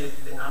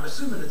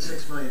assuming it's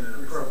 $6 million in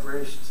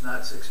appropriations,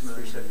 not $6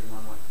 million.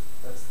 371.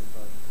 That's the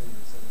budget.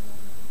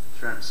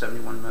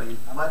 371 million.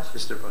 How much?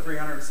 Is their budget.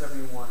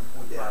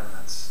 371.5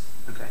 minutes.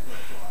 Okay.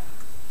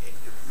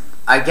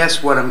 I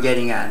guess what I'm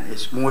getting at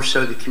is more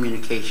so the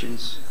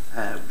communications,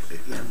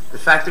 the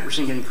fact that we're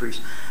seeing an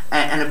increase.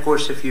 And of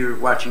course, if you're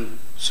watching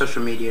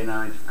social media, and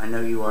I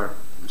know you are,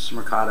 Mr.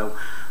 Mercado.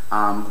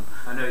 I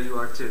know you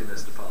are too,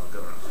 Mr.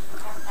 Polidoro.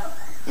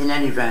 In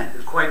any event.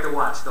 You're quite the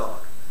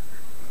watchdog.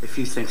 If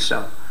you think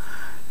so.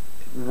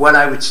 What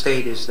I would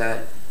state is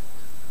that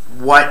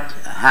what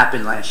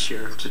happened last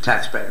year to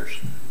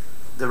taxpayers,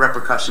 the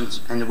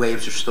repercussions and the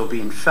waves are still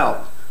being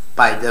felt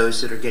by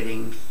those that are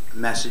getting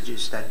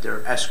messages that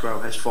their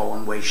escrow has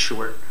fallen way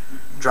short,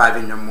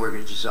 driving their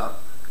mortgages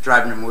up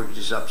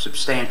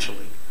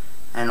substantially.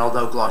 And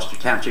although Gloucester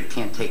Township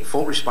can't take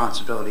full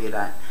responsibility of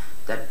that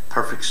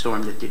perfect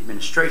storm that the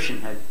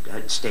administration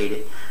had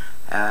stated,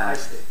 and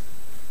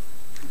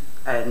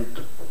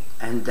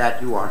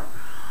that you are,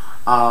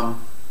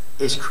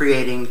 is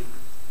creating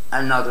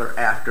another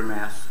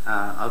aftermath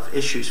of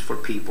issues for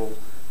people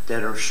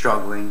that are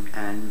struggling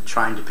and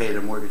trying to pay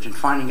their mortgage and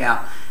finding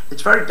out.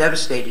 It's very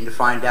devastating to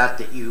find out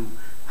that you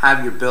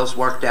have your bills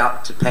worked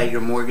out to pay your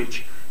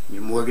mortgage, and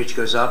your mortgage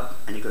goes up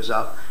and it goes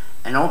up,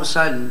 and all of a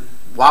sudden,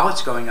 while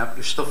it's going up,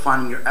 you're still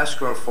finding your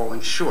escrow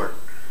falling short.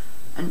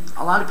 And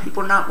a lot of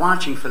people are not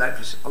watching for that,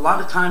 because a lot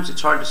of times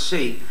it's hard to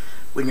see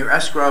when your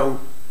escrow,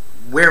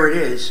 where it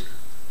is,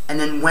 and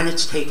then when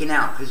it's taken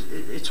out, because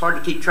it's hard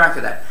to keep track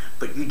of that.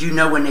 But you do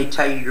know when they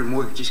tell you your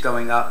mortgage is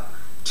going up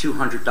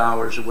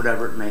 $200 or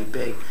whatever it may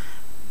be.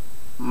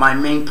 My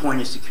main point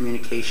is the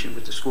communication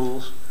with the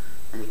schools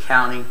and the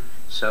county,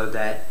 so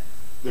that,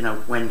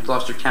 when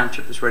Gloucester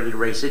Township is ready to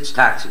raise its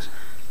taxes,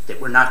 that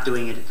we're not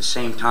doing it at the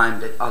same time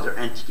that other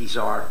entities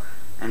are,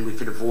 and we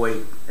could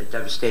avoid a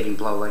devastating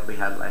blow like we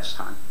had last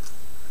time.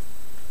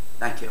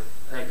 Thank you.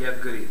 Thank you. Have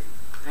a good evening.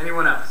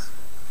 Anyone else?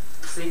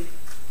 See?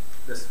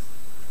 This.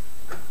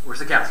 Where's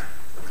the council?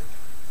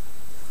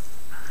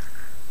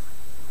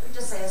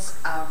 Just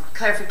ask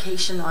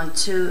clarification on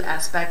two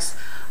aspects.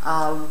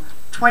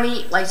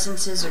 20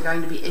 licenses are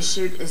going to be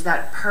issued. Is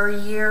that per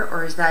year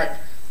or is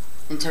that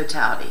in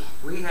totality?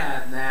 We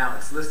have now,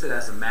 it's listed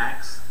as a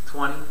max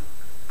 20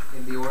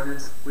 in the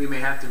ordinance. We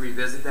may have to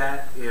revisit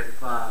that if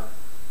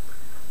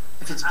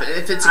it's droves are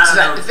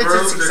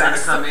going to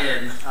come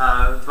in,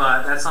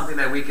 but that's something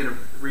that we can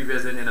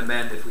revisit and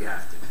amend if we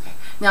have to. Okay.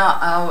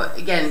 Now,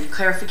 again,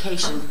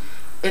 clarification.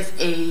 If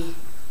a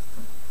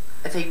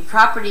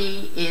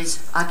property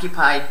is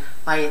occupied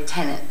by a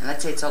tenant, and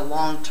let's say it's a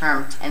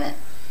long-term tenant,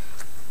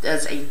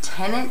 does a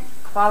tenant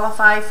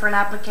qualify for an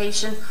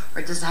application,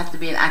 or does it have to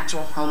be an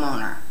actual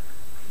homeowner?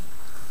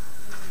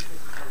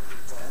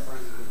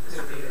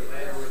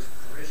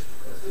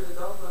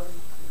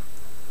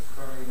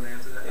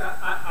 Yeah,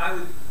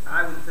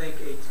 I would think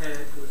a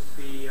tenant would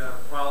be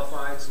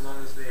qualified so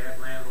long as they have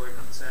landlord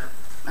consent.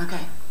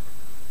 Okay.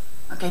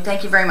 Okay,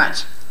 thank you very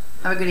much.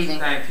 Have a good evening.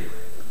 Thank you.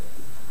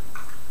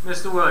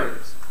 Mr.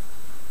 Williams.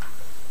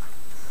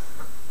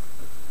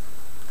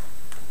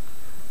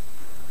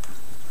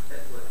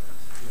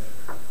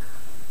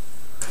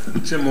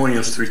 Jim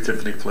Williams, 3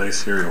 Tiffany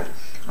Place, Herial.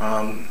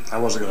 I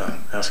wasn't going to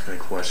ask any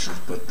questions,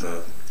 but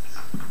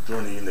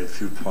during the evening, a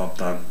few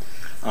popped up.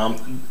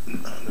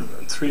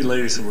 3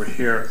 ladies that were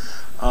here,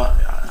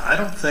 I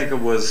don't think it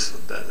was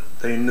that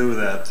they knew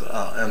that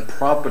on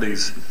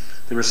properties,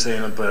 they were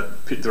saying,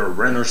 but there are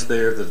renters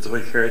there that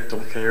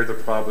don't care the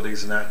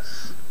properties and that.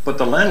 But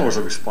the landlords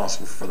are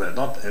responsible for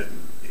that.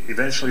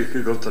 Eventually, you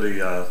could go to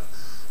the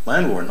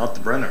landlord, not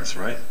the renters,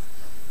 right?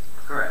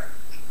 Correct.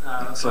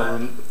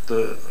 So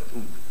the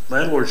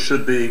landlord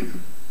should be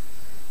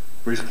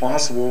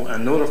responsible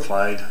and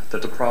notified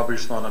that the property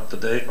is not up to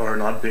date or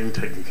not being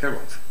taken care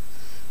of.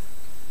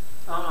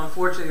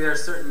 Unfortunately, there are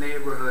certain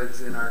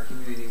neighborhoods in our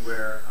community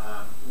where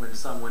when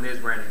someone is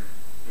renting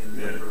in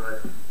the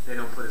neighborhood, they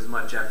don't put as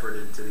much effort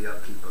into the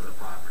upkeep of the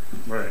property.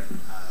 Right.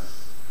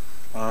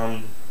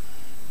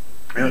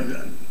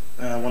 And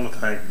I want to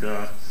thank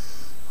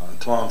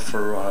Tom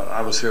for,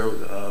 I was here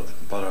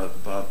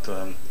about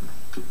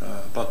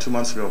 2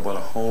 months ago, bought a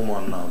home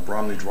on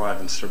Bromley Drive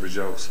in Sturbridge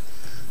Oaks.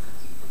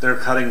 They're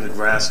cutting the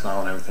grass now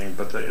and everything,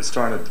 but it's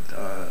starting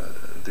to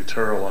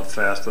deter a lot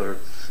faster.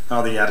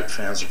 Now the attic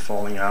fans are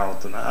falling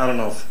out, and I don't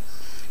know if,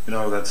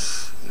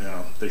 that's,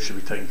 they should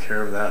be taking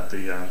care of that.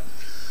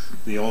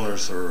 The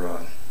owners are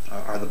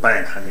the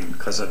bank,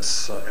 because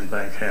it's in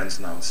bank hands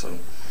now. So,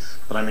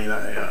 but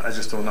I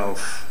just don't know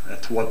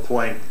to what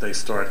point they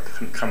start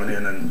coming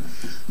in and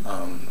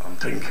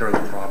taking care of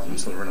the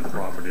problems that are in the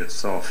property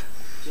itself.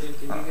 Jim,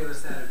 can you give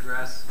us that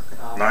address?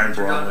 9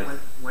 Bromley.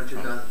 Once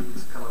you're done, you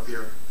just come up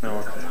here. Oh,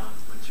 okay. Tell Tom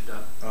once you're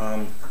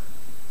done.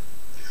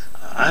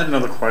 I had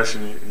another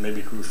question. Maybe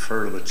you could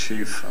refer to the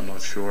chief. I'm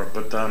not sure,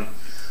 but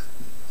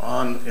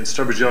in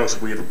Sturbridge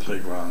Oaks we have a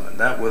playground, and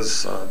that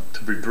was,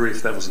 to be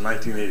brief, that was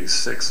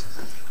 1986.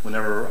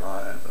 Whenever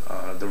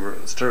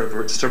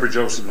Sturbridge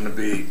Oaks was going to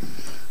be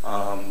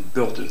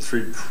built in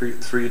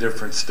three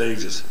different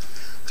stages.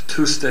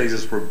 2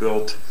 stages were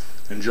built,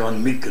 and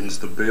John Meekins,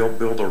 the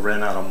builder,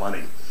 ran out of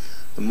money.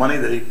 The money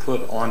that he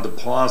put on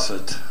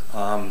deposit,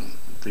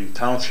 the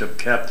township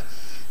kept,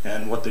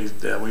 and what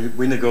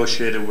we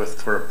negotiated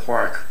for a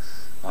park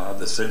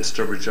that's in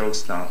Sturbridge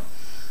Oaks now.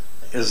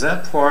 Is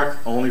that park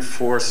only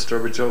for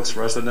Sturbridge Oaks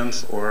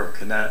residents, or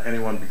can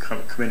anyone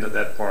come into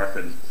that park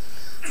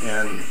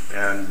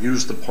and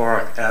use the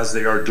park as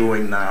they are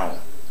doing now?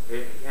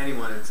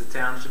 Anyone. It's a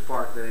township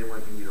park that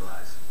anyone can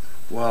utilize.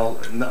 Well,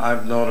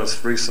 I've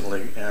noticed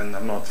recently, and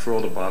I'm not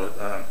thrilled about it,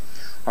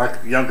 our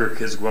younger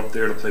kids go up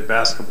there to play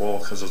basketball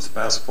because it's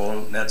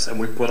basketball nets, and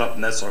we put up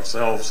nets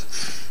ourselves.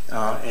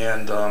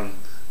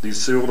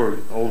 These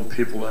older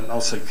people, and I'll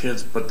say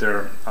kids, but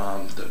they're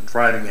the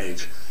driving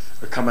age,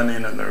 are coming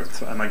in, and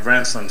my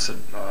grandson said,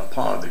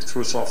 "Pa, they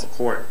threw us off the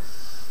court."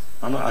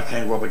 I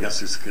can't go up against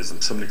these kids.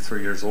 I'm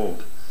 73 years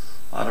old.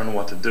 I don't know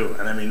what to do.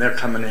 And they're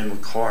coming in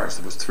with cars.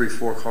 There was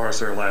 3-4 cars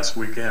there last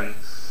weekend.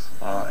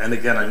 And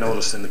again, I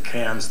noticed in the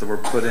cans that were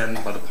put in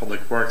by the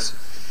Public Works,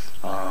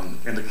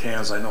 in the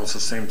cans, I noticed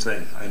the same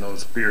thing. I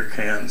noticed beer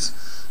cans,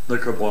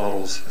 liquor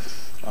bottles.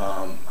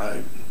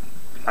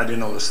 I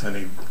didn't notice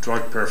any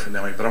drug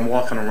paraphernalia, but I'm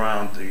walking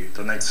around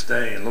the next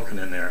day and looking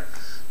in there.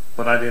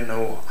 But I didn't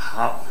know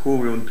who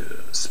we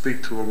would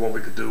speak to or what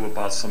we could do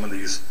about some of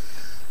these.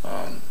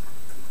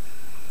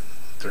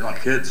 They're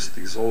not kids;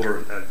 these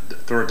older,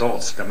 they're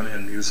adults coming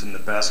in using the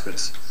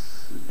baskets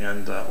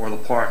and or the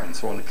park and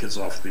throwing the kids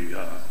off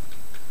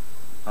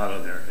out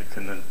of there. It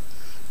can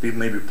be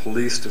maybe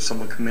policed, or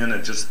someone come in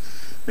and just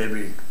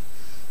maybe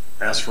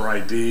ask for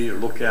ID or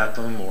look at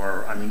them,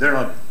 or they're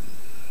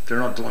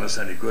not doing us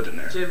any good in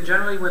there. Jim,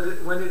 generally,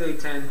 when do they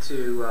tend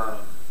to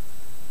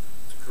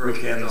throw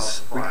kids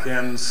off the park?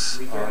 Weekends,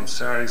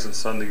 Saturdays and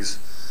Sundays.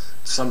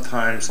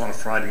 Sometimes on a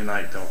Friday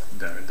night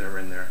they're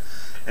in there.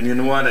 And you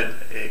know what?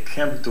 It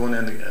can't be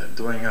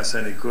doing us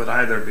any good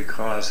either,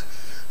 because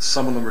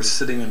some of them are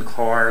sitting in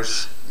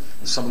cars,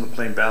 some of them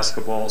playing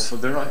basketball. So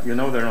they're not, they're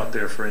not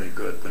there for any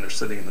good when they're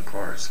sitting in the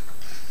cars.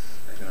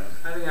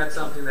 I think that's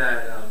something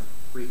that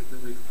we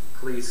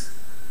police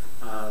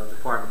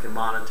department can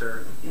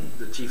monitor.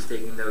 The chief's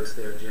taking notes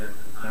there, Jim.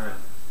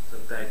 So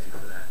thank you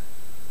for that.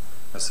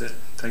 That's it.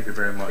 Thank you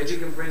very much. If you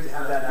can bring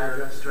that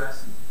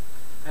address.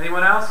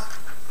 Anyone else?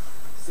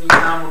 Seeing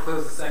none, we'll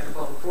close the second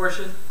public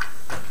portion.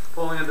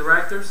 Polling of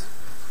directors.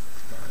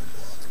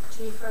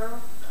 Chief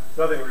Earl?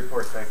 Nothing to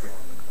report, thank you.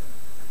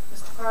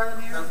 Mr.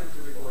 Carlemere? Nothing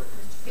to report.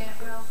 Mr.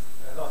 Cantwell?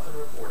 Nothing to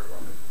report.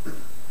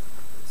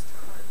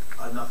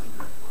 Nothing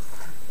to report.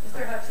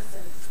 Mr.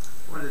 Hutchison?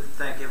 I wanted to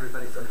thank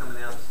everybody for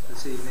coming out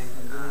this evening.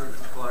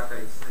 Mr. Clark,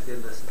 I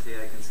did listen to you.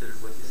 I considered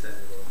what you said.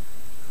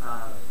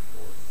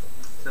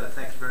 So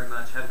thank you very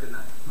much. Have a good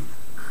night.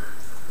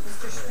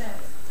 Mr. Schmidt?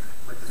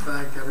 I'd like to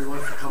thank everyone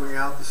for coming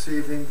out this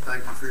evening.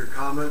 Thank you for your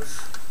comments.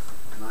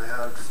 And I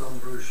have some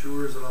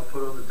brochures that I'll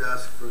put on the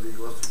desk for the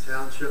Gloucester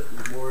Township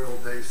Memorial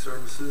Day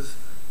services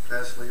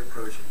fastly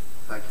approaching.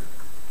 Thank you.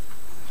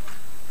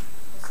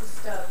 Mrs.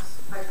 Stubbs?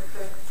 I'd like to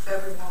thank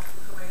everyone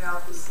for coming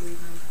out this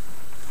evening,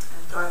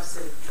 and drive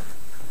safe.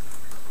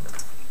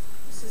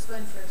 Mrs.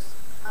 Winters?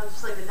 I would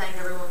just like to thank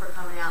everyone for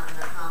coming out, and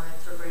their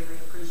comments are greatly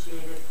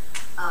appreciated.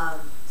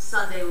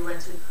 Sunday we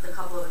went to, a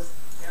couple of us,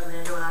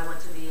 Orlando and I went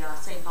to the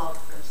St.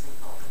 Baldrick's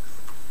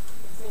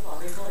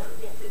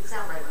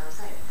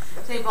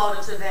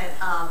event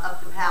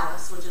up in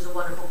Palace, which is a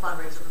wonderful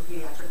fundraiser for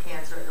pediatric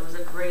cancer. It was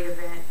a great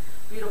event,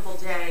 beautiful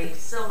day,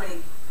 so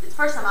many, it's the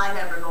first time I've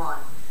ever gone.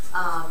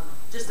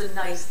 Just a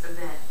nice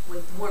event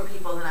with more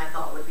people than I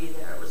thought would be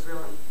there. It was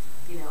really,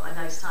 a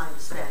nice time to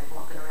spend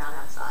walking around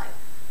outside,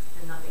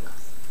 and nothing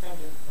else. Thank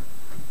you.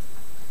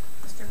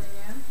 Mr.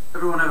 Mignon?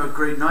 Everyone have a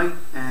great night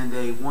and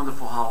a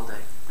wonderful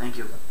holiday. Thank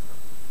you.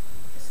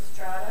 Mrs.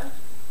 Strada?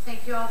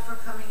 Thank you all for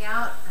coming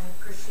out. I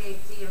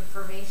appreciate the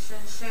information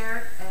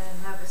shared, and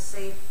have a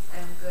safe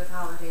and good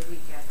holiday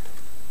weekend.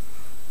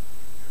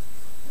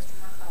 Mr.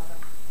 Mercado.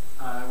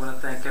 I want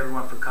to thank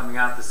everyone for coming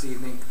out this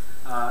evening.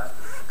 A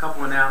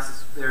couple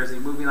announcements. There is a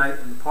movie night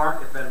in the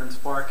park at Veterans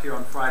Park here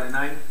on Friday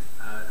night.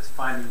 It's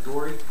Finding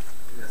Dory.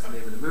 That's the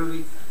name of the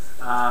movie.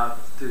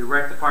 Through the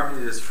rec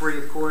department, it is free,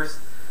 of course.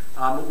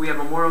 We have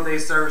Memorial Day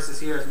services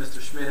here, as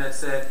Mr. Schmidt had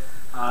said.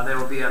 They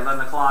will be at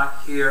 11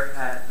 o'clock here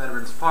at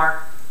Veterans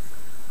Park.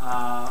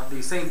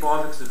 The St.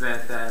 Baldrick's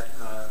event that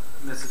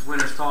Mrs.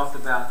 Winters talked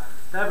about,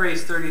 that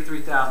raised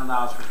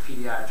 $33,000 for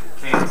pediatric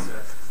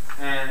cancer.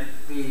 And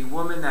the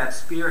woman that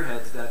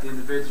spearheads that, the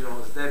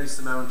individual, is Debbie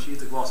Simone.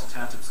 She's a Gloucester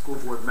Township School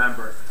Board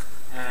member.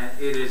 And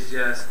it is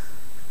just,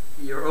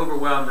 you're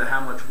overwhelmed at how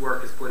much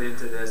work is put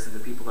into this and the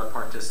people that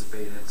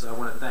participate in it. So I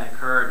want to thank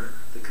her and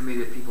the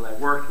committee of people that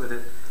worked with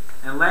it.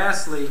 And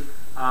lastly,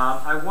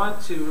 I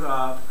want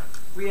to,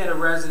 we had a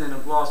resident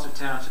of Gloucester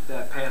Township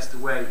that passed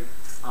away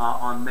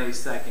on May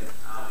 2nd,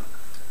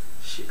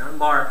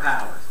 Laura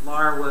Powers.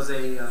 Laura was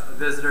a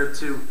visitor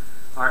to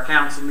our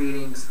council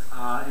meetings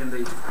in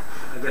the,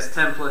 I guess,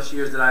 10 plus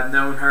years that I've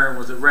known her, and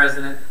was a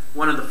resident,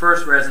 one of the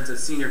first residents at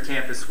Senior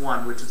Campus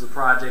 1, which is a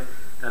project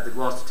that the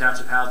Gloucester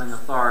Township Housing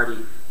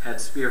Authority had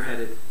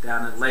spearheaded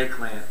down at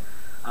Lakeland.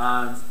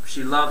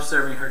 She loved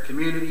serving her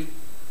community.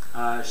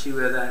 She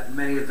was at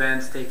many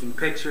events taking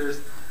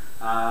pictures,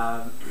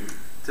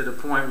 to the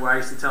point where I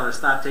used to tell her,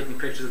 stop taking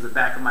pictures of the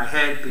back of my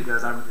head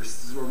because I'm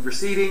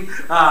receding.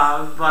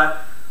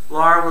 But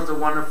Laura was a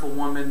wonderful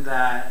woman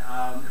that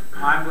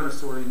I'm going to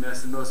sorely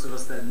miss, and most of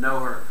us that know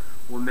her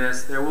will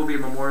miss. There will be a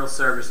memorial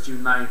service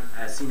June 9th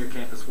at Senior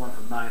Campus 1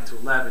 from 9 to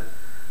 11.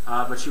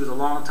 But she was a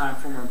longtime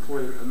former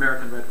employee of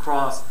American Red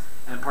Cross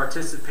and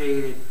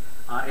participated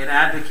in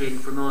advocating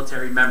for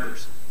military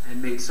members,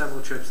 and made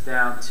several trips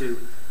down to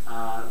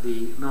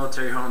the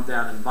military home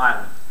down in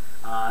Violent.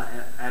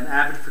 An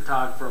avid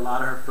photographer. A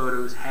lot of her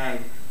photos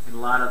hang in a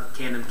lot of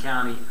Camden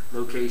County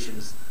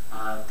locations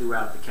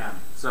throughout the county.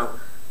 So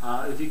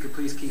if you could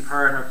please keep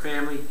her and her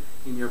family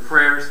in your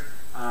prayers.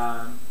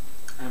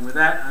 And with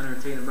that, I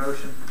entertain a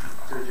motion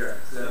to adjourn.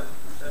 So,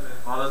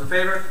 all those in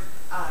favor?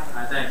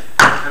 Aye. Thank you.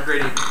 Have a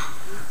great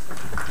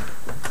evening.